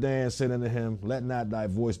children of Dan said unto him, let not thy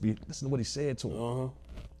voice be... Listen to what he said to him.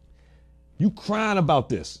 You crying about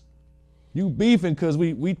this. You beefing because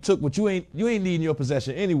we took what you ain't needing your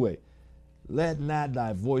possession anyway. Let not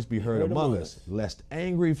thy voice be heard among us, lest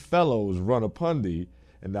angry fellows run upon thee,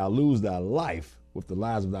 and thou lose thy life with the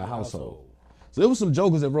lives of thy household. So there was some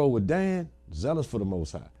jokers that rode with Dan, zealous for the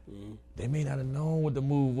Most High. Mm-hmm. They may not have known what the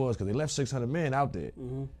move was because they left 600 men out there.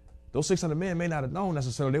 Mm-hmm. Those 600 men may not have known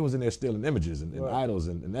necessarily they was in there stealing images and idols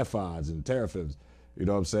and ephods and teraphims. You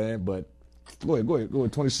know what I'm saying? But go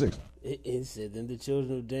ahead, 26. It said, then the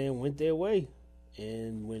children of Dan went their way.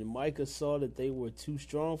 And when Micah saw that they were too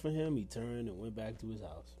strong for him, he turned and went back to his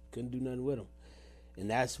house. Couldn't do nothing with them. And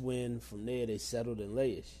that's when, from there, they settled in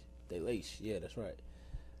Laish. Yeah, that's right.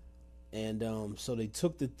 And so they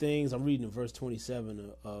took the things, I'm reading in verse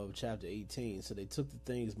 27 of chapter 18. So they took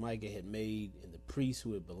the things Micah had made and the priests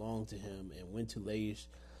who had belonged to him and went to Laish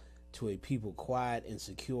to a people quiet and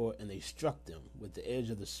secure, and they struck them with the edge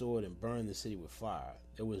of the sword and burned the city with fire.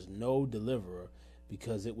 There was no deliverer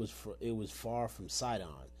because it was far from Sidon,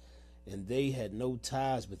 and they had no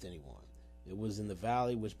ties with anyone. It was in the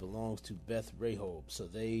valley which belongs to Beth Rehob. So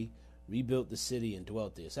they rebuilt the city and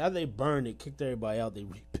dwelt there. So after they burned it, kicked everybody out, they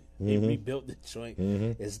rebuilt the joint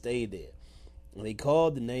and stayed there. And they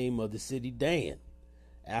called the name of the city Dan,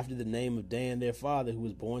 after the name of Dan their father, who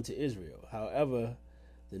was born to Israel. However,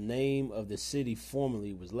 the name of the city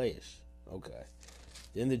formerly was Laish. Okay.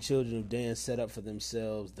 Then the children of Dan set up for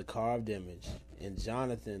themselves the carved image, and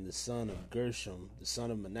Jonathan, the son of Gershom, the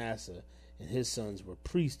son of Manasseh, and his sons were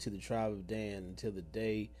priests to the tribe of Dan until the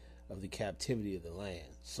day of the captivity of the land.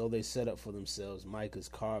 So they set up for themselves Micah's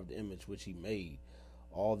carved image, which he made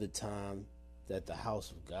all the time that the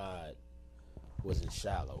house of God was in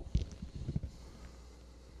Shiloh.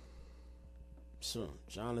 So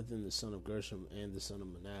Jonathan, the son of Gershom, and the son of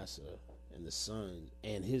Manasseh,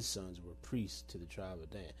 and his sons were priests to the tribe of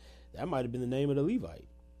Dan. That might have been the name of the Levite.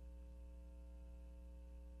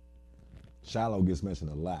 Shiloh gets mentioned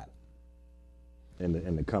a lot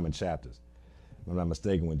in the coming chapters. If I'm not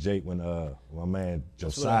mistaken, when my man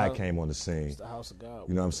Josiah came on the scene, it's the house of God.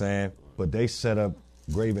 You know what I'm saying? But they set up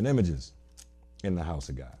graven images in the house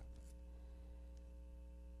of God.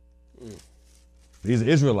 These are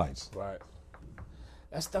Israelites. Right.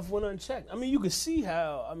 That stuff went unchecked. I mean, you could see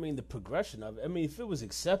how, the progression of it. I mean, if it was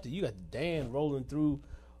accepted, you got Dan rolling through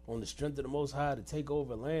on the strength of the Most High to take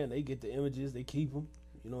over land. They get the images, they keep them.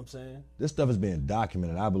 You know what I'm saying? This stuff is being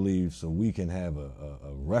documented, I believe, so we can have a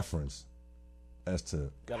reference as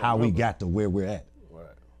to how we got to where we're at. Right.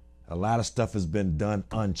 A lot of stuff has been done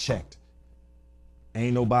unchecked.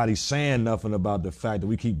 Ain't nobody saying nothing about the fact that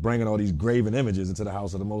we keep bringing all these graven images into the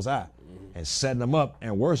house of the Most High and setting them up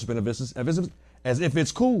and worshiping as if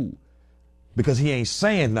it's cool, because he ain't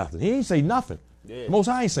saying nothing. He ain't say nothing. Yeah. The Most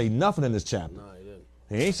High ain't say nothing in this chapter. No, he didn't.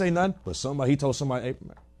 He ain't say nothing, but he told somebody, hey,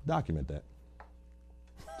 document that.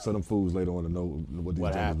 So them fools later on to know what these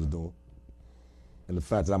jokers was doing. And the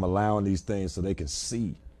fact that I'm allowing these things so they can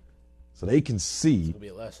see. So they can see. It'll be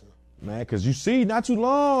a lesson. Man, because you see, not too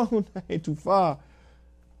long, ain't too far,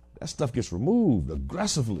 that stuff gets removed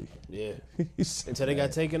aggressively. Yeah. Said, until they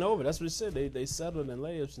got taken over. That's what it said. They settled in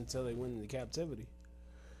Laish until they went into captivity.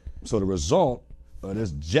 So the result of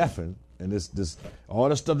this jeffing and this all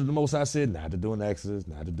the stuff that the Most High said, not to do in Exodus,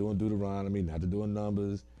 not to do in Deuteronomy, not to do in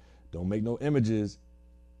Numbers, don't make no images.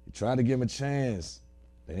 He tried to give them a chance.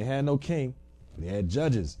 They ain't had no king. They had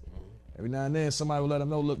judges. Every now and then somebody would let them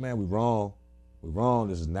know, look, man, we wrong. We wrong.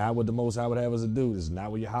 This is not what the Most High would have us to do. This is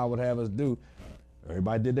not what Yahweh would have us do.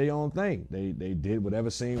 Everybody did their own thing. They did whatever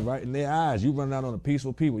seemed right in their eyes. You running out on the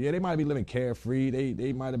peaceful people. Yeah, they might be living carefree.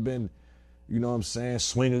 They might have been, you know what I'm saying,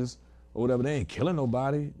 swingers or whatever. They ain't killing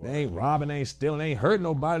nobody. They ain't robbing. They ain't stealing. They ain't hurting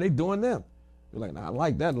nobody. They doing them. They're like, nah, I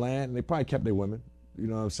like that land. And they probably kept their women. You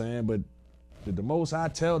know what I'm saying? But did the Most High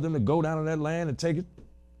tell them to go down on that land and take it?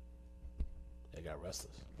 They got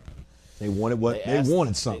restless. They wanted what they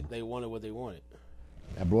wanted. Something. They wanted what they wanted.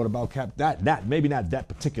 That brought about maybe not that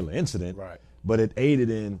particular incident, right? But it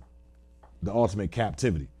aided in the ultimate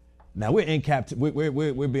captivity. Now we're in captivity.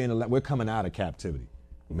 We're coming out of captivity,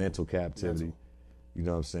 mental captivity. You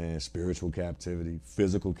know what I'm saying? Spiritual captivity,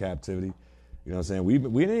 physical captivity. You know what I'm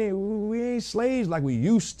saying? We ain't slaves like we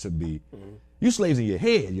used to be. Mm-hmm. You slaves in your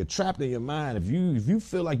head. You're trapped in your mind. If you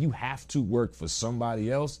feel like you have to work for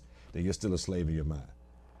somebody else, then you're still a slave in your mind.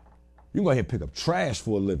 You can go ahead and pick up trash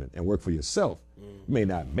for a living and work for yourself. You may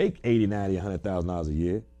not make $80, $90, $100,000 a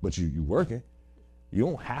year, but you working. You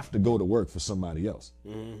don't have to go to work for somebody else.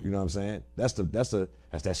 Mm-hmm. You know what I'm saying? That's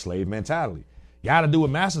that slave mentality. You got to do what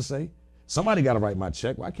master say. Somebody got to write my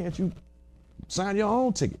check. Why can't you sign your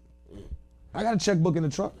own ticket? I got a checkbook in the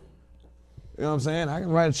truck. You know what I'm saying? I can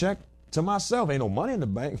write a check to myself. Ain't no money in the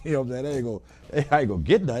bank. You know what I'm saying? I ain't gonna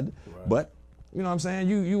get nothing. Right. But you know what I'm saying?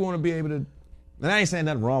 You want to be able to. And I ain't saying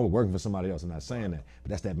nothing wrong with working for somebody else. I'm not saying that. But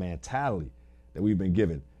that's that mentality that we've been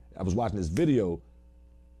given. I was watching this video.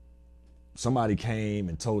 Somebody came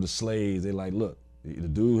and told the slaves, they like, look, the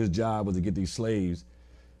dude, his job was to get these slaves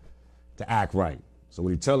to act right. So what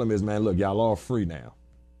he tell them is, man, look, y'all all free now.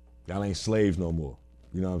 Y'all ain't slaves no more.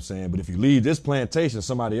 You know what I'm saying? But if you leave this plantation,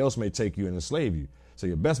 somebody else may take you and enslave you. So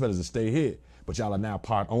your best bet is to stay here. But y'all are now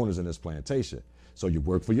part owners in this plantation. So you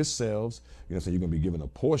work for yourselves. You know what I'm saying? You're going to be given a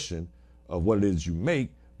portion of what it is you make.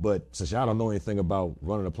 But since y'all don't know anything about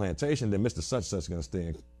running a plantation, then Mr. Such is going to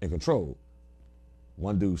stay in control.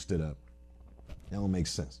 One dude stood up. That don't make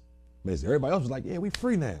sense. Basically, everybody else was like, yeah, we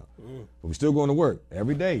free now. But we still going to work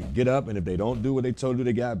every day. Get up, and if they don't do what they told you,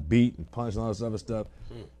 they got beat and punched and all this other stuff.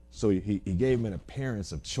 So he gave him an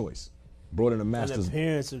appearance of choice. Brought in a master's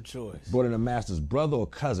Brought in a master's brother or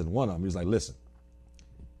cousin, one of them. He was like, listen,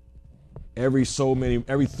 every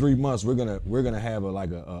 3 months we're gonna have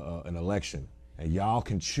an election, and y'all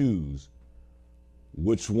can choose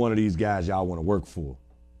which one of these guys y'all want to work for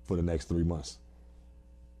the next 3 months.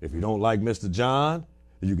 If you don't like Mr. John,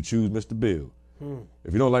 then you can choose Mr. Bill.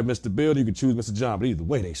 If you don't like Mr. Bill, then you can choose Mr. John. But either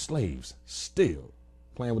way, they slaves still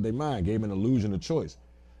playing with their mind. Gave them an illusion of choice.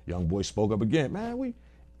 Young boy spoke up again. Man,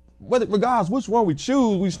 regardless which one we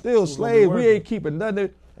choose, we still slaves. We ain't keeping nothing.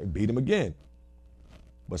 They beat him again.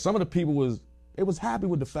 But some of the people was happy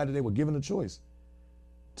with the fact that they were given a choice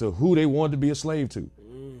to who they wanted to be a slave to,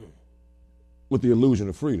 with the illusion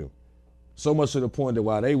of freedom. So much to the point that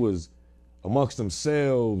while they was amongst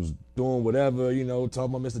themselves doing whatever, you know,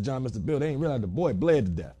 talking about Mr. John, Mr. Bill, they ain't realize the boy bled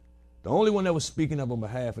to death. The only one that was speaking up on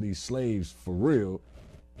behalf of these slaves for real,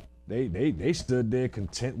 they stood there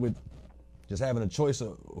content with just having a choice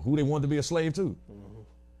of who they wanted to be a slave to. You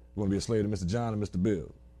want to be a slave to Mr. John and Mr.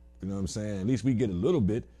 Bill. You know what I'm saying? At least we get a little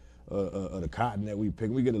bit of the cotton that we pick.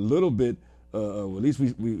 We get a little bit. At least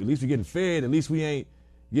we getting fed. At least we ain't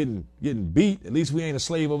getting beat. At least we ain't a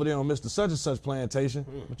slave over there on Mr. Such and Such plantation.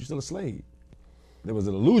 But you're still a slave. There was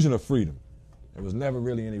an illusion of freedom. There was never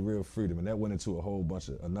really any real freedom, and that went into a whole bunch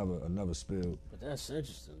of another spill. But that's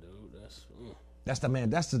interesting, dude. That's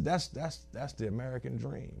the American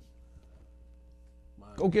dream.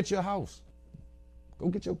 Go get your house. Go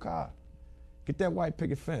get your car. Get that white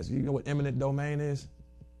picket fence. You know what eminent domain is?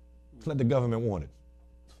 Let the government want it.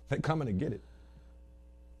 They coming to get it.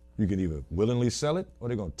 You can either willingly sell it or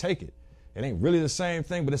they're gonna take it. It ain't really the same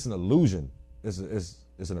thing, but it's an illusion. It's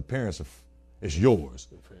an appearance of it's yours.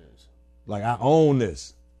 Like I own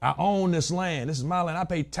this. I own this land. This is my land. I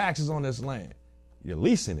pay taxes on this land. You're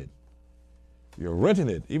leasing it. You're renting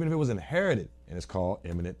it, even if it was inherited, and it's called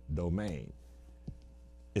eminent domain.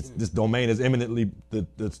 This domain is eminently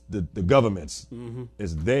the government's.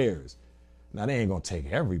 It's theirs. Now they ain't gonna take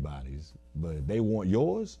everybody's, but if they want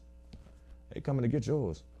yours, they coming to get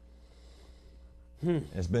yours.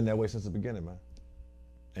 It's been that way since the beginning, man,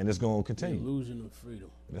 and it's gonna continue. The illusion of freedom.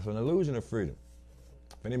 It's an illusion of freedom.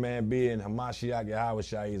 If any man be in Hamashiach Yahweh,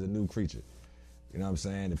 he is a new creature. You know what I'm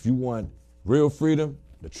saying? If you want real freedom,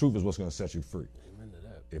 the truth is what's gonna set you free. Amen to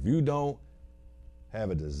that. If you don't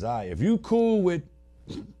have a desire, if you cool with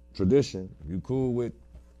tradition, if you cool with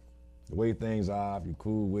the way things are, if you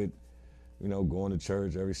cool with, you know, going to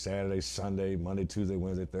church every Saturday, Sunday, Monday, Tuesday,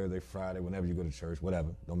 Wednesday, Thursday, Friday, whenever you go to church, whatever,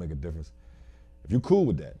 don't make a difference. If you cool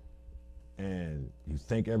with that and you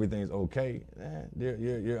think everything's okay,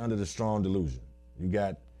 you're under the strong delusion.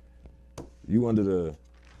 You under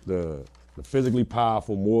the physically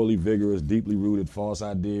powerful, morally vigorous, deeply rooted false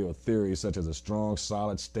idea or theory such as a strong,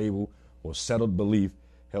 solid, stable, or settled belief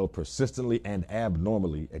held persistently and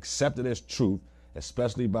abnormally, accepted as truth,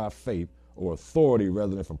 especially by faith or authority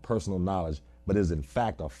rather than from personal knowledge, but is in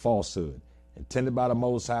fact a falsehood, intended by the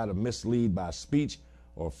Most High to mislead by speech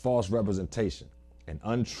or false representation, an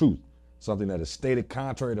untruth something that is stated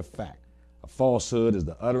contrary to fact. A falsehood is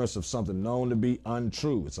the utterance of something known to be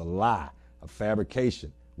untrue. It's a lie, a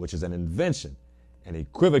fabrication, which is an invention, an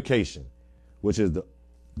equivocation, which is the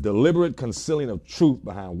deliberate concealing of truth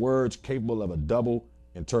behind words capable of a double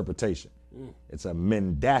interpretation. It's a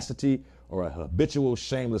mendacity or a habitual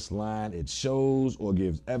shameless line. It shows or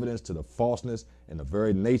gives evidence to the falseness and the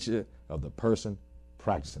very nature of the person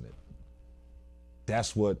practicing it.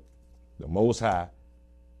 That's what the Most High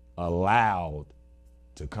allowed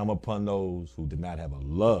to come upon those who did not have a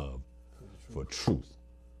love for truth.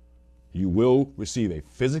 You will receive a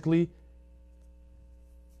physically,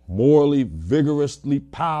 morally, vigorously,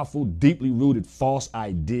 powerful, deeply rooted false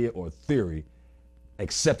idea or theory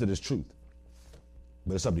accepted as truth.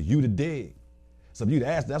 But it's up to you to dig. It's up to you to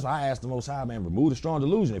ask. That's why I asked the Most High, man, remove the strong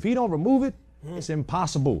delusion. If he don't remove it, it's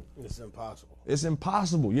impossible. It's impossible. It's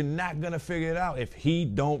impossible. You're not going to figure it out if he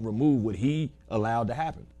don't remove what he allowed to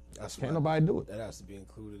happen. Can't nobody do it. That has to be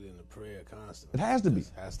included in the prayer constantly. It has to be.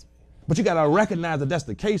 It has to be. But you got to recognize that that's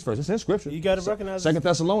the case first. It's in Scripture. You got to recognize 2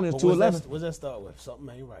 Thessalonians 2:11. What's that start with? Something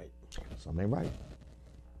ain't right. Something ain't right.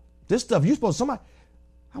 This stuff, you supposed somebody.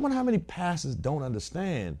 I wonder how many pastors don't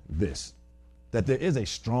understand this, that there is a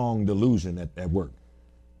strong delusion at work,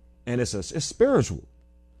 and it's spiritual.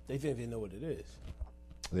 They think they know what it is.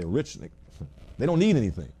 They're rich. They don't need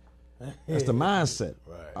anything. That's the mindset.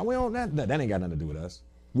 Right. We don't, that ain't got nothing to do with us.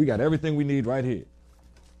 We got everything we need right here.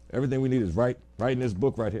 Everything we need is right in this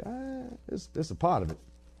book right here. It's a part of it.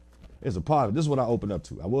 It's a part of it. This is what I opened up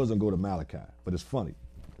to. I was going to go to Malachi, but it's funny.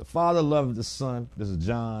 The Father loved the Son. This is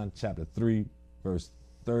John chapter 3, verse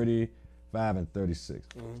 35 and 36.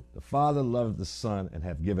 The Father loved the Son and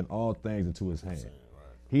hath given all things into his hand.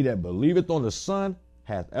 He that believeth on the Son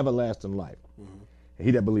hath everlasting life. And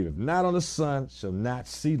he that believeth not on the Son shall not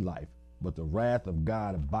see life, but the wrath of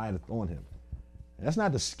God abideth on him. And that's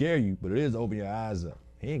not to scare you, but it is to open your eyes up.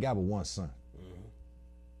 He ain't got but one son.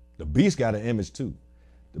 The beast got an image too.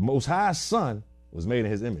 The Most High Son was made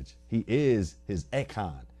in his image. He is his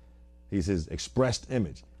ekon. He's his expressed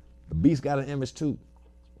image. The beast got an image too.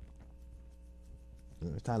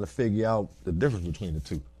 It's time to figure out the difference between the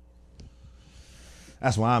two.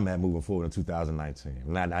 That's where I'm at moving forward in 2019.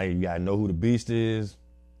 Now you gotta know who the beast is.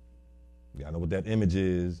 You gotta know what that image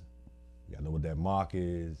is. You gotta know what that mark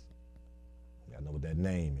is. You gotta know what that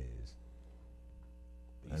name is.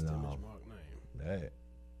 Beast, image, mark, name.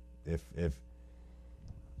 If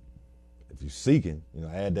you're seeking,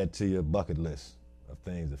 add that to your bucket list of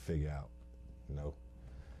things to figure out.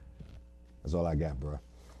 That's all I got, bro.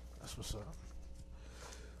 That's what's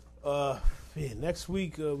up. Next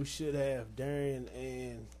week we should have Darian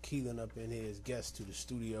and Keelan up in here as guests to the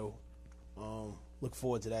studio. Look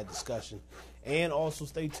forward to that discussion, and also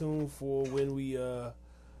stay tuned for when we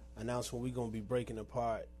announce when we're gonna be breaking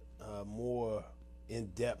apart more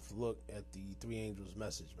in-depth look at the Three Angels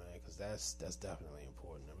message, man, because that's definitely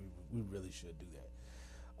important. We really should do that.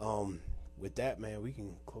 With that, man, we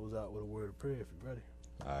can close out with a word of prayer if you're ready.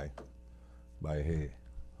 All right. Bow your head.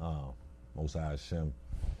 Most High Hashem,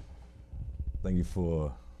 thank you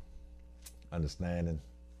for understanding.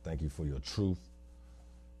 Thank you for your truth.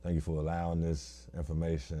 Thank you for allowing this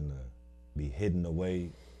information to be hidden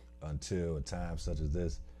away until a time such as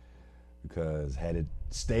this, because had it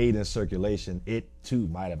stayed in circulation, it too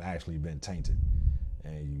might have actually been tainted.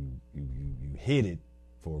 And you hid it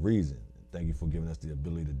for a reason. Thank you for giving us the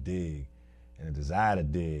ability to dig and a desire to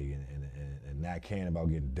dig and not caring about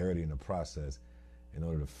getting dirty in the process in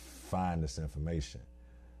order to find this information.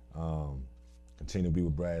 Continue to be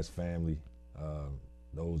with Brad's family,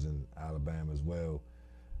 those in Alabama as well.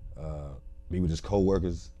 Be with his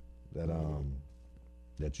co-workers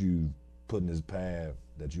that you put in his path,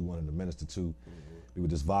 that you wanted to minister to. Be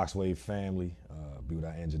with this VoxWav family. Be with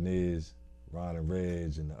our engineers, Ron and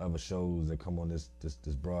Reg, and the other shows that come on this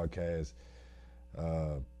broadcast.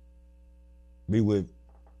 Be with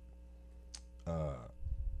our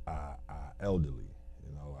elderly,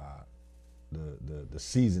 the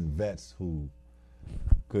seasoned vets who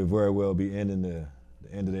could very well be ending the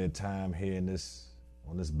end of their time here on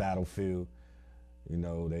this battlefield. They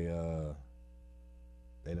done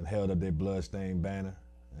held up their bloodstained banner,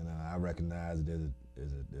 and I recognize that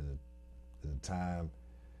there's a time.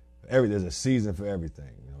 There's a season for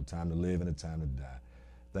everything. Time to live and a time to die.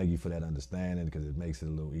 Thank you for that understanding, because it makes it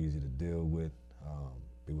a little easier to deal with.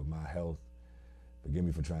 Be with my health. Forgive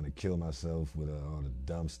me for trying to kill myself with all the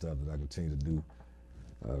dumb stuff that I continue to do.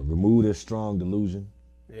 Remove this strong delusion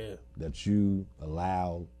that you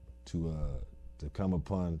allow to come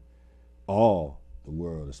upon all the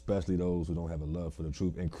world, especially those who don't have a love for the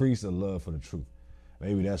truth. Increase a love for the truth.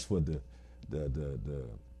 Maybe that's what the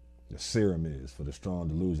the serum is for the strong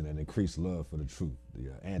delusion, and increase love for the truth,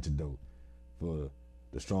 the antidote for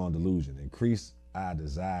the strong delusion. Increase our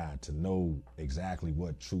desire to know exactly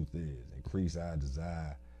what truth is. Increase our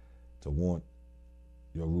desire to want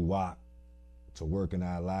your ruach to work in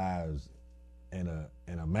our lives in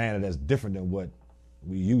a manner that's different than what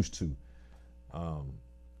we used to.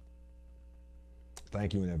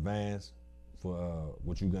 Thank you in advance for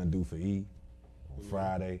what you're going to do for E on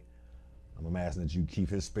Friday. I'm asking that you keep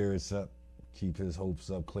his spirits up, keep his hopes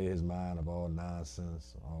up, clear his mind of all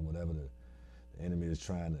nonsense, or whatever the enemy is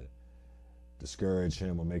trying to discourage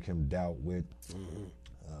him or make him doubt with.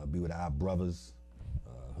 Be with our brothers,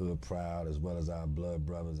 hood proud, as well as our blood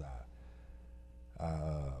brothers,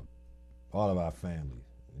 all of our family,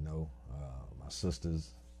 you know, my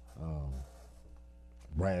sisters,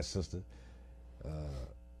 Brad's sister.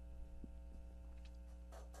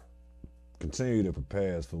 Continue to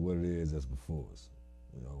prepare us for what it is that's before us.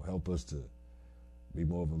 You know, help us to be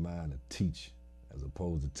more of a mind to teach as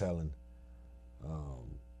opposed to telling.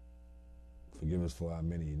 Forgive us for our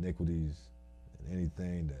many iniquities and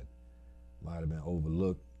anything that might have been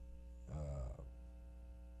overlooked.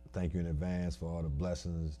 Thank you in advance for all the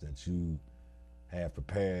blessings that you have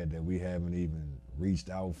prepared that we haven't even reached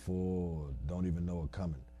out for or don't even know are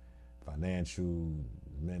coming. Financial,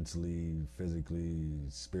 mentally, physically,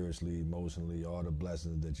 spiritually, emotionally, all the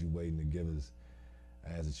blessings that you're waiting to give us,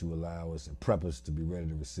 as that you allow us and prep us to be ready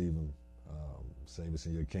to receive them. Save us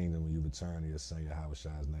in your kingdom when you return. In your son, Yahweh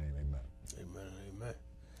Shai's name, amen. Amen, amen.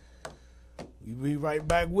 We'll be right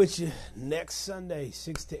back with you next Sunday,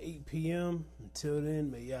 6 to 8 p.m. Until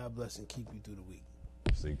then, may Yah bless and keep you through the week.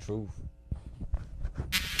 Seek truth.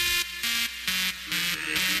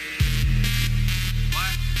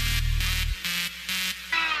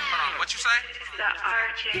 What you say? The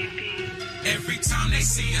RJB. Every time they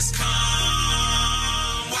see us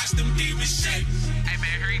come, watch them demons shake. Hey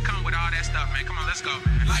man, here you come with all that stuff, man. Come on, let's go,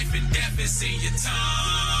 man. Life and death is in your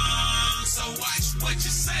tongue, so watch what you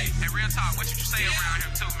say. Hey, real talk, what you say around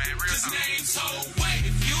him too, man? Real His talk. name's Hope.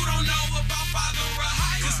 If you don't know about Father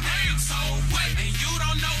Rahai, his name's Hope. And you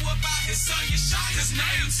don't know about his son Yeshai, his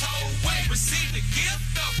name's Hope. Receive the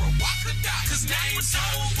gift of Rawakadah, his name's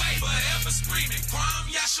Hope. Forever screaming, Kwam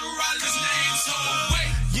Yasharallah, his name's Hope.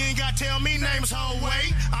 You ain't got to tell me names whole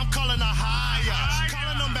way. I'm calling a higher.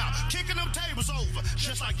 Calling them out. Kicking them tables over.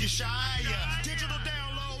 Just like Yeshaya. Digital down.